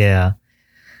 Yeah. Yeah.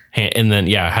 And then,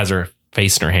 has her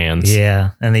face in her hands.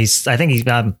 Yeah. And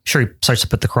I'm sure he starts to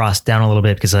put the cross down a little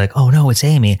bit because like, oh no, it's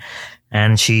Amy.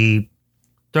 And she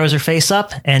throws her face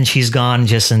up, and she's gone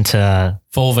just into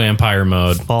Full vampire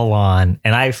mode. full on.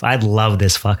 And I love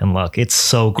this fucking look. It's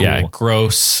so cool. Yeah,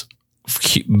 gross,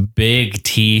 big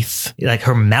teeth. Like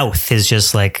her mouth is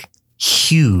just like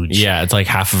huge. Yeah, it's like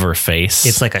half of her face.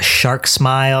 It's like a shark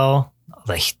smile.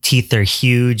 The teeth are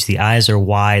huge. The eyes are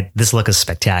wide. This look is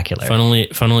spectacular.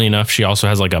 Funnily enough, she also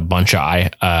has like a bunch of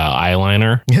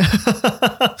eyeliner.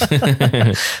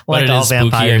 Like all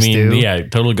vampires do. Yeah,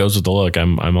 it totally goes with the look.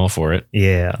 I'm all for it.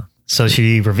 Yeah. So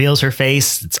she reveals her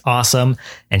face. It's awesome.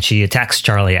 And she attacks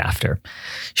Charlie after.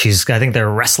 I think they're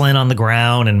wrestling on the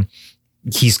ground, and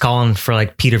he's calling for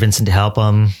like Peter Vincent to help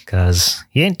him because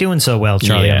he ain't doing so well,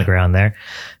 Charlie, on the ground there.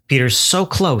 Peter's so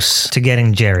close to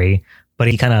getting Jerry, but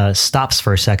he kind of stops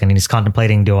for a second and he's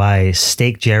contemplating, do I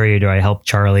stake Jerry or do I help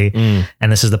Charlie?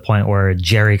 And this is the point where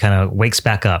Jerry kind of wakes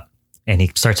back up and he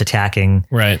starts attacking.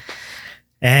 Right.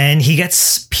 And he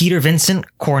gets Peter Vincent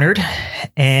cornered.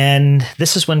 And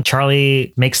this is when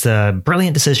Charlie makes the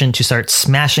brilliant decision to start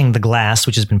smashing the glass,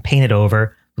 which has been painted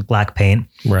over with black paint.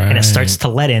 Right. And it starts to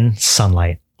let in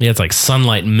sunlight. Yeah, it's like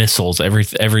sunlight missiles.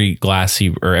 Every glass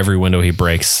or every window he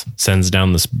breaks sends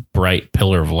down this bright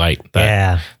pillar of light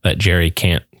that Jerry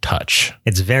can't touch.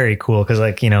 It's very cool because,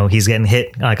 like, you know, he's getting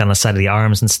hit like on the side of the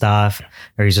arms and stuff,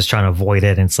 or he's just trying to avoid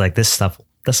it. And it's like this will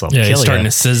kill you. He's starting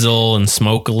to sizzle and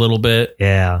smoke a little bit.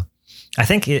 Yeah, I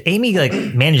think Amy like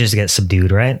manages to get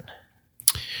subdued, right?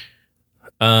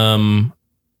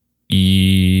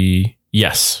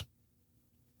 Yes.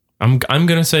 I'm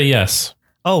gonna say yes.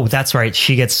 Oh, that's right.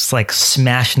 She gets like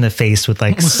smashed in the face with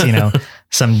like, you know,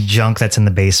 some junk that's in the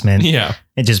basement. Yeah.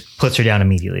 It just puts her down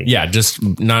immediately. Yeah.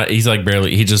 He's like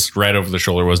he just right over the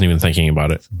shoulder, wasn't even thinking about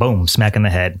it. Boom, smack in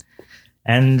the head.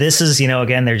 And this is, you know,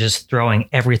 again, they're just throwing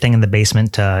everything in the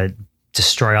basement to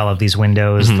destroy all of these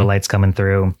windows. The lights coming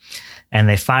through. And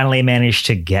they finally manage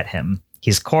to get him.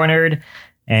 He's cornered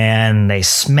and they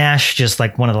smash just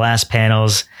like one of the last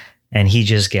panels and he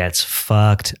just gets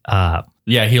fucked up.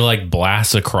 Yeah, he like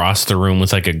blasts across the room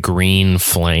with like a green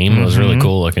flame. It was really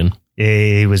cool looking.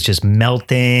 It was just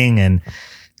melting and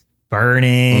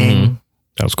burning.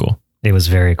 That was cool. It was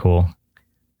very cool.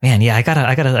 Man, yeah,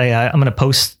 I'm gonna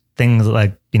post things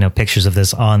like, you know, pictures of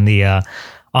this on the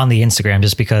Instagram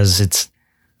just because it's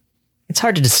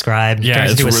hard to describe. Yeah,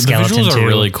 the visuals are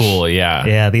really cool. Yeah,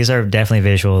 yeah, these are definitely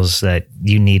visuals that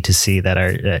you need to see that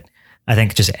I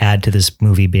think just add to this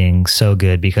movie being so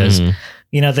good because.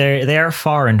 You know, they are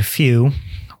far and few,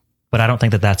 but I don't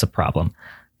think that that's a problem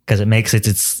because it makes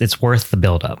it's worth the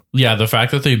build up. Yeah, the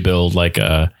fact that they build like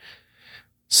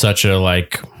such a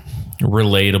like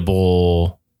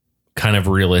relatable kind of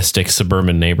realistic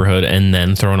suburban neighborhood and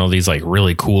then throwing all these like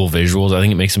really cool visuals, I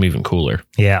think it makes them even cooler.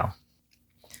 Yeah.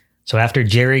 So after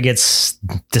Jerry gets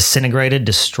disintegrated,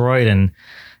 destroyed, and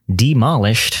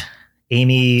demolished,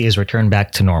 Amy is returned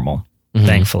back to normal,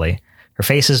 thankfully. Her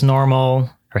face is normal.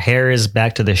 Her hair is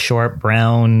back to the short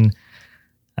brown,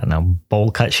 I don't know,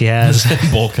 bowl cut she has.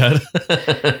 Bowl cut.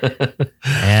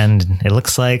 And it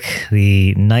looks like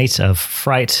the night of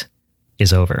fright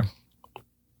is over. Do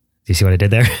you see what I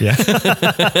did there? Yeah.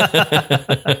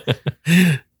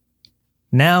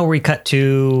 Now we cut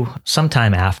to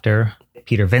sometime after.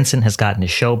 Peter Vincent has gotten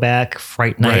his show back,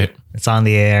 Fright Night. Right. It's on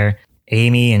the air.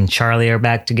 Amy and Charlie are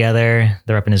back together.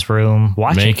 They're up in his room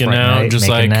watching making Fright out, Night, just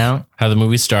making like out. How the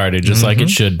movie started, just like it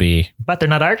should be. But they're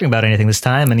not arguing about anything this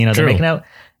time, and you know they're making out.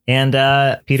 And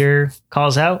Peter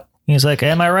calls out. He's like,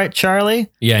 "Am I right,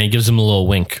 Charlie?" Yeah, he gives him a little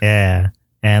wink. Yeah,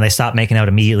 and they stop making out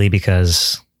immediately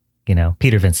because you know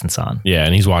Peter Vincent's on. Yeah,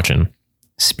 and he's watching.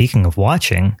 Speaking of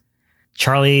watching,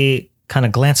 Charlie kind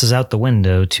of glances out the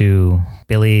window to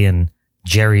Billy and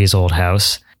Jerry's old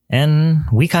house. And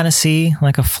we kind of see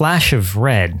like a flash of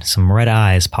red, some red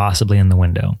eyes possibly in the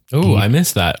window. Oh, I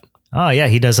missed that. Oh, yeah.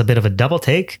 He does a bit of a double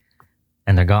take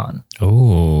and they're gone.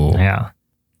 Oh, yeah.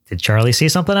 Did Charlie see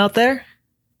something out there?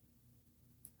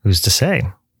 Who's to say?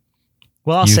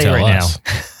 Well, I'll say right now.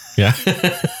 Yeah.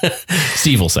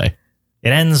 Steve will say. It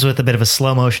ends with a bit of a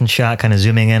slow motion shot kind of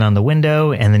zooming in on the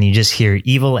window. And then you just hear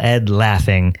Evil Ed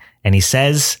laughing. And he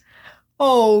says,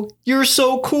 "Oh, you're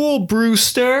so cool,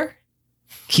 Brewster."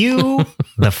 Cue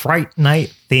the Fright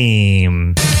Night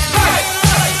theme.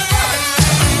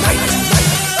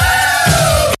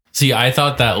 See, I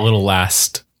thought that little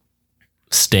last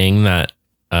sting, that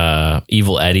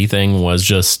Evil Eddie thing, was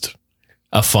just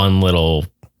a fun little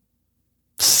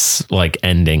like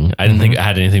ending. I didn't think it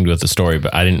had anything to do with the story,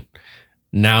 but I didn't.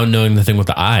 Now knowing the thing with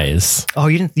the eyes. Oh,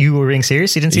 you were being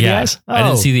serious? You didn't see the eyes? Oh. I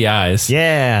didn't see the eyes.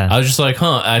 Yeah. I was just like,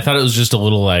 I thought it was just a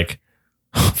little like,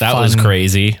 that fun. Was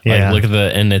crazy. Yeah. Like, look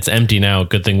at and it's empty now.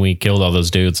 Good thing we killed all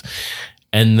those dudes.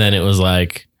 And then it was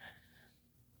like,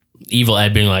 Evil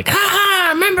Ed being like,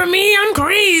 remember me? I'm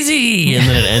crazy. And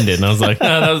then it ended. And I was like,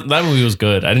 that movie was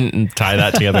good. I didn't tie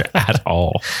that together at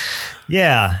all.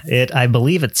 Yeah, I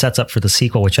believe it sets up for the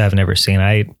sequel, which I've never seen.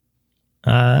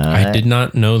 I did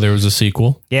not know there was a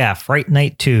sequel. Yeah, Fright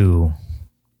Night 2.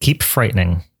 Keep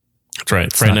frightening. That's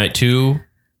right. Fright Night 2.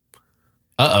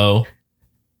 Uh-oh.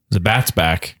 The bat's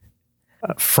back.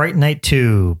 Fright Night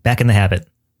 2. Back in the habit.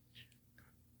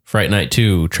 Fright Night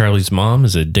 2. Charlie's mom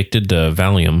is addicted to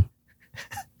Valium.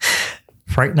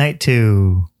 Fright Night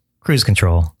 2. Cruise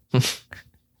control.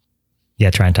 Yeah,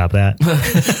 try and top that.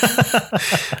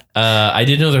 I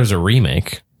didn't know there was a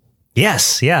remake.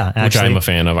 Yes, yeah. Actually, which I'm a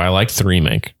fan of. I liked the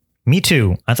remake. Me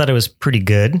too. I thought it was pretty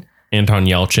good. Anton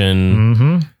Yelchin.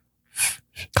 Mm-hmm.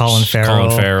 Colin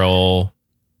Farrell.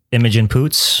 Imogen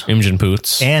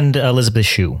Poots. And Elizabeth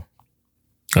Shue.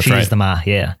 That's She's right. the Ma,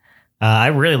 yeah. I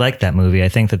really like that movie. I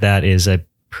think that is a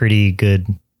pretty good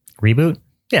reboot.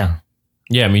 Yeah.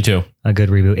 Yeah, me too. A good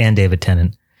reboot. And David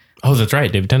Tennant. Oh, that's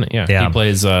right. David Tennant. Yeah. He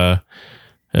plays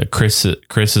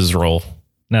Chris's role.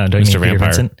 No, don't Mr. you mean Peter Vampire.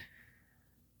 Vincent?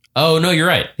 Oh, no, you're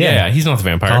right. Yeah, he's not the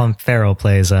vampire. Colin Farrell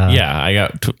plays. Yeah, I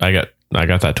got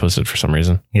that twisted for some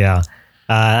reason. Yeah.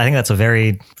 I think that's a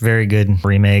very, very good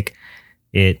remake.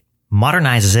 It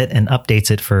modernizes it and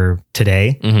updates it for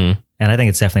today. Mm-hmm. And I think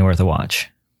it's definitely worth a watch.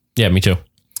 Yeah, me too.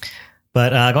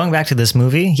 But going back to this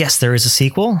movie, yes, there is a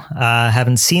sequel.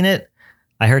 Haven't seen it.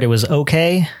 I heard it was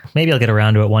okay. Maybe I'll get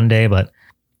around to it one day, but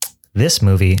this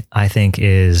movie I think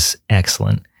is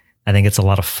excellent. I think it's a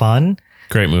lot of fun.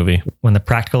 Great movie. When the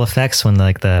practical effects, when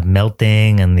like the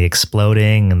melting and the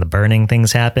exploding and the burning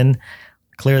things happen,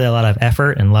 clearly a lot of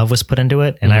effort and love was put into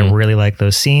it. And I really like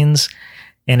those scenes.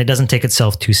 And it doesn't take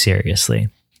itself too seriously.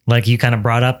 Like you kind of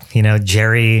brought up,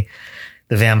 Jerry,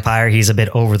 the vampire, he's a bit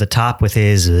over the top with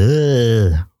his,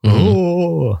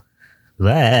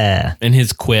 and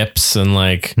his quips and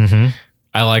like,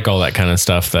 I like all that kind of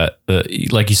stuff that,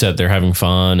 like you said, they're having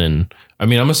fun. And I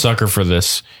mean, I'm a sucker for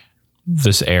this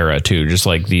era too. Just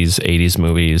like these 80s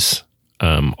movies,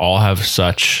 all have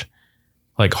such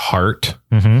like heart.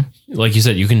 Like you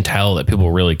said, you can tell that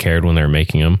people really cared when they were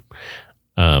making them.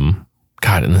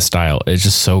 God, and the style is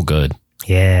just so good.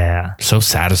 Yeah. So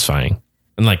satisfying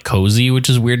and like cozy,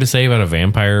 which is weird to say about a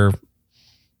vampire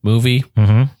movie.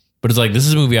 But it's like, this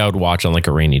is a movie I would watch on like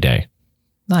a rainy day.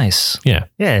 Nice. Yeah.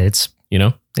 Yeah. It's,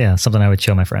 something I would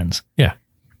show my friends. Yeah.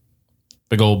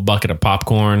 Big old bucket of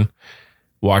popcorn,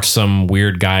 watch some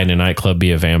weird guy in a nightclub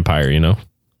be a vampire,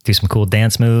 Do some cool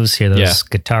dance moves, hear those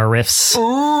guitar riffs.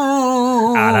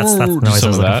 That's the noise I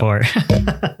was looking for.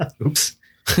 Oops.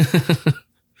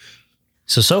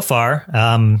 So far,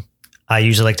 I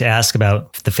usually like to ask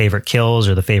about the favorite kills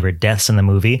or the favorite deaths in the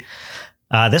movie.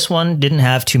 This one didn't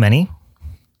have too many,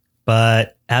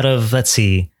 but out of, let's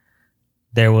see,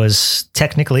 there was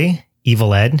technically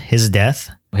Evil Ed, his death.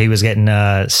 He was getting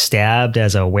stabbed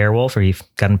as a werewolf, or he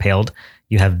got impaled.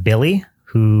 You have Billy,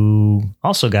 who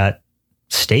also got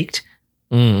staked,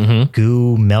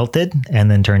 goo melted,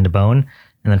 and then turned to bone.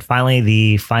 And then finally,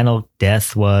 the final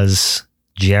death was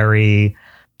Jerry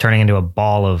turning into a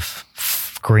ball of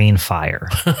green fire.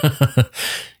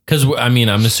 Because, I mean,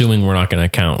 I'm assuming we're not going to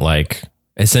count like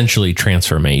essentially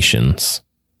transformations.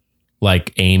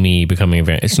 Like Amy becoming a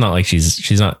vampire. It's not like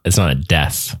it's not a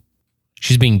death.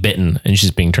 She's being bitten and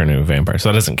she's being turned into a vampire. So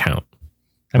that doesn't count.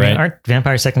 I mean, aren't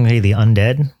vampires technically the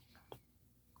undead?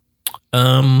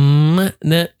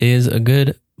 That is a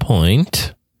good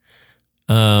point.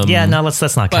 Yeah, no, let's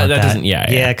not count that. Doesn't,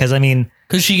 yeah. Because I mean,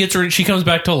 because she comes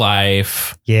back to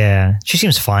life. Yeah, she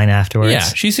seems fine afterwards. Yeah,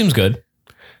 she seems good.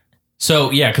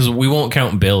 So yeah, because we won't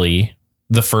count Billy,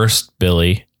 the first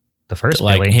Billy,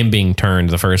 Billy, him being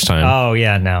turned the first time. Oh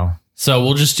yeah, no. So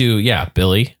we'll just do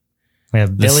Billy. We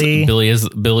have Billy. Billy is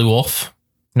Billy Wolf.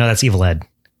 No, that's Evil Ed.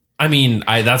 I mean,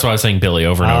 that's why I was saying Billy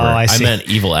over and over. I meant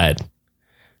Evil Ed.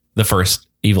 The first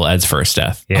Evil Ed's first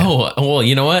death. Yeah. Oh, well,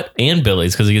 you know what? And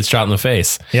Billy's, because he gets shot in the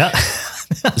face. Yeah.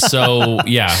 So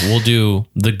yeah, we'll do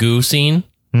the goo scene.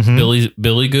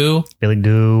 Billy Goo. Billy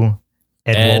Goo.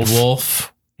 Ed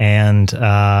Wolf. And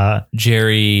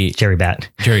Jerry Bat.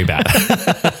 Jerry Bat.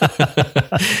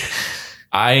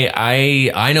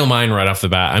 I know mine right off the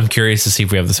bat. I'm curious to see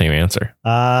if we have the same answer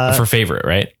for favorite,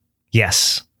 right?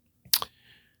 Yes.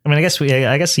 I mean,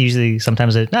 I guess usually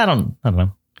sometimes I don't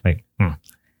know. Wait.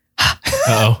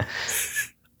 Uh-oh.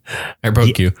 I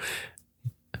broke you.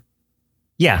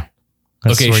 Yeah.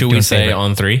 Okay, should we say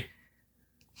on three?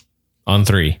 On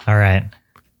three. All right.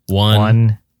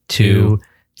 One, two,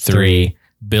 three.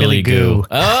 Billy Goo.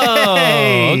 Oh,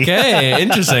 Hey. okay.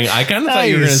 Interesting. I kind of thought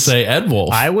you were going to Nice. say Ed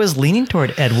Wolf. I was leaning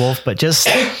toward Ed Wolf, but just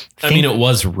I mean, it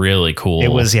was really cool. it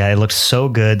was, yeah, it looked so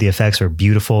good. The effects were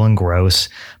beautiful and gross,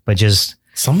 but just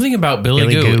something about Billy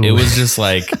Billy Goo. Goo. It was just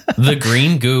like the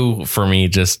green goo for me.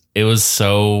 Just it was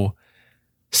so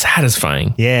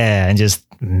satisfying. yeah, and just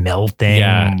melting.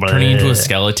 Yeah, turning into a Bleh.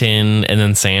 skeleton and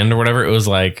then sand or whatever. It was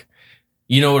like,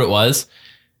 you know what it was?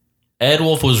 Ed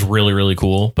Wolf was really, really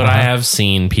cool, but I have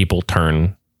seen people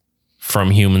turn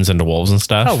from humans into wolves and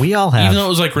stuff. Oh, we all have. Even though it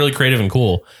was like really creative and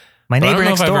cool. My but I neighbor don't know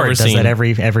next if I've door ever does seen- that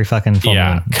every fucking full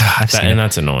Yeah, moon. God, I've seen and it.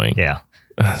 that's annoying. Yeah,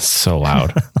 It's so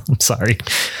loud. I'm sorry.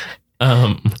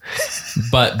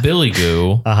 But Billy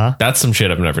Goo, that's some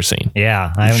shit I've never seen.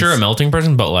 Yeah, I'm sure a melting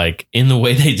person, but like in the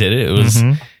way they did it, it was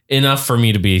enough for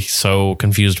me to be so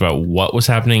confused about what was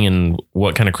happening and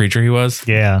what kind of creature he was.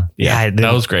 Yeah,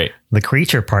 That was great. the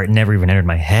creature part never even entered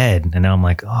my head, and now I'm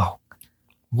like, oh,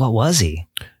 what was he?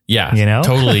 Yeah, You know?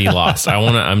 totally lost.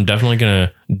 I'm definitely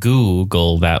gonna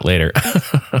Google that later.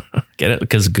 Get it?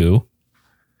 Because Google.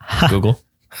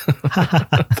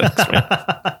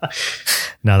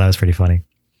 No, that was pretty funny.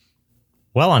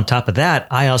 Well, on top of that,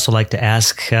 I also like to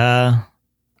ask a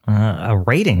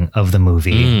rating of the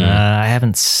movie. I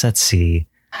haven't. Let's see.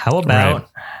 How about? Right.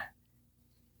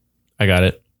 I got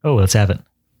it. Oh, let's have it.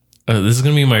 This is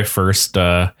gonna be my first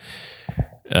rating.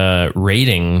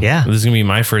 Yeah. This is gonna be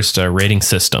my first rating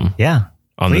system. Yeah.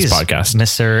 On Please, this podcast.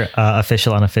 Mr.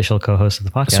 Official, unofficial co-host of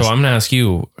the podcast. So I'm gonna ask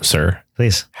you, sir,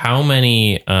 Please. how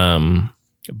many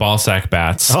ball sack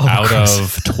bats Oh, out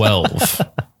Christ. of 12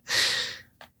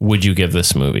 would you give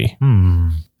this movie?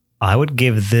 I would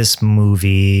give this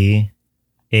movie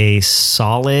a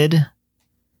solid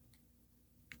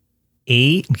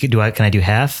 8. Can I do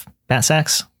half bat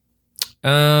sacks?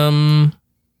 No.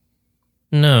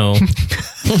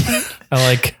 I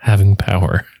like having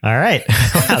power. All right.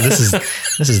 Wow,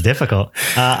 this is difficult.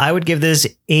 I would give this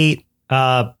 8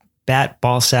 bat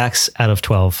ball sacks out of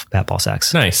 12 bat ball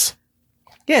sacks. Nice.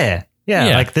 Yeah.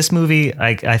 Yeah. Like this movie,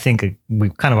 I think we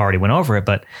kind of already went over it,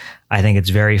 but I think it's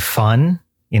very fun.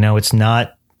 You know,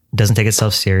 doesn't take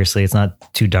itself seriously. It's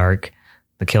not too dark.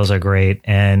 The kills are great.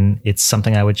 And it's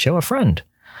something I would show a friend.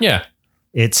 Yeah.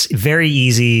 It's very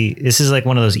easy. This is like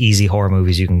one of those easy horror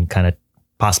movies you can kind of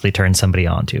possibly turn somebody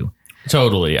on to.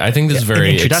 Totally. I think this is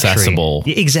very Introductory. accessible.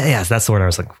 Exactly. Yes, that's the word I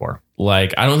was looking for.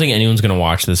 Like, I don't think anyone's going to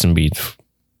watch this and be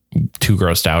too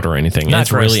grossed out or anything. Not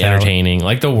It's really grossed out. entertaining.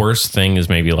 Like, the worst thing is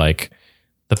maybe like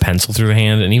the pencil through the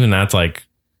hand. And even that's like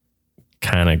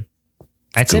kind of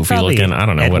I'd say goofy probably looking. I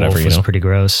don't know, Ed whatever, Wolf you was know. pretty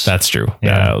gross. That's true.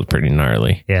 Yeah. Yeah, it was pretty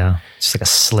gnarly. Yeah. Just like a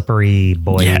slippery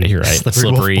boy. Yeah, you're right.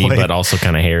 Slippery, wolf boy. but also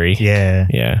kind of hairy. Yeah.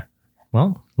 Yeah.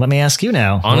 Well, let me ask you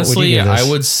now. What would Honestly, you give this? I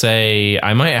would say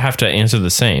I might have to answer the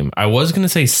same. I was going to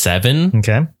say 7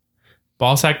 Okay.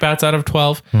 ball sack bats out of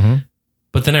 12, Mhm.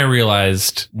 but then I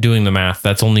realized doing the math,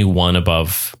 that's only one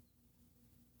above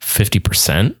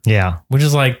 50%, Yeah. which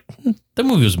is like, the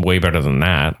movie was way better than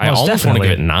that. I Most almost want to definitely.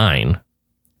 give it 9,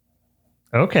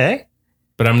 Okay.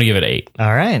 but I'm going to give it 8.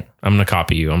 All right. I'm going to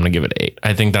copy you. I'm going to give it 8.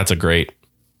 I think that's a great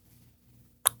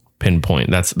pinpoint.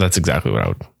 That's exactly what I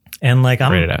would. And like,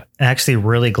 I'm Rated at. actually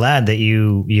really glad that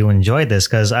you enjoyed this,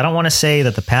 because I don't want to say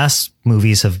that the past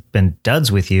movies have been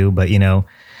duds with you, but you know,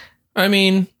 I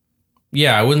mean,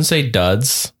 yeah, I wouldn't say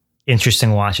duds.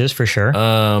 interesting watches for sure.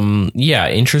 Yeah,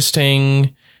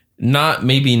 interesting.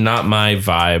 Maybe not my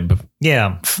vibe.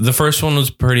 Yeah. The first one was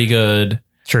pretty good.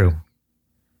 True.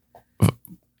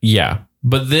 Yeah.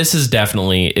 But this is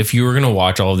definitely, if you were going to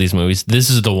watch all of these movies,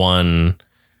 this is the one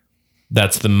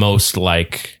that's the most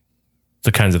like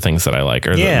the kinds of things that I like,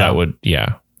 or Yeah. that would,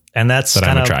 yeah, And that's that I'm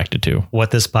kind of attracted to. what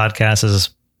this podcast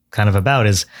is kind of about,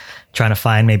 is trying to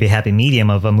find maybe a happy medium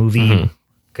of a movie you,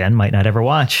 again, might not ever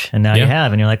watch. And now you Yeah.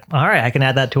 have, and you're like, all right, I can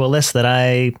add that to a list that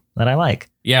I like.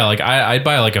 Yeah. Like I'd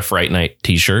buy like a Fright Night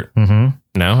t-shirt Mm-hmm.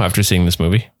 now after seeing this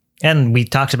movie. And we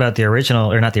talked about the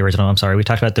original, or not the original, I'm sorry. We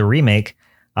talked about the remake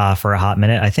for a hot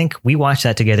minute. I think we watched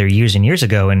that together years and years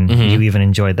ago, and you even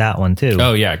enjoyed that one too.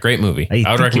 Oh yeah. Great movie. I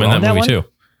I would think you recommend own that that movie one? too.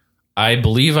 I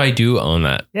believe I do own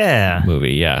that Yeah.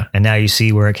 movie. Yeah. And now you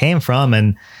see where it came from.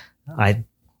 And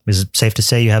is it safe to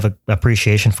say you have an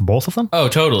appreciation for both of them? Oh,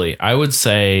 totally. I would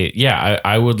say, yeah,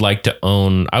 I would like to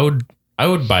own, I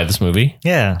would buy this movie.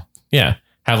 Yeah. Yeah.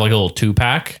 Have like a little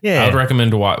 2-pack. Yeah. I would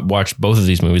recommend to watch both of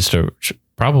these movies to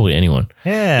probably anyone.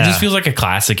 Yeah. It just feels like a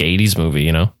classic 80s movie,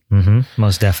 you know?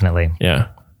 Most definitely. Yeah.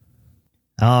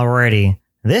 Alrighty.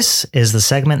 This is the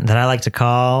segment that I like to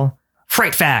call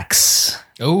Fright Facts.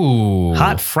 Oh.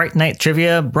 Hot Fright Night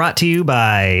trivia brought to you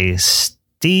by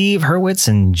Steve Hurwitz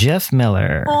and Jeff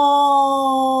Miller.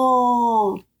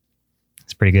 Oh.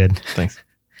 It's pretty good. Thanks.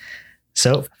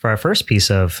 So for our first piece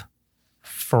of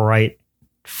Fright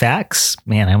facts,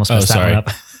 man, I almost messed that sorry. one up.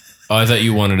 Oh, I thought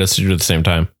you wanted us to do it at the same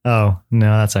time. Oh,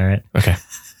 no, that's all right. Okay.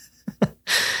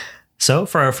 So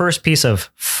for our first piece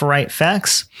of Fright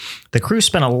facts, the crew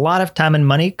spent a lot of time and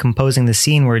money composing the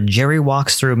scene where Jerry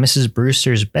walks through Mrs.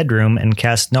 Brewster's bedroom and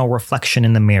casts no reflection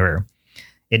in the mirror.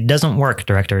 It doesn't work,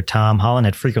 director Tom Holland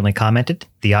had frequently commented.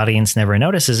 The audience never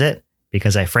notices it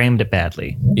because I framed it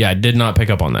badly. Yeah, I did not pick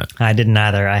up on that. I didn't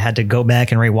either. I had to go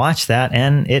back and rewatch that,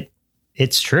 and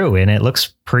it's true, and it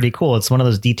looks pretty cool. It's one of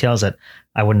those details that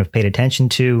I wouldn't have paid attention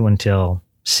to until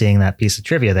seeing that piece of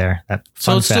trivia there.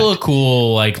 So it's still a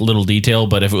cool like little detail,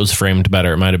 but if it was framed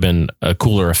better, it might have been a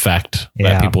cooler effect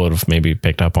that people would have maybe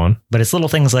picked up on. But it's little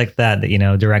things like that, you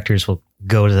know, directors will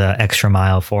go to the extra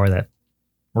mile for that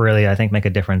really, I think, make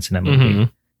a difference in a movie. Mm-hmm.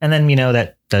 And then, you know,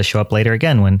 that does show up later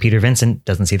again when Peter Vincent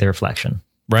doesn't see the reflection.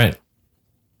 Right.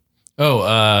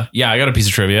 Oh, yeah, I got a piece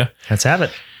of trivia. Let's have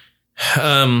it.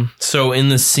 So in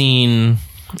the scene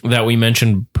that we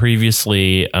mentioned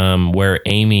previously, where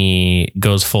Amy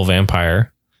goes full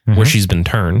vampire, where she's been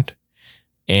turned,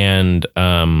 and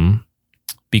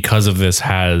because of this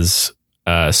has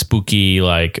spooky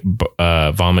like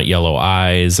vomit yellow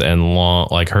eyes and long,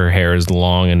 like her hair is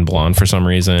long and blonde for some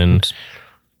reason,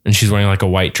 and she's wearing like a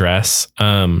white dress.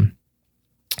 Her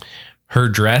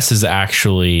dress is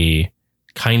actually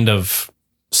kind of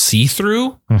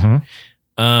see-through,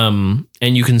 and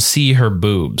you can see her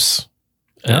boobs.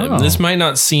 This might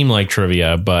not seem like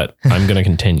trivia, but I'm going to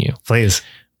continue. Please.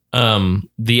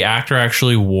 The actor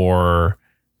actually wore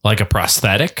like a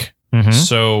prosthetic.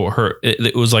 So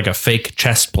it was like a fake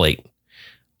chest plate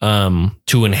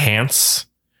to enhance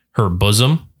her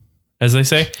bosom, as they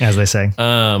say.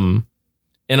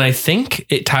 And I think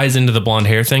it ties into the blonde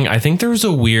hair thing. I think there was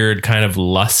a weird kind of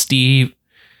lusty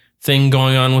thing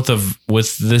going on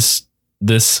with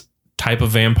this type of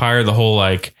vampire, the whole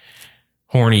like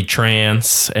horny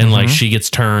trance, and like she gets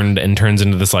turned and turns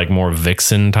into this like more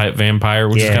vixen type vampire,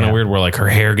 which is kind of weird, where like her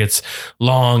hair gets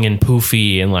long and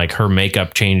poofy and like her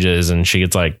makeup changes and she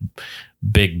gets like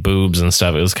big boobs and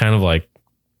stuff. It was kind of like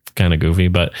kind of goofy,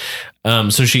 but so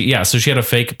she had a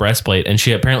fake breastplate and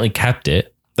she apparently kept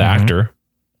it, the actor,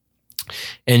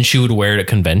 and she would wear it at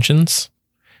conventions.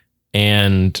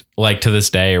 And like to this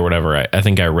day or whatever, I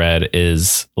think I read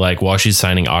is like while she's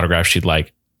signing autographs, she'd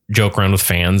like joke around with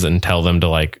fans and tell them to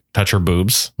like touch her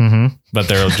boobs, but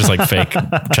they're just like fake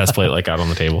chest plate like out on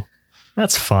the table.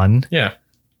 That's fun. Yeah.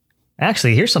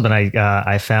 Actually, here's something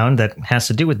I found that has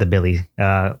to do with the Billy.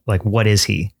 Like, what is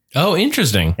he? Oh,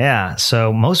 interesting. Yeah.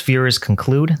 So most viewers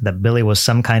conclude that Billy was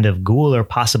some kind of ghoul or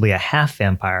possibly a half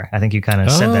vampire. I think you kind of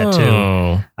said that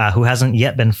too. Who hasn't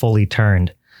yet been fully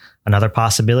turned. Another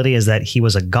possibility is that he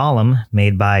was a golem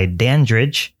made by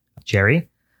Dandridge, Jerry,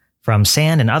 from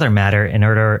sand and other matter in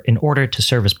order to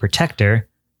serve as protector,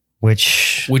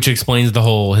 which explains the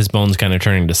whole his bones kind of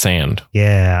turning to sand.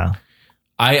 Yeah.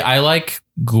 I like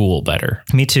ghoul better.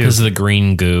 Me too. Because of the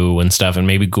green goo and stuff, and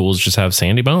maybe ghouls just have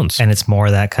sandy bones. And it's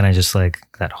more that kind of just like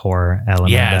that horror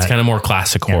element. Yeah, it's kind of more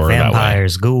classic horror.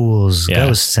 Vampires, that way. Ghouls,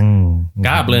 ghosts, and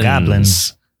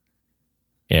goblins.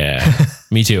 Yeah,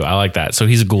 me too. I like that. So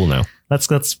he's a ghoul now. Let's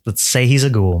say he's a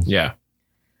ghoul. Yeah.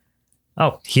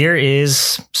 Oh, here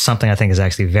is something I think is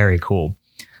actually very cool.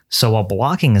 So while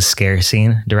blocking a scare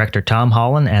scene, director Tom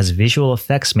Holland asked visual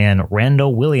effects man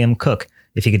Randall William Cook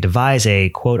if he could devise a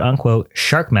quote-unquote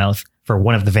shark mouth for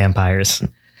one of the vampires.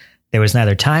 There was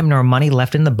neither time nor money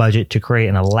left in the budget to create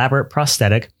an elaborate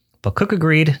prosthetic, but Cook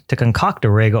agreed to concoct a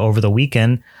rig over the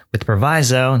weekend with the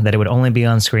proviso that it would only be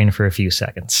on screen for a few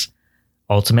seconds.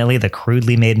 Ultimately, the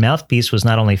crudely made mouthpiece was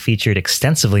not only featured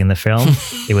extensively in the film,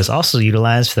 it was also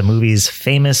utilized for the movie's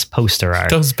famous poster art.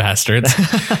 Those bastards.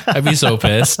 I'd be so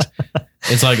pissed.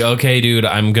 It's like, okay, dude,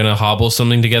 I'm going to hobble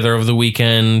something together over the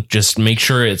weekend. Just make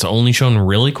sure it's only shown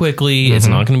really quickly. It's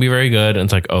not going to be very good. And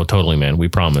it's like, oh, totally, man. We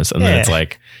promise. And then it's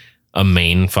like a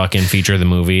main fucking feature of the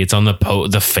movie. It's on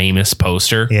the famous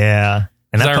poster. Yeah.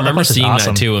 And I remember seeing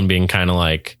that too and being kind of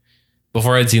like,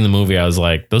 before I'd seen the movie, I was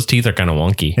like, those teeth are kind of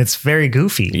wonky. It's very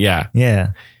goofy. Yeah.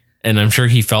 Yeah. And I'm sure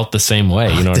he felt the same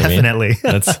way. You know what Definitely.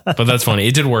 I mean? But that's funny.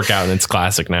 It did work out and it's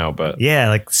classic now. But yeah,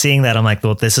 like seeing that, I'm like,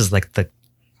 well, this is like the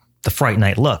Fright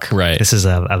Night look. Right. This is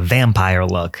a vampire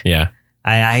look. Yeah.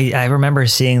 I remember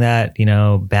seeing that,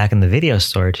 back in the video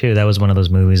store too. That was one of those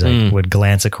movies I would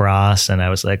glance across and I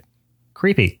was like,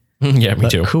 creepy. Yeah, me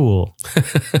too. Cool.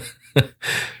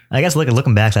 I guess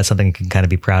looking back, that's something you can kind of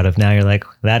be proud of. Now you're like,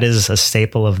 that is a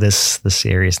staple of the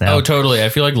series now. Oh, totally. I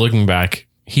feel like looking back,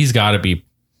 he's got to be,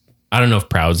 I don't know if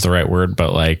proud's the right word,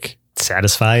 but like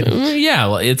satisfied. Yeah,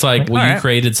 well, it's like, well, all you right.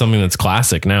 created something that's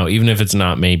classic now, even if it's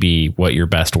not maybe what your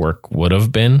best work would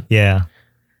have been. Yeah.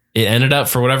 It ended up,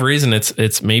 for whatever reason,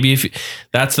 it's maybe if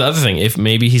that's the other thing. If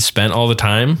maybe he spent all the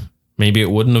time, maybe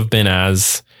it wouldn't have been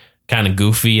as kind of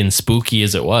goofy and spooky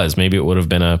as it was. Maybe it would have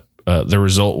been the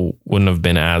result wouldn't have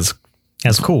been as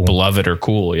cool, beloved or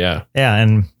cool. Yeah. Yeah.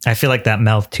 And I feel like that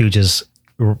mouth too,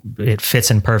 it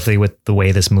fits in perfectly with the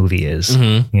way this movie is.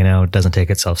 Mm-hmm. You know, it doesn't take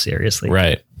itself seriously.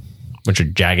 Right. Bunch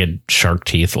of jagged shark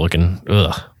teeth looking.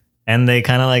 Ugh. And they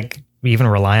kind of like even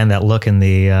rely on that look in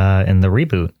the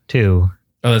reboot too.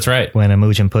 Oh, that's right. When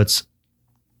Imogen puts,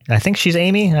 I think she's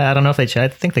Amy. I don't know if I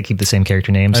think they keep the same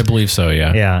character names. I believe so.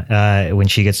 Yeah. Yeah. When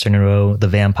she gets turned into the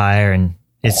vampire, and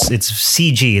it's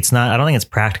CG. It's not, I don't think it's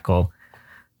practical,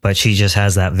 but she just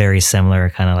has that very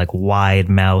similar kind of like wide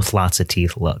mouth, lots of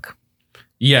teeth look.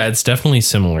 Yeah, it's definitely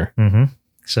similar. Mm-hmm.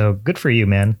 So good for you,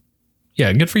 man.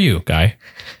 Yeah, good for you, guy.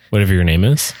 Whatever your name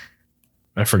is.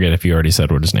 I forget if you already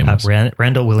said what his name was.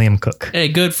 Randall William Cook. Hey,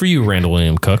 good for you, Randall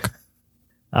William Cook.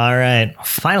 All right.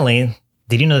 Finally,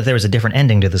 did you know that there was a different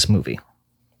ending to this movie?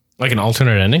 Like an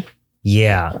alternate ending?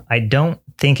 Yeah. I don't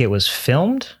think it was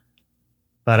filmed,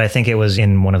 but I think it was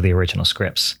in one of the original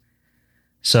scripts.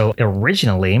 So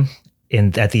originally,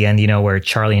 at the end, you know, where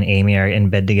Charlie and Amy are in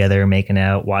bed together, making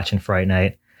out, watching Fright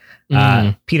Night,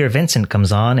 Peter Vincent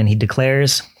comes on and he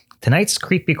declares, tonight's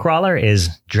creepy crawler is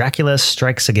Dracula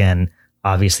Strikes Again,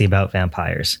 obviously about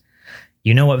vampires.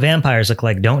 You know what vampires look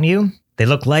like, don't you? They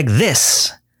look like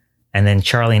this. And then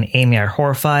Charlie and Amy are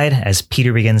horrified as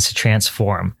Peter begins to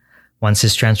transform. Once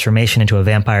his transformation into a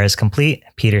vampire is complete,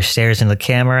 Peter stares into the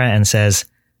camera and says,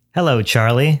 hello,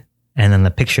 Charlie. And then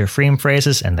the picture frame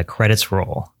phrases and the credits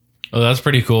roll. Oh, that's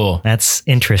pretty cool. That's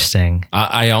interesting.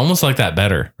 I almost like that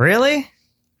better. Really?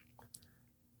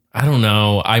 I don't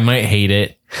know. I might hate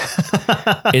it.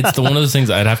 It's one of those things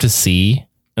I'd have to see,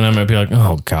 and I might be like,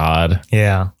 oh, God.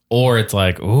 Yeah. Or it's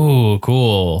like, ooh,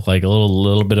 cool. Like a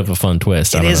little bit of a fun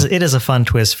twist. It is a fun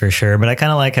twist for sure, but I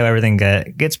kind of like how everything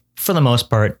gets, for the most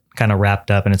part, kind of wrapped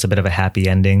up and it's a bit of a happy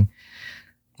ending.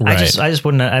 Right. I just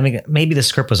wouldn't, I mean, maybe the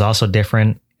script was also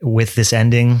different with this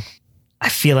ending. I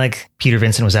feel like Peter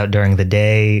Vincent was out during the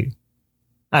day.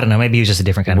 I don't know. Maybe he was just a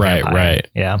different kind of vampire. Right.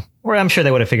 Yeah. Or I'm sure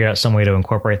they would have figured out some way to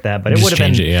incorporate that, but it Just would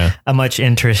have been a much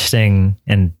interesting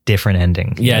and different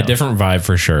ending. Yeah, different vibe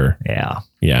for sure. Yeah.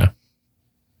 Yeah.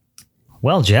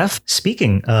 Well, Jeff,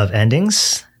 speaking of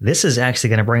endings, this is actually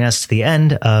going to bring us to the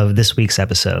end of this week's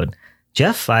episode.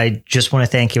 Jeff, I just want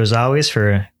to thank you as always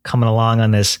for coming along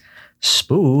on this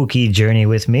spooky journey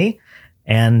with me.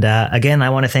 And again,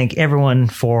 I want to thank everyone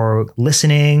for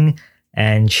listening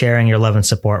and sharing your love and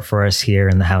support for us here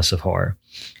in the House of Horror.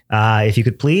 If you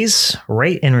could please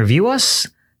rate and review us,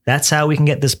 that's how we can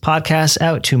get this podcast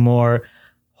out to more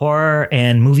horror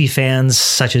and movie fans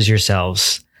such as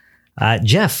yourselves.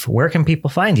 Jeff, where can people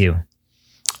find you?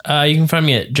 You can find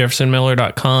me at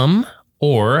jeffersonmiller.com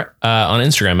or on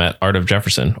Instagram at Art of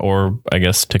Jefferson, or I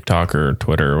guess TikTok or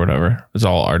Twitter or whatever. It's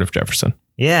all Art of Jefferson.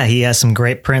 Yeah, he has some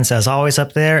great prints as always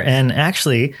up there. And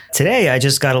actually, today I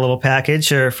just got a little package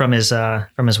from his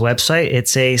website.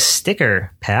 It's a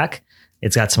sticker pack.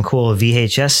 It's got some cool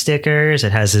VHS stickers.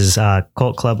 It has his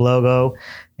Cult Club logo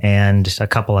and a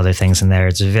couple other things in there.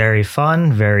 It's very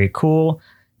fun, very cool.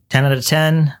 10 out of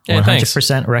 10, yeah, 100%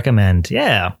 thanks. recommend.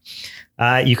 Yeah.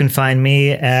 You can find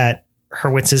me at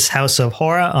Hurwitz's House of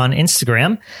Horror on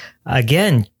Instagram.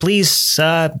 Again, please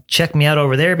check me out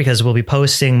over there because we'll be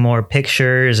posting more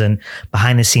pictures and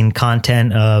behind the scene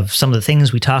content of some of the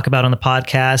things we talk about on the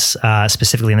podcast,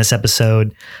 specifically in this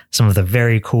episode, some of the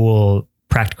very cool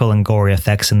practical and gory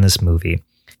effects in this movie.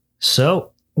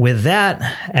 So with that,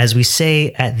 as we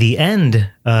say at the end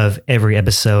of every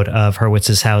episode of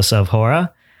Hurwitz's House of Horror,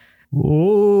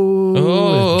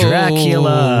 ooh,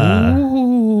 Dracula.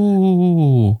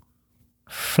 Ooh.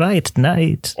 Fright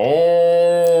Night.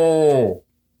 Oh.